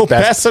gets best?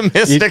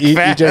 Pessimistic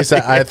Fan. EJ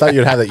said, I thought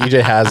you'd have that.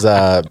 EJ has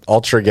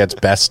Ultra gets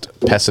Best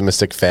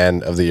Pessimistic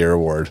Fan of the Year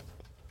award.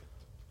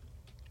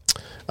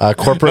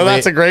 Corporate. No,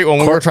 that's a great one.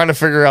 We were trying to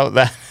figure out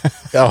that.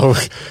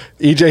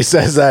 EJ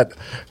says that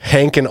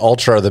Hank and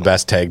Ultra are the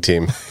best tag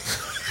team.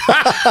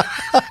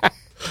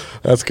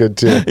 That's good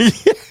too.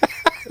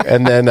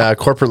 And then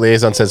Corporate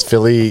Liaison says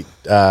Philly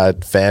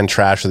fan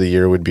trash of the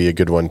year would be a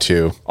good one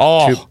too.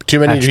 Oh,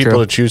 too many people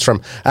to choose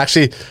from.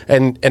 Actually,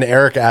 and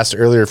Eric asked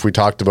earlier if we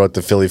talked about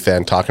the Philly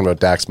fan talking about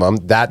Dak's mom.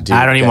 That dude.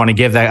 I don't even want to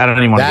give that. I don't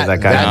even want to give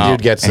that guy. That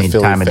dude gets any the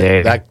Philly time of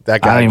day. That guy.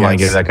 I don't even want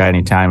to give that guy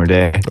any time of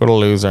day. What a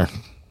loser.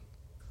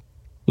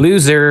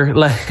 Loser,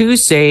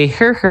 lahuse,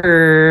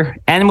 her.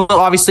 And we'll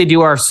obviously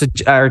do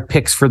our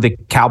picks for the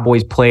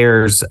Cowboys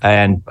players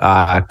and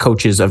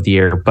coaches of the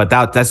year, but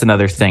that's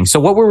another thing. So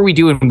what were we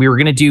doing? We were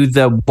going to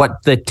do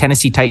what the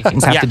Tennessee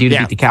Titans have to do to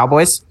beat the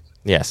Cowboys?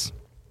 Yes.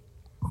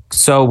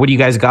 So what do you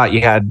guys got?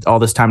 You had all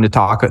this time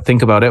to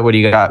think about it. What do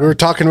you got? We were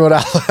talking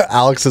about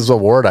Alex's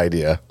award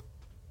idea.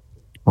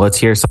 Let's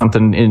hear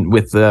something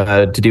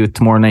to do with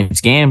tomorrow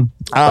night's game.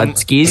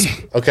 Skis.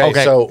 Okay.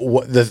 So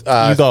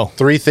you go.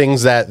 3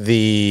 things that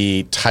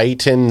the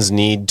Titans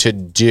need to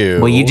do.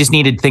 Well, you just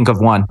need to think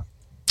of one.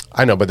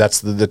 I know, but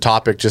that's the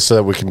topic, just so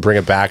that we can bring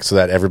it back, so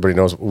that everybody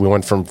knows. We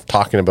went from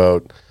talking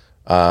about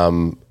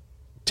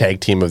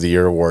Tag Team of the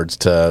Year awards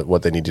to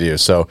what they need to do.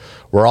 So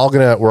we're all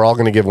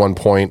gonna give 1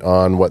 point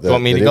on what. You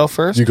want me to go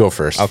first? You go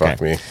first. Okay.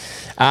 Fuck me.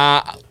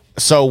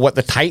 So what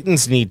the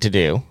Titans need to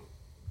do.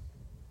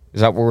 Is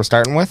that what we're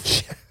starting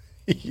with?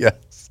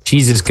 Yes.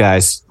 Jesus,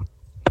 guys.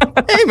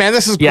 Hey, man,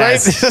 this is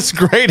Yes. great. This is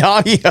great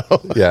audio.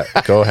 Yeah,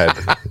 go ahead.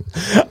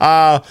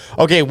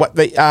 Okay, what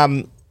they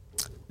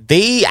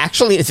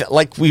actually, it's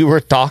like we were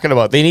talking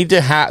about. They need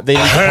to have. They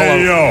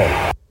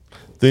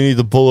need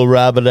to pull a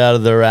rabbit out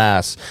of their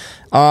ass.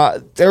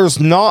 There's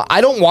not.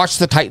 I don't watch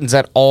the Titans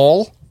at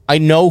all. I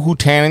know who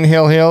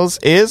Tannehill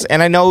is,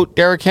 and I know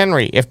Derrick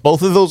Henry. If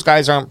both of those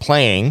guys aren't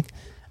playing,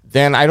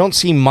 then I don't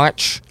see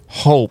much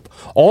hope.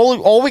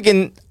 All we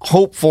can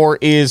hope for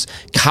is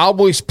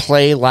Cowboys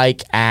play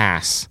like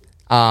ass.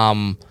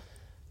 The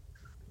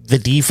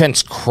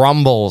defense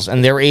crumbles,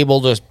 and they're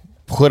able to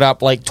put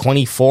up like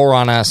 24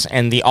 on us,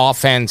 and the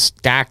offense,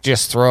 Dak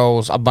just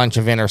throws a bunch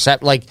of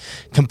intercept, like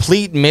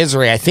complete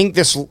misery. I think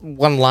this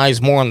one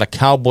lies more on the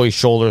Cowboys'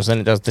 shoulders than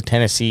it does the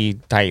Tennessee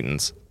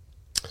Titans.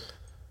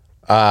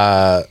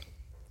 I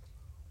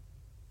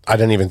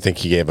didn't even think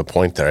he gave a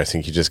point there. I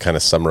think he just kind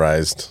of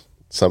summarized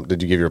some.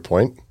 Did you give your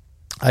point?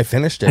 I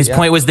finished it. His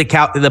point was the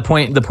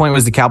point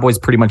was the Cowboys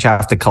pretty much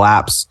have to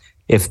collapse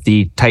if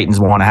the Titans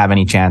want to have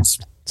any chance.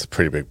 It's a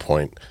pretty big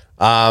point.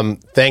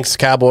 Thanks,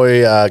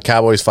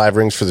 Cowboys 5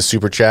 rings for the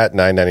super chat,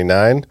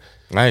 $9.99.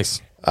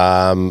 Nice.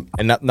 And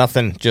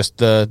nothing. Just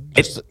the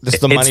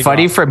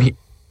money.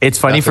 It's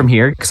funny from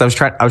here because I was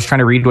trying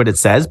to read what it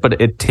says, but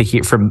to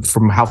hear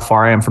from how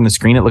far I am from the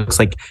screen, it looks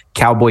like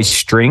Cowboy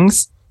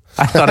strings.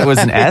 I thought it was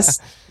an S.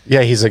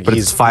 Yeah, he's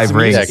 5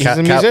 rings. Yeah, he's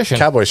a musician.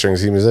 Cowboy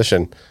strings. He's a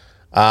musician.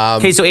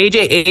 Okay, so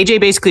AJ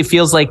basically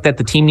feels like that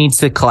the team needs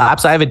to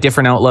collapse. I have a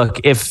different outlook.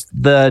 If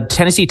the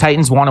Tennessee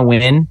Titans want to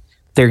win,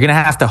 they're going to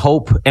have to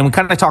hope, and we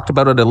kind of talked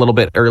about it a little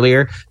bit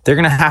earlier, they're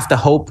going to have to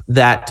hope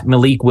that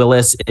Malik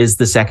Willis is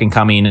the second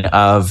coming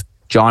of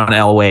John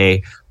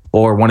Elway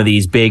or one of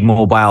these big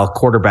mobile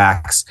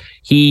quarterbacks.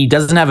 He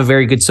doesn't have a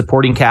very good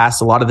supporting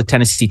cast. A lot of the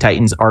Tennessee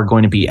Titans are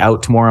going to be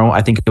out tomorrow.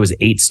 I think it was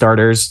 8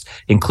 starters,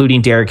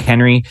 including Derrick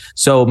Henry.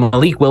 So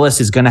Malik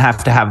Willis is going to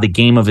have the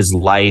game of his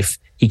life.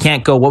 He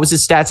can't go. What was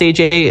his stats,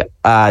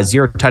 AJ?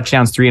 0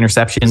 touchdowns, 3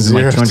 interceptions, and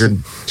like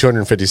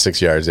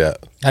 256 yards. Yeah,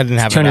 I didn't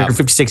have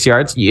 256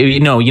 yards. You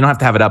don't have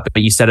to have it up,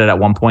 but you said it at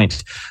one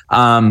point.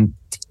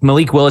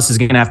 Malik Willis is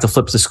going to have to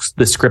flip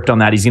the script on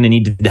that. He's going to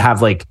need to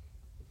have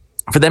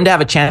for them to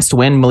have a chance to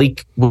win.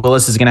 Malik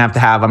Willis is going to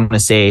have, I'm going to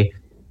say,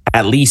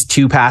 at least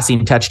 2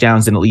 passing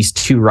touchdowns and at least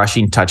 2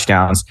 rushing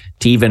touchdowns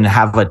to even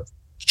have a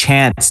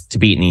chance to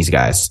beat these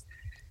guys.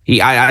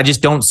 I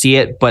just don't see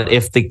it. But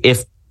if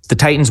the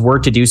Titans were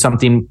to do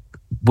something,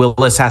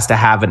 Willis has to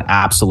have an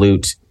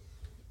absolute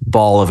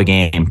ball of a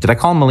game. Did I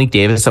call him Malik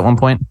Davis at one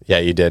point? Yeah,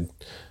 you did.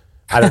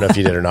 I don't know if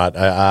you did or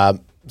not.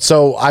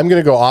 So I'm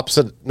going to go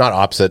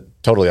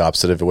totally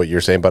opposite of what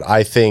you're saying, but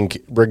I think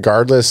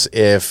regardless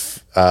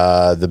if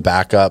the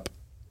backup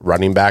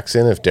running back's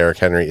in, if Derrick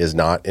Henry is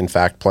not in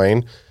fact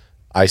playing,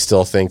 I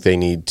still think they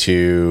need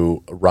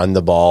to run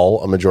the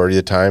ball a majority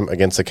of the time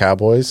against the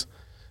Cowboys.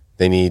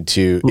 They need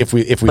to, if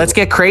we let's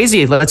get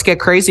crazy. Let's get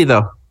crazy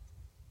though.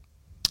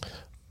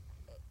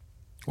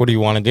 What do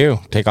you want to do?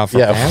 Take off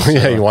our pants?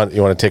 Yeah, you want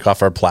to take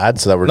off our plaid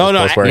so that we're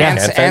both wearing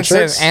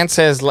shirts? Ant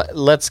says,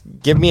 let's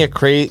give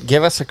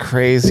us a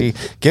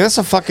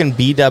fucking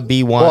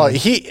BW1. Well,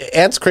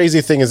 Ant's crazy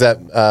thing is that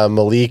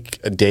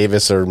Malik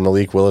Davis or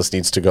Malik Willis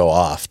needs to go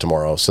off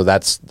tomorrow. So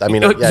that's,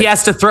 he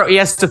has to throw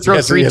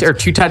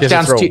 2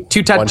 touchdowns,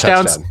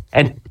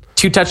 and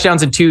 2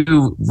 touchdowns and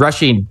 2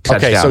 rushing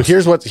touchdowns. Okay, so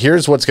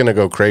here's what's going to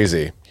go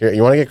crazy. Here,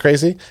 you want to get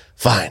crazy?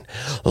 Fine.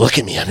 Look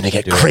at me. I'm going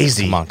to get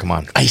crazy. Come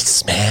on.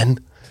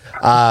 Iceman.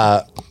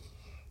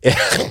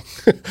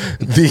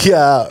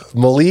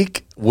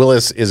 Malik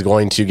Willis is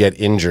going to get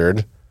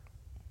injured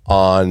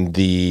on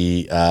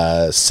the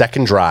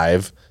second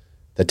drive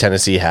that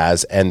Tennessee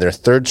has, and their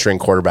third string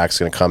quarterback is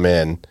going to come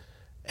in,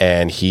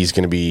 and he's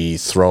going to be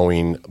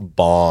throwing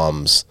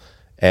bombs.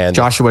 And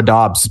Joshua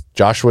Dobbs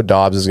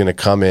is going to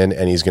come in,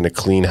 and he's going to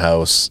clean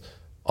house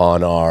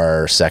on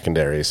our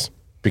secondaries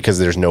because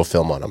there's no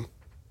film on him.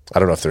 I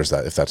don't know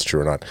if that's true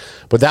or not,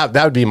 but that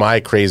would be my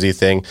crazy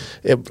thing.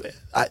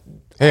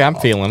 Hey, I'm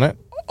feeling it.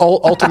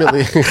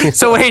 Ultimately,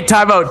 so wait,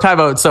 time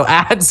out. So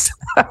ads.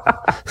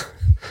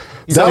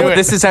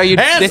 This is how you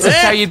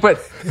put.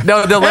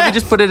 No. Let me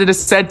just put it in a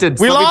sentence.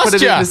 We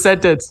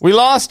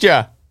lost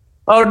you.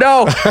 Oh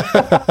no!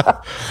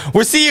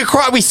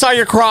 We saw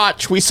your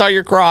crotch.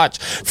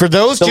 For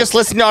those just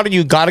listening on,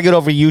 you got to get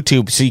over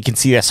YouTube so you can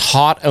see this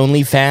hot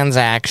OnlyFans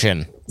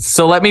action.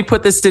 So let me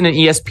put this in an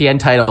ESPN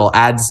title.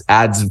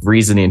 Ads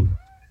reasoning.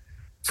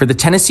 For the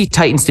Tennessee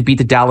Titans to beat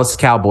the Dallas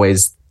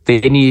Cowboys, they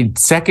need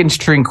second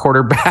string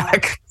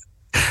quarterback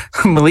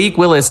Malik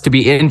Willis to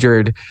be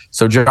injured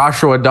so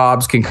Joshua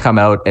Dobbs can come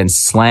out and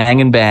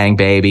slang and bang,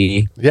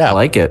 baby. Yeah, I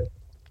like it.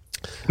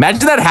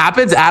 Imagine that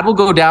happens. Ad will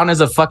go down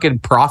as a fucking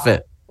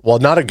prophet. Well,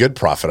 not a good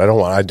prophet.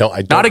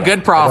 Not a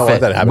good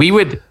prophet. We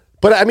would.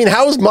 But I mean,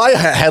 how is my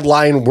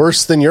headline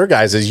worse than your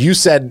guys'? As you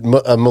said,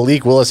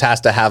 Malik Willis has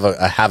to have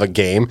a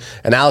game,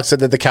 and Alex said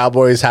that the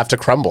Cowboys have to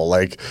crumble.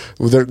 Like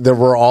they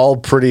were all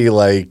pretty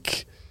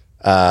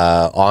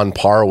on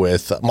par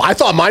with. I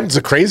thought mine's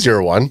a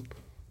crazier one.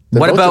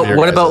 What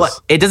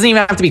about? It doesn't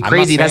even have to be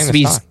crazy. It has to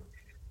be.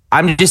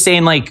 I'm just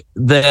saying, like,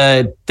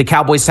 the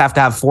Cowboys have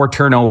to have 4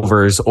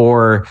 turnovers,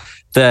 or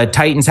the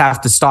Titans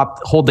have to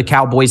hold the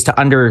Cowboys to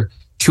under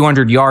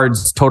 200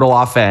 yards total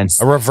offense.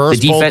 A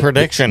reverse bold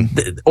prediction.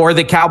 Or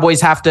the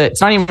Cowboys have to,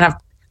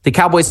 the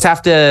Cowboys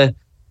have to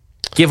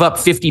give up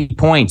 50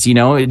 points,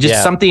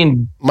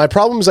 something. My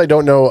problem is I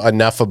don't know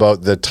enough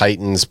about the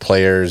Titans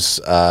players.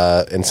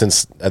 And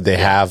since they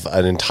have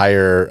an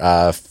entire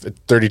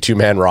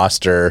 32-man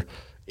roster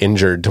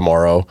injured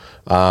tomorrow,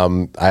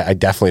 I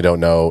definitely don't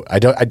know. I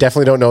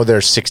definitely don't know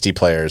there's 60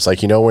 players.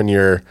 Like, when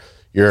you're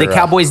the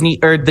Cowboys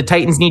the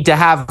Titans need to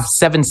have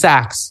 7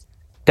 sacks.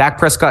 Dak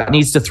Prescott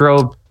needs to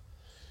throw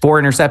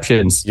 4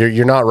 interceptions.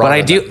 You're not wrong.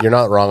 But you're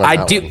not wrong. I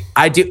do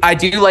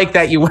like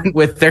that you went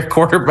with their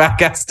quarterback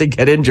has to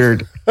get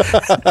injured. And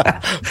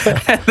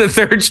the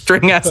third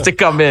string has to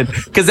come in,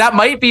 because that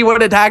might be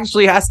what it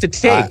actually has to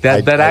take.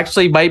 That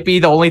actually might be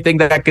the only thing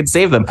that could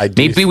save them.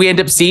 Maybe we end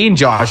up seeing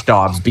Josh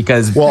Dobbs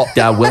because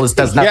Willis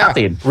does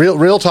nothing.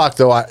 Real talk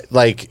though.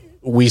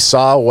 We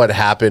saw what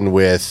happened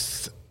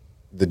with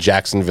the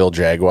Jacksonville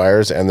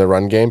Jaguars and the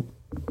run game.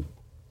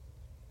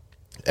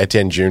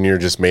 Etienne Jr.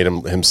 just made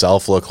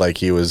himself look like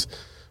he was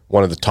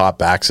one of the top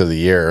backs of the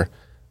year.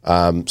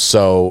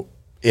 So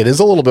it is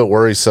a little bit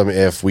worrisome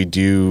if we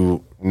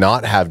do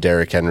not have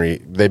Derrick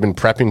Henry. They've been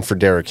prepping for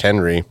Derrick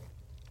Henry.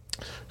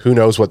 Who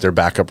knows what their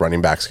backup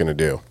running back's going to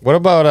do? What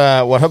about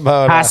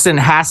Hassan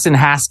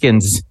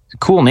Haskins?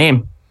 Cool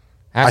name.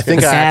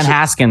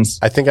 Haskins.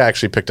 I think I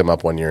actually picked him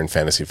up one year in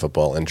fantasy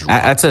football and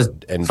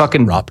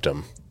dropped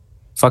him.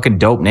 Fucking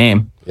dope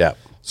name. Yeah.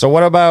 So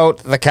what about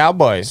the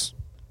Cowboys?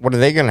 What are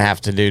they going to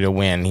have to do to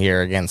win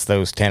here against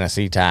those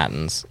Tennessee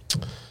Titans?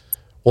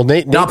 Well,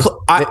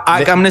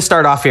 I'm going to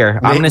start off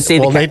here. I'm going to say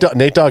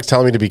Nate Dogg's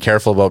telling me to be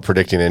careful about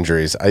predicting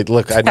injuries. I'm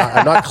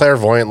not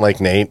clairvoyant like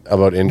Nate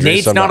about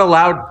injuries. Nate's not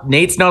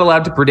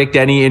allowed to predict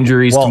any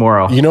injuries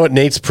tomorrow. You know what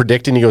Nate's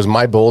predicting? He goes,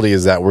 "My boldie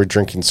is that we're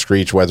drinking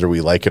Screech whether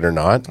we like it or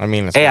not." I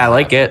mean, I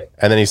like it.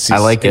 And then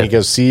he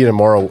goes, "See you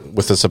tomorrow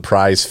with a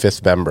surprise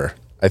 5th member."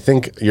 I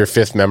think your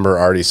 5th member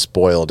already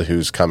spoiled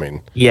who's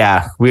coming.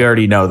 Yeah, we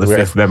already know the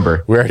 5th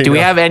member. Do we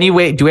have any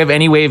way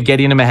of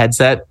getting him a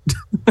headset?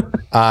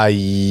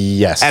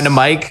 Yes. And a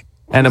mic.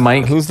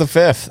 Who's the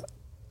 5th?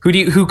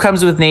 Who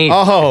comes with Nate?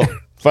 Oh,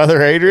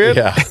 Father Adrian?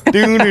 Yeah. It's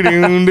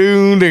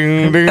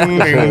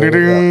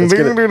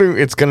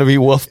going to be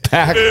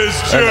Wolfpack.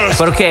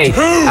 But okay,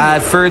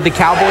 for the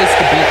Cowboys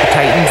to beat the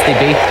Titans, they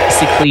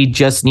basically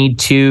just need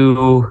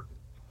to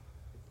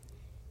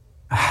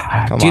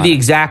the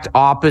exact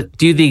opposite.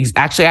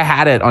 Actually, I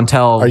had it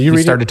until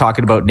we started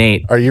talking about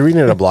Nate. Are you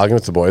reading a Blogging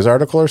with the Boys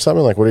article or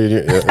something? Like, what are you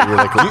doing? You're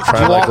like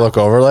trying to look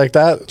over like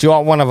that? Do you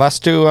want one of us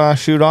to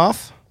shoot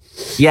off?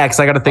 Yeah, because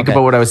I got to think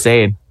about what I was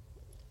saying.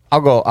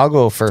 I'll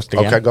go first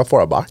again. Okay, go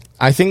for it, Bach.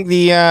 I think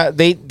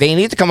they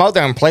need to come out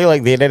there and play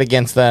like they did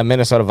against the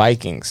Minnesota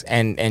Vikings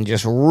and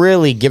just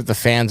really give the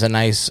fans a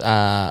nice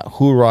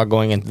hoorah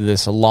going into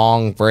this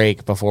long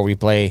break before we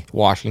play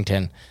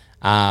Washington.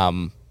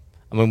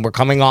 I mean, we're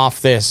coming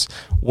off this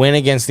win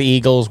against the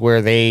Eagles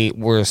where they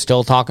were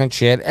still talking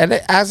shit, and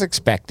as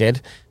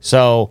expected.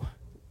 So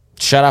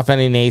shut up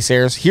any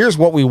naysayers. Here's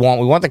what we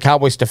want. We want the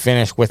Cowboys to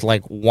finish with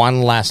like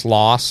 1 less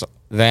loss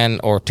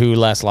or 2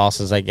 less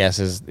losses, I guess,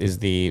 is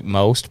the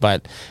most.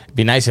 But it'd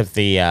be nice if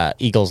the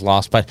Eagles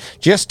lost. But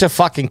just to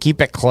fucking keep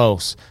it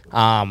close.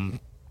 I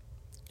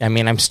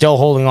mean, I'm still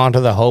holding on to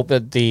the hope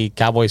that the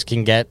Cowboys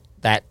can get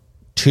that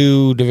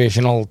 2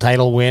 divisional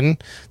title win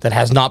that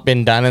has not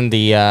been done in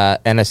the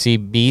NFC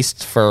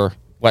Beast for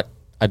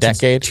a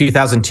decade?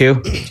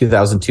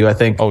 2002, I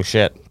think. Oh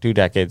shit, 2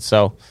 decades.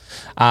 So,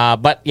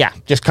 but yeah,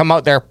 just come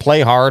out there,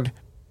 play hard,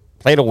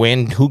 play to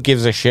win. Who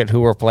gives a shit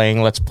who we're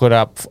playing? Let's put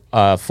up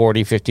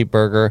 40-50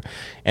 burger,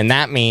 and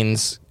that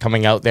means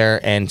coming out there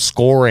and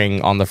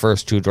scoring on the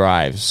first 2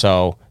 drives.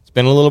 So it's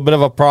been a little bit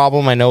of a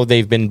problem. I know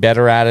they've been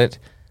better at it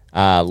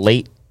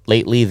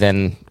lately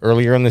than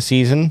earlier in the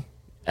season,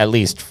 at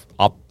least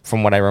up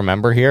from what I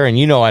remember here. And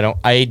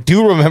I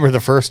do remember the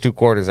first 2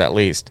 quarters at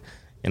least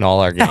in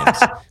all our games.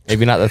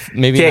 maybe not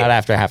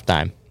after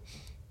halftime.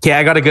 Okay,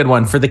 I got a good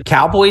one. For the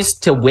Cowboys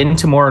to win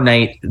tomorrow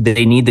night,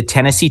 they need the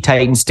Tennessee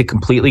Titans to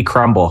completely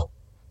crumble.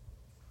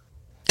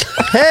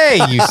 Hey,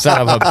 you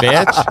son of a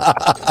bitch.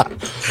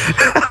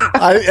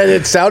 And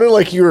it sounded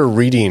like you were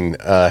reading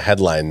a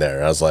headline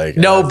there. I was like...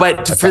 No,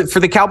 but for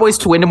the Cowboys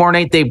to win tomorrow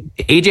night,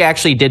 AJ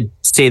actually did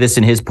say this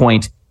in his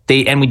point.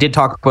 And we did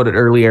talk about it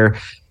earlier.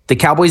 The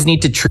Cowboys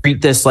need to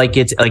treat this like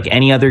it's like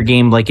any other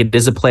game, like it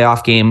is a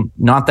playoff game.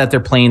 Not that they're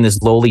playing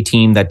this lowly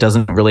team that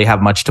doesn't really have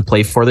much to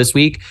play for this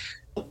week.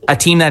 A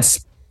team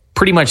that's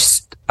pretty much,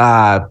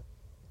 if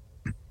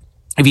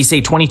you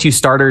say 22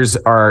 starters,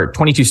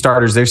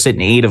 they're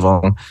sitting 8 of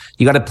them.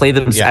 You got to play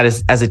them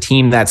as a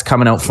team that's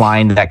coming out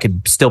flying that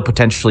could still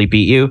potentially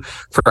beat you.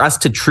 For us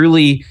to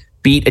truly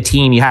beat a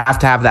team, you have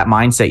to have that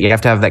mindset. You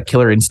have to have that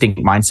killer instinct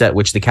mindset,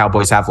 which the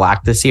Cowboys have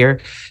lacked this year.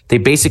 They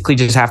basically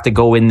just have to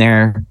go in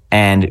there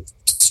and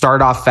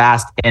start off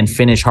fast and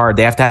finish hard.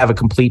 They have to have a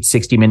complete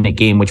 60-minute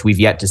game, which we've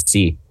yet to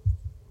see.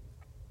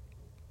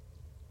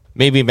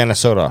 Maybe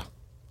Minnesota.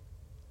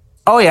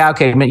 Oh yeah,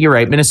 okay. You're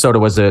right. Minnesota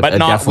was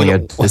definitely a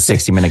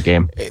 60-minute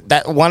game.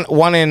 That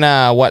one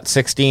in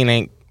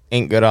 16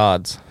 ain't good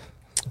odds.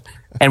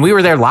 And we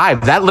were there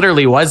live. That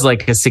literally was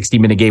like a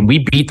 60-minute game.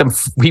 We beat them.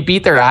 We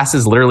beat their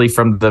asses literally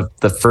from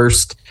the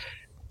first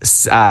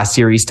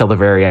series till the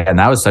very end.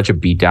 That was such a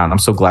beatdown. I'm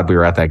so glad we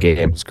were at that game.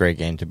 It was a great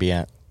game to be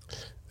at.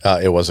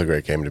 It was a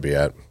great game to be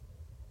at.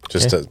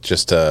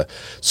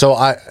 So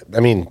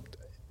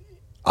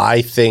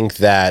I think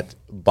that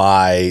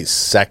by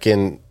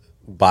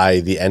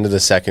the end of the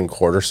second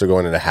quarter, so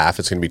going into half,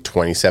 it's going to be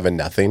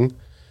 27-0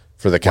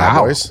 for the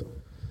Cowboys. Wow.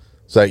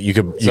 So you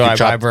could I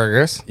buy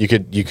burgers. You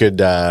could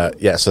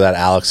so that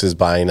Alex is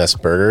buying us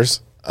burgers.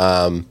 He's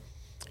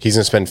going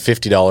to spend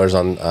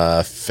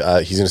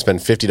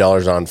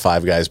 $50 on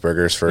Five Guys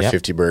burgers for a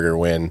 50 burger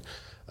win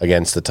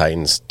against the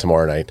Titans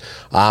tomorrow night.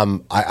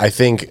 I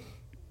think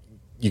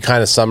you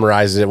kind of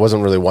summarized it. It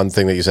wasn't really one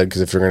thing that you said,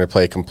 because if you're going to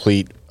play a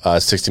complete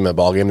 60-minute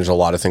ball game, there's a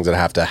lot of things that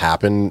have to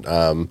happen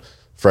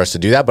for us to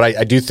do that. But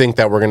I do think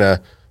that we're gonna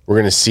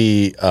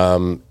see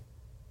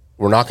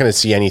we're not going to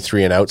see any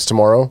 3-and-outs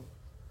tomorrow.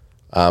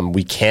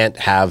 We can't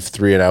have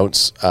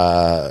 3-and-outs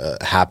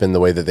happen the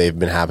way that they've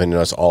been happening to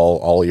us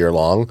all year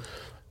long.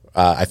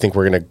 I think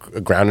we're going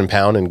to ground and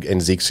pound,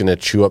 and Zeke's going to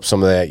chew up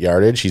some of that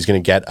yardage. He's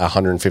going to get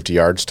 150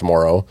 yards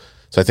tomorrow.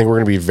 So I think we're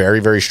going to be very,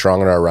 very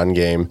strong in our run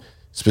game.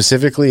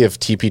 Specifically, if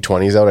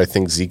TP20 is out, I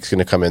think Zeke's going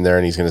to come in there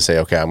and he's going to say,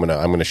 okay, I'm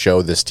going to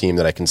show this team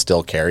that I can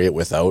still carry it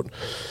without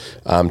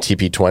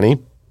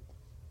TP20.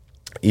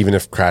 Even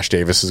if Crash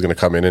Davis is going to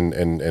come in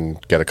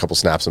and get a couple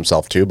snaps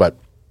himself too. But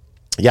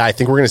yeah, I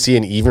think we're going to see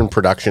an even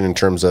production in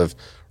terms of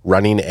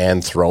running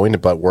and throwing,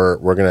 but we're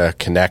going to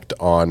connect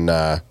on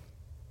our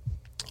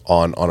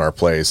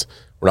plays.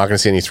 We're not going to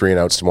see any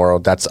 3-and-outs tomorrow.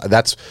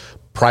 That's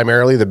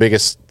primarily the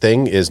biggest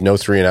thing, is no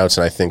 3-and-outs,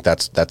 and I think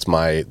that's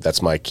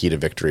my key to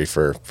victory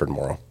for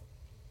tomorrow.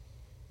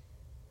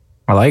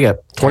 I like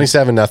it.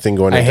 27-0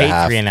 going into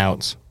half. I hate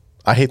 3-and-outs.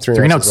 I hate 3-and-outs.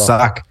 3-and-outs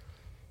suck.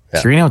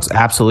 Yeah. 3-and-outs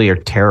absolutely are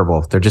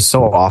terrible. They're just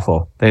so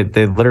awful. They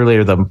literally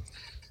are the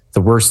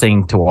worst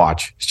thing to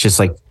watch. It's just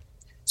like,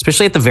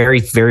 especially at the very,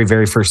 very,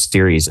 very first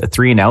series, a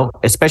 3-and-out,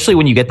 especially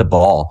when you get the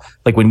ball.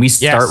 Like when we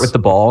start with the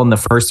ball in the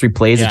first 3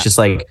 plays, it's just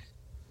like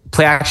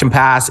play action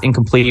pass,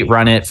 incomplete,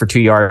 run it for 2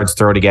 yards,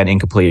 throw it again,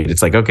 incomplete.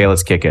 It's like, okay,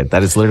 let's kick it.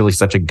 That is literally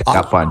such a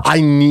gut punch.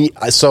 I'm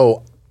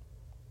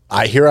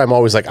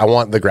always like, I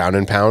want the ground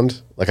and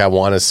pound. Like I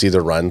want to see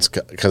the runs,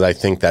 because I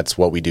think that's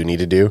what we do need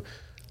to do.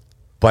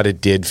 But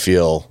it did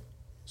feel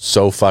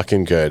so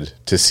fucking good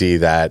to see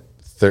that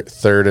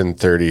 3rd and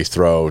 30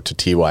 throw to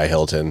T.Y.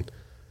 Hilton,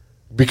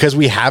 because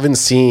we haven't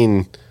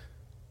seen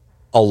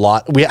a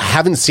lot. We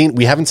haven't seen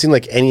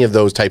like any of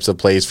those types of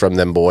plays from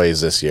them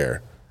boys this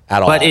year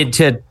at all. But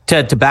to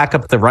back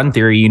up the run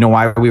theory, you know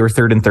why we were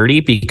 3rd and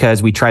 30?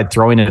 Because we tried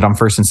throwing it on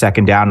 1st and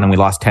 2nd down and we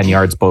lost 10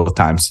 yards both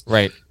times.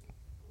 Right.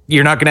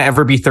 You're not going to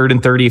ever be 3rd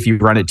and 30 if you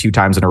run it 2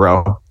 times in a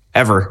row,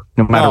 ever.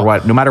 No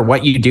matter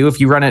what you do,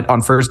 if you run it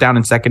on 1st down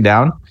and 2nd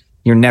down,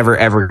 you're never,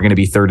 ever going to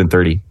be 3rd and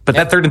 30. But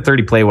that 3rd and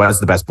 30 play was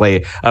the best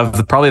play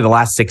of probably the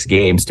last 6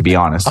 games, to be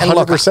honest.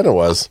 100% it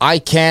was. I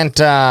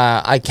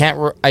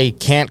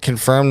can't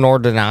confirm nor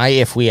deny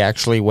if we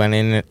actually went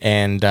in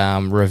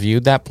and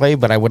reviewed that play,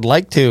 but I would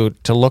like to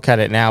look at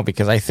it now,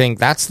 because I think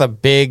that's the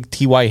big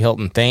T.Y.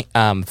 Hilton thing.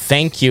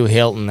 Thank you,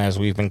 Hilton, as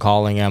we've been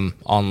calling him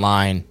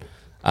online.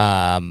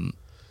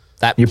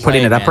 That you're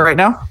putting it up right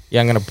now? Yeah,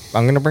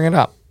 I'm gonna bring it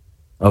up.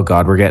 Oh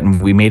God,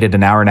 we made it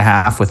an hour and a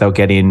half without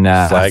getting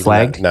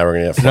flagged. Now we're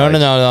gonna get flagged.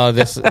 No.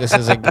 This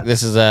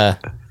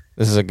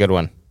is a good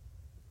one.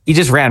 He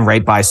just ran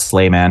right by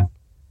Slay, man.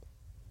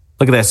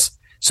 Look at this.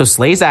 So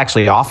Slay's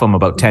actually off him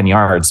about 10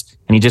 yards,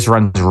 and he just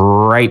runs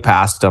right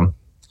past him.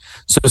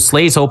 So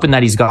Slay's hoping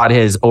that he's got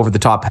his over the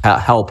top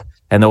help,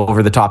 and the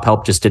over the top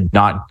help just did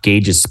not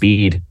gauge his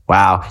speed.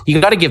 Wow,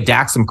 you got to give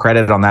Dak some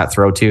credit on that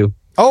throw too.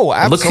 Oh,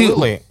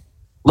 absolutely.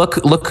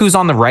 Look who's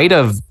on the right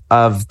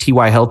of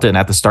T.Y. Hilton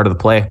at the start of the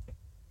play.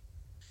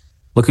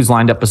 Look who's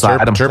lined up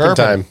beside him. Turpin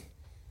time.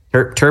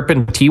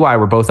 Turpin and T.Y.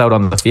 were both out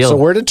on the field. So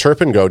where did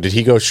Turpin go? Did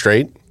he go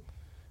straight?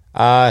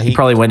 He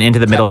probably went into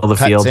the middle of the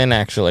field. In,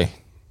 actually.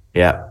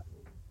 Yeah.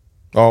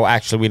 Oh,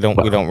 actually, we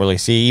don't really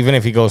see. Even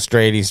if he goes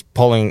straight, he's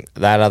pulling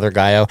that other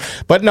guy out.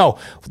 But no,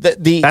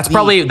 that's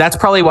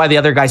probably why the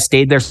other guy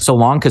stayed there so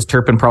long, because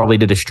Turpin probably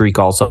did a streak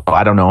also.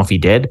 I don't know if he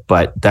did,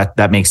 but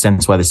that makes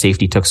sense why the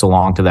safety took so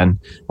long to then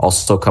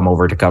also come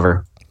over to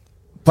cover.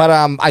 But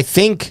I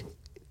think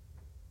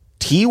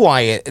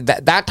T.Y.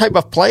 that type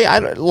of play,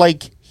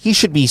 he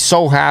should be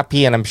so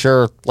happy, and I'm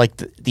sure like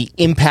the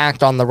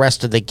impact on the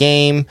rest of the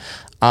game.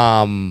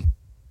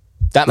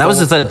 That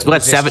was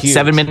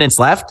 7 minutes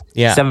left?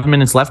 Yeah. 7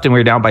 minutes left and we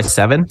were down by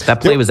 7.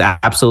 That play was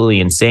absolutely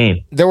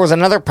insane. There was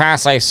another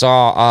pass I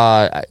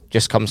saw,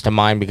 just comes to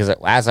mind, because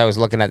as I was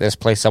looking at this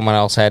play, someone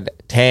else had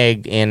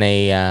tagged in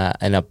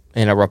a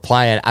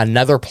reply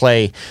another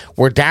play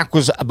where Dak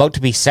was about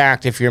to be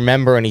sacked, if you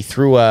remember, and he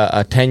threw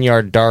a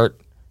 10-yard dart.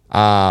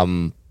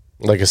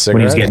 Like a cigarette?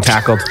 When he was getting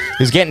tackled.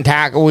 He's getting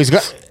tackled.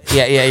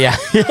 Yeah.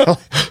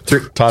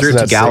 threw it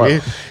to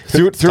Gallup.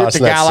 Threw it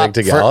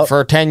to Gallup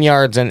for 10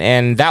 yards,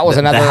 and that was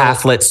another the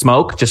half-lit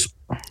smoke. Just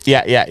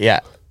yeah.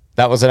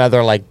 That was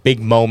another like big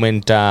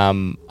moment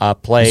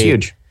play.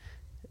 Huge.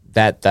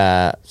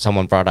 That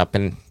someone brought up.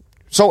 And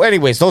so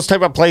anyways, those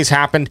type of plays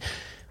happened.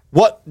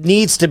 What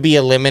needs to be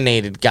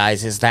eliminated,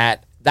 guys, is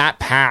that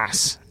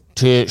pass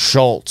to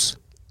Schultz.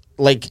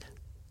 Like,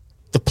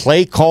 the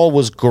play call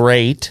was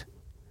great.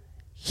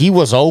 He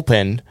was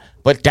open,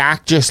 but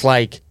Dak just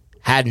like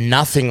had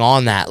nothing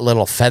on that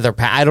little feather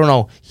pass. I don't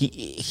know.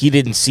 He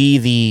didn't see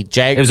the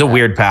Jag. It was a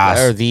weird pass.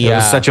 It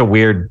was such a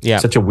weird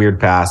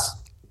pass.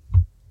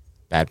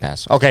 Bad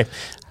pass. Okay.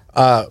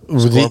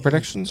 Score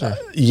predictions?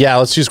 Yeah,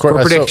 let's do score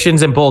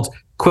predictions and bolts.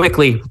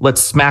 Quickly,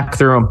 let's smack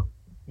through them.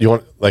 You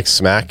want like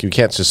smack? You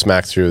can't just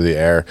smack through the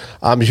air.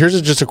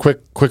 Here's just a quick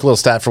little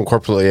stat from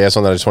Corporal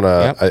Liaison that I just want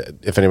to.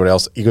 If anybody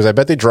else, he goes, I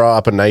bet they draw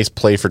up a nice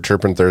play for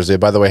Turpin Thursday.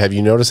 By the way, have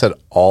you noticed that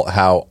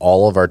how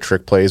all of our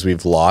trick plays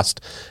we've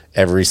lost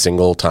every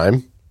single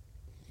time?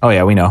 Oh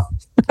yeah, we know.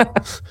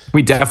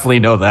 We definitely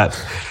know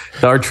that.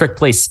 Our trick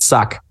plays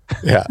suck.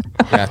 Yeah,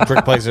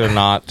 trick plays are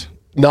not.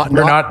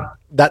 We're not.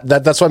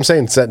 That's what I'm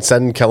saying.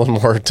 Send Kellen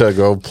Moore to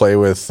go play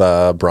with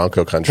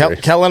Bronco Country.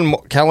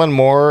 Kellen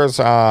Moore's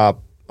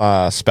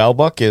spell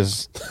book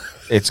it's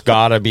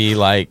gotta be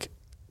like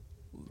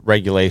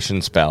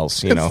regulation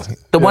spells, you know.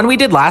 The one we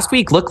did last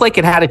week looked like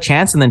it had a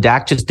chance, and then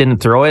Dak just didn't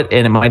throw it,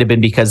 and it might have been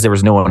because there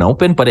was no one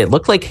open, but it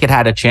looked like it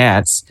had a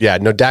chance. Yeah,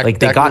 no, Dak. Like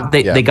they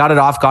got it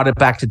off, got it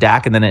back to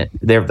Dak, and then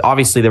there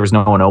was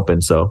no one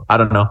open. So I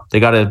don't know. They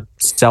got to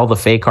sell the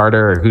fake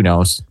Carter, or who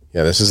knows.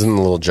 Yeah, this isn't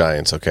the Little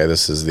Giants. Okay,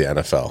 this is the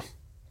NFL.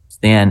 It's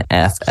the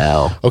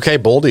NFL. Okay,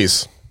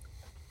 Boldies.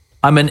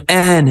 I'm an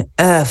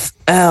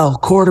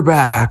NFL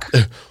quarterback.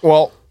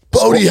 Well,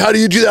 Bodie, how do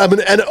you do that?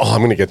 I'm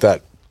going to get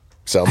that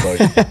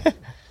soundbite.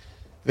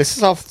 This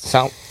is all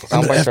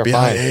soundbites are FBI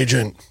fine.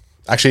 Agent.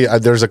 Actually,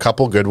 there's a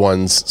couple good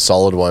ones,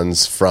 solid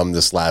ones from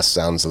this last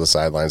Sounds of the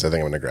Sidelines. I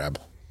think I'm going to grab.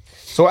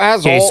 So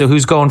so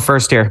who's going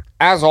first here?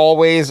 As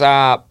always,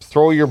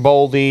 throw your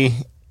Boldy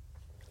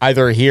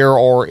either here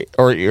or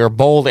your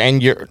bold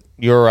and your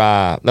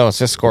no, it's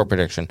just score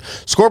prediction.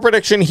 Score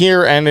prediction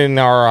here and in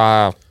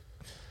our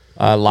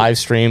live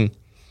stream.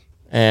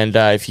 And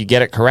if you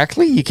get it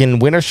correctly, you can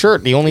win a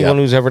shirt. The only one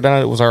who's ever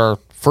done it was our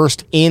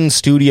first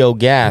in-studio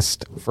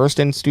guest. First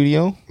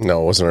in-studio?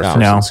 No, it wasn't our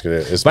first in-studio.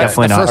 It's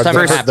definitely not.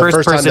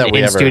 First person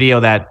in studio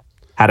that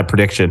had a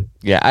prediction.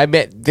 Yeah, I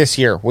bet this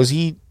year. Was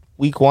he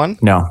week one?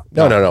 No.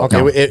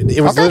 Okay.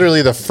 It was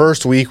literally the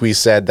first week we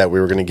said that we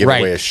were going to give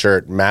away a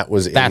shirt. Matt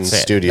was in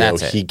studio.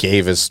 He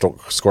gave his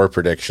score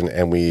prediction,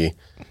 and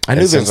I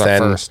knew this was our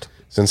first.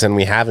 Since then,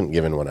 we haven't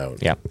given one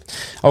out. Yeah.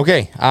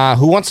 Okay.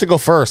 Who wants to go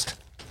first?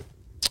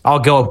 I'll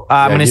go.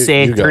 I'm going to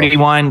say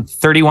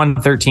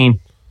 31-13.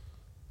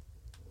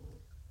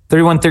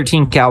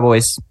 31-13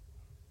 Cowboys.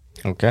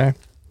 Okay.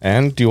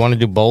 And do you want to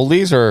do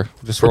boldies or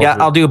just roll? Yeah,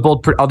 I'll do a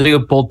bold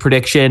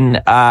prediction.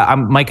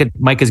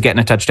 Micah's getting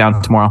a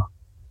touchdown tomorrow.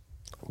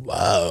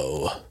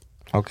 Whoa.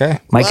 Okay.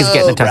 Micah's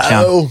getting a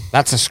touchdown. Bro.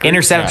 That's a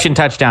interception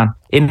touchdown.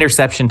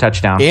 Interception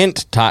touchdown.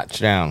 Int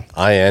touchdown.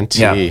 INT.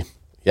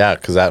 Yeah,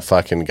 because that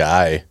fucking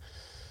guy.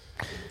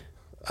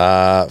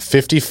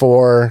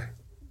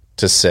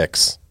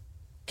 54-6.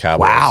 Cowboys.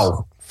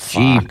 Wow.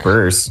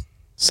 Jeepers.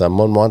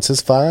 Someone wants his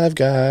Five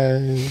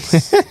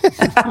Guys.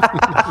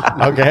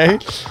 Okay.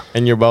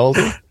 And your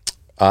boldy?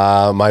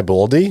 My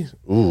boldy?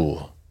 Ooh.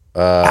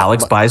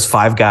 Alex buys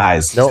Five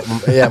Guys. No,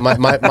 yeah, my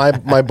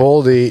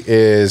boldy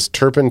is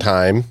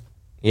Turpentine.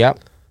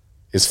 Yep.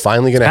 Is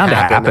finally going to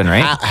happen.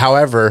 Right?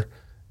 However,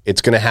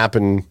 it's going to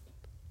happen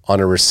on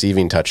a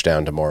receiving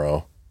touchdown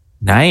tomorrow.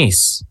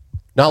 Nice.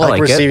 Not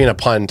like receiving a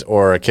punt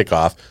or a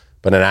kickoff,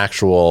 but an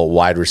actual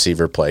wide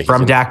receiver play.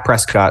 From Dak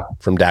Prescott.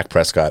 From Dak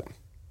Prescott.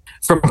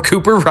 From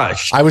Cooper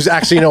Rush. I was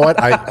actually, you know what?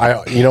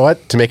 You know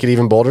what? To make it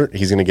even bolder,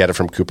 he's going to get it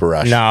from Cooper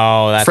Rush.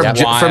 No, that's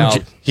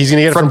wild. He's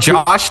going to get it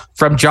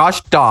from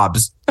Josh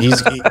Dobbs.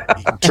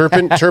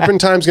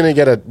 Turpentine's going to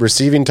get a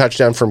receiving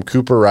touchdown from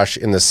Cooper Rush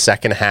in the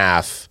second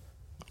half.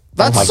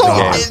 That's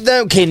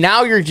okay.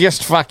 Now you're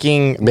just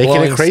fucking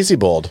making it crazy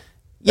bold.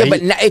 Yeah,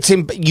 but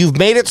you've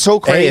made it so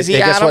crazy. Hey,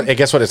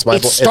 guess what? It's my.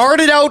 It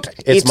started out.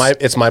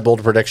 It's my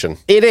bold prediction.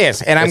 It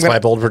is, and my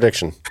bold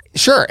prediction.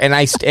 Sure, and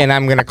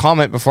I'm going to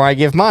comment before I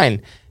give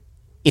mine.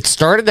 It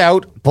started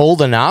out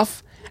bold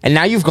enough, and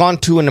now you've gone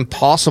to an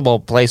impossible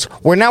place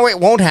where now it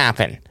won't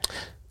happen.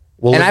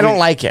 Well, and I don't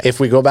like it. If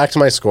we go back to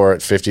my score at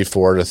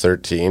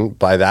 54-13,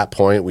 by that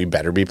point we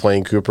better be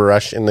playing Cooper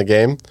Rush in the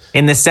game.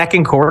 In the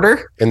second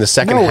quarter? In the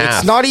second half.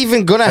 It's not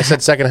even gonna. I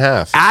said second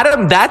half.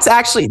 Adam, that's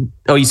actually.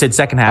 Oh, you said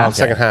second half. Okay.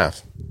 Second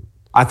half.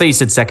 I thought you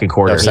said second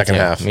quarter. No, second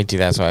half. Me too.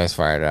 That's why I was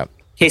fired up.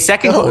 Okay,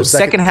 second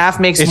half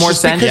makes more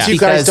sense because you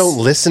guys don't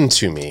listen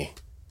to me.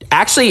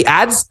 Actually,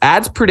 adds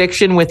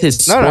prediction with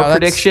his score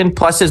prediction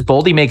plus his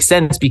boldy makes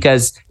sense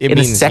because in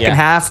the second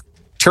half.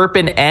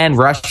 Turpin and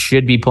Rush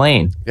should be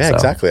playing. Yeah,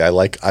 exactly. I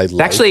like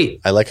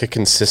a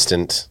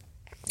consistent.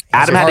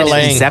 Adam had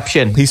an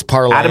inception. He's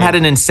parlaying. Adam had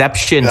an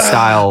inception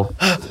style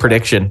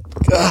prediction.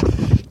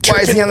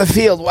 Why is he on the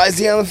field? Why is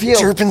he on the field?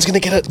 Turpin's going to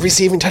get a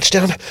receiving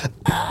touchdown.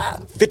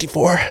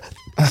 54.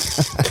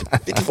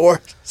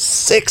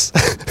 6.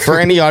 For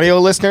any audio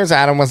listeners,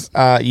 Adam was.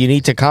 You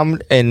need to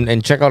come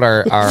and check out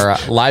our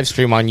live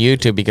stream on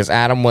YouTube because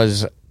Adam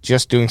was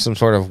just doing some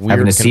sort of weird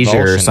having a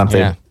seizure or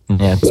something.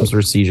 Yeah, some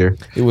sort of seizure.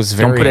 It was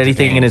very. Don't put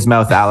anything in his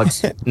mouth,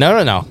 Alex.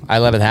 No. I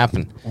let it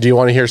happen. Do you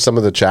want to hear some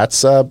of the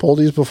chat's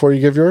boldies before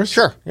you give yours?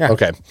 Sure. Yeah.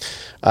 Okay.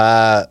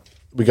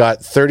 We got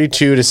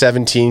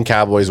 32-17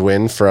 Cowboys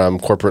win from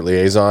Corporate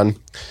Liaison.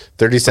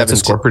 37. That's a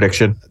score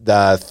prediction.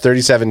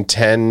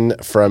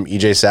 37-10 from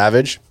EJ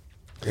Savage.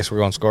 Guess we're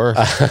going score.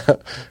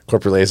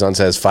 Corporate Liaison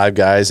says 5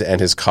 guys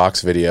and his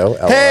Cox video.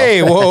 LOL.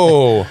 Hey,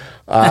 whoa.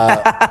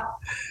 The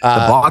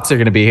bots are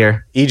going to be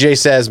here. EJ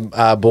says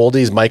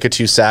Boldies, Micah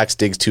 2 sacks,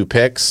 Diggs 2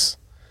 picks.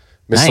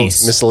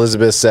 Miss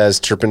Elizabeth says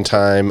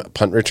Turpentine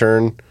punt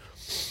return.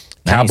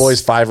 Nice.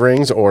 Cowboys 5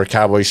 rings or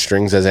Cowboys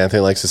strings, as Anthony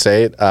likes to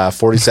say it.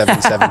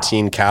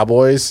 47-17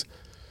 Cowboys.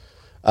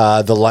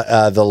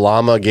 The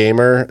Llama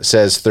Gamer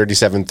says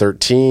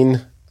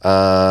 37-13.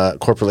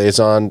 Corporate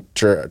Liaison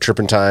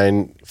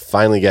Turpentine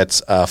finally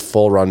gets a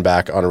full run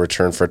back on a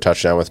return for a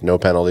touchdown with no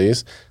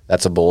penalties.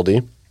 That's a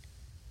boldie.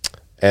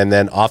 And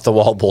then off the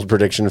wall bold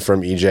prediction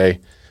from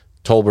EJ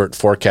Tolbert,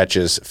 4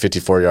 catches,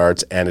 54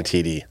 yards, and a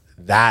TD.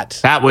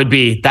 That's bold.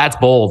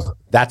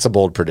 That's a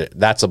bold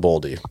That's a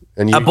boldie.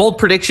 And a bold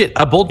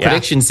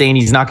prediction saying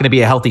he's not going to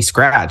be a healthy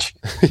scratch.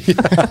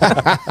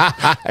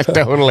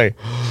 Totally.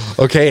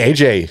 Okay,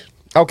 AJ.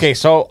 Okay,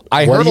 so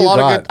I heard a lot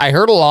of good. I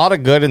heard a lot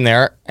of good in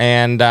there,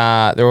 and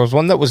there was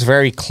one that was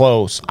very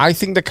close. I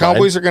think the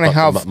Cowboys are going to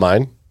have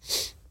mine.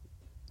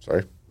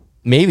 Sorry.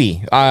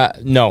 Maybe.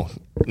 No,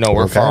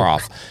 we're far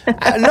off.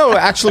 No,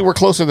 actually, we're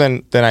closer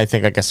than I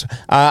think. I guess.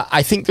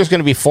 I think there's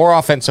going to be 4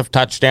 offensive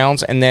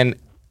touchdowns, and then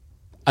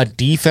a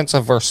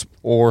defensive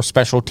or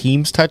special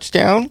teams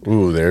touchdown.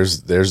 Ooh,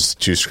 there's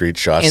 2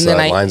 screenshots. And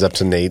then lines up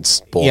to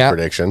Nate's bold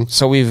prediction.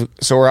 So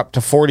we're up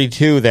to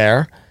 42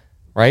 there,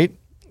 right?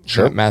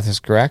 Sure. That math is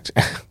correct.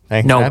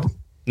 Thanks, no. Dad.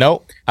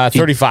 No.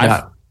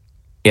 35.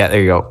 Yeah,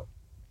 there you go.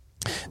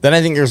 Then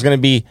I think there's going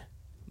to be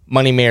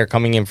Money Mayor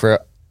coming in for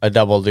a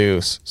double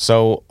deuce.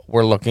 So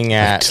we're looking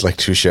at like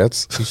 2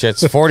 shits. 2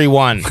 shits.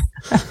 41.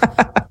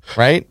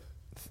 Right?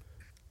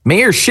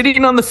 Mayor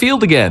shitting on the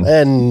field again.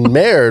 And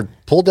Mayor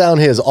pulled down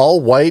his all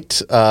white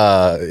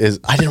I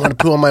didn't want to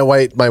poo on my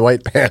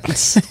white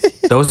pants.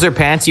 Those are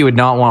pants you would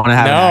not want to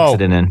have an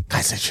accident in.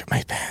 Guys, I shit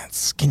my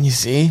pants. Can you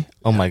see?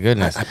 Oh my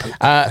goodness.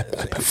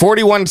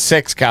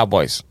 41-6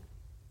 Cowboys.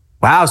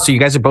 Wow, so you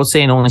guys are both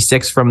saying only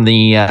 6 from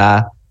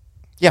the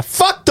Yeah,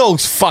 fuck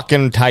those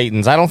fucking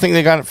Titans. I don't think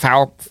they got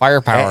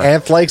firepower.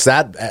 Anth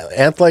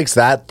likes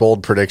that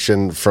bold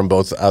prediction from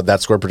both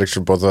that score prediction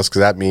from both of us because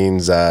that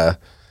means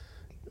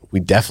we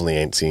definitely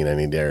ain't seeing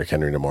any Derrick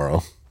Henry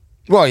tomorrow.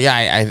 Well,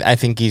 yeah, I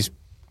think he's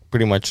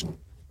pretty much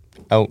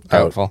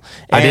doubtful.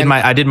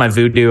 I did my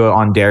voodoo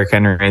on Derrick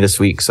Henry this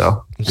week,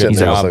 so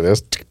he's out like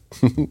this.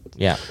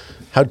 Yeah.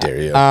 How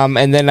dare you?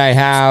 And then I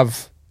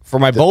have for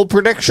my bold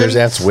prediction. There's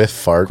Ant's whiff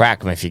fart.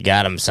 Crack him if you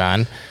got him,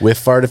 son. Whiff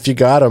fart if you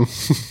got him.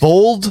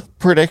 Bold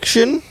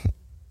prediction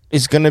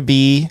is going to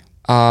be.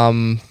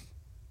 Fuck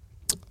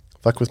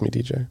with me,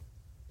 DJ.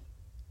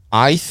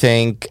 I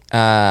think.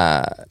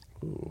 That's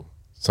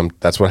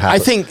what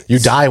happens. I think you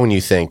die when you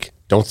think.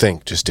 Don't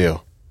think, just do.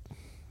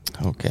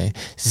 Okay.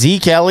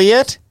 Zeke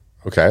Elliott.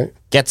 Okay.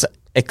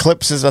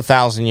 Eclipses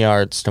 1,000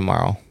 yards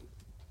tomorrow.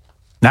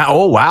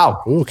 Oh,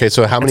 wow. Ooh, okay,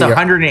 so how many? That's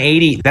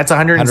 180. That's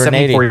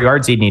 174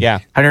 yards he'd need. Yeah.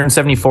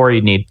 174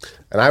 he'd need.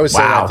 And I was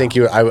saying, I think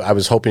I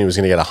was hoping he was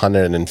going to get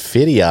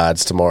 150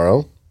 yards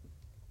tomorrow.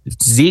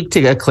 Zeke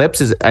to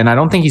eclipse and I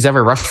don't think he's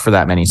ever rushed for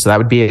that many. So that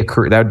would be a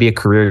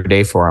career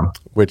day for him.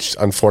 Which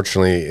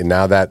unfortunately,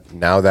 now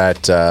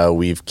that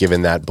we've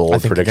given that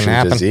bold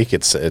prediction to Zeke,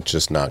 it's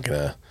just not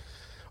gonna.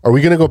 Are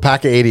we gonna go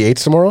pack of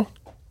 88s tomorrow?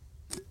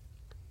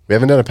 We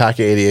haven't done a pack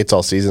of 88s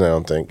all season, I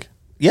don't think.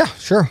 Yeah,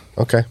 sure.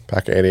 Okay,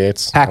 pack of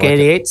 88s. Pack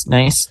 88s,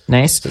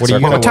 nice.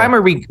 What time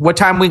are we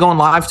going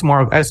live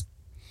tomorrow, guys?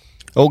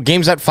 Oh,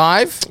 game's at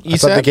 5. You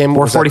said the game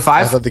 4:45.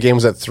 I thought the game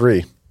was at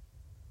 3.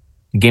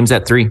 The game's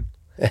at 3.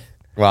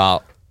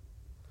 Well,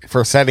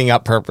 for setting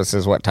up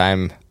purposes, what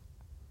time?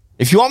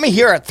 If you want me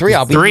here at 3,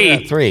 I'll be here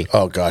at 3.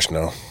 Oh gosh,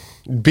 no.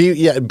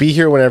 Be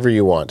here whenever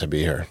you want to be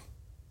here.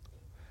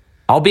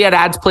 I'll be at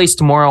Ad's place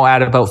tomorrow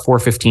at about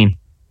 4:15.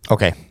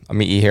 Okay, I'll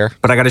meet you here.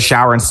 But I got to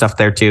shower and stuff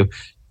there too.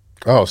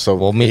 Oh, so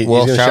we'll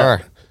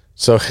shower.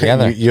 So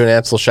you and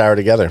Ants will shower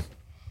together.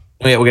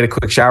 Yeah, we'll get a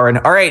quick shower. And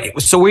all right,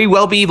 so we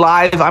will be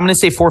live. I'm going to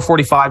say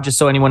 4:45, just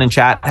so anyone in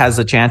chat has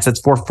a chance.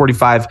 That's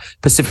 4:45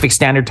 Pacific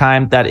Standard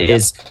Time. That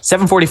is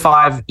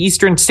 7:45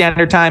 Eastern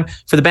Standard Time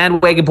for the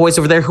Bandwagon Boys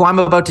over there, who I'm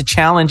about to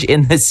challenge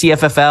in the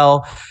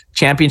CFFL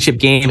Championship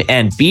game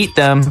and beat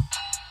them.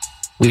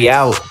 We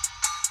out.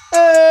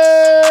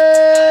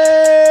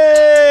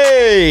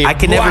 Hey! I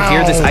can never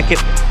hear this.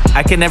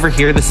 I can never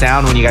hear the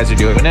sound when you guys are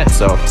doing it,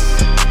 so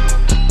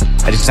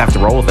I just have to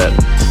roll with it.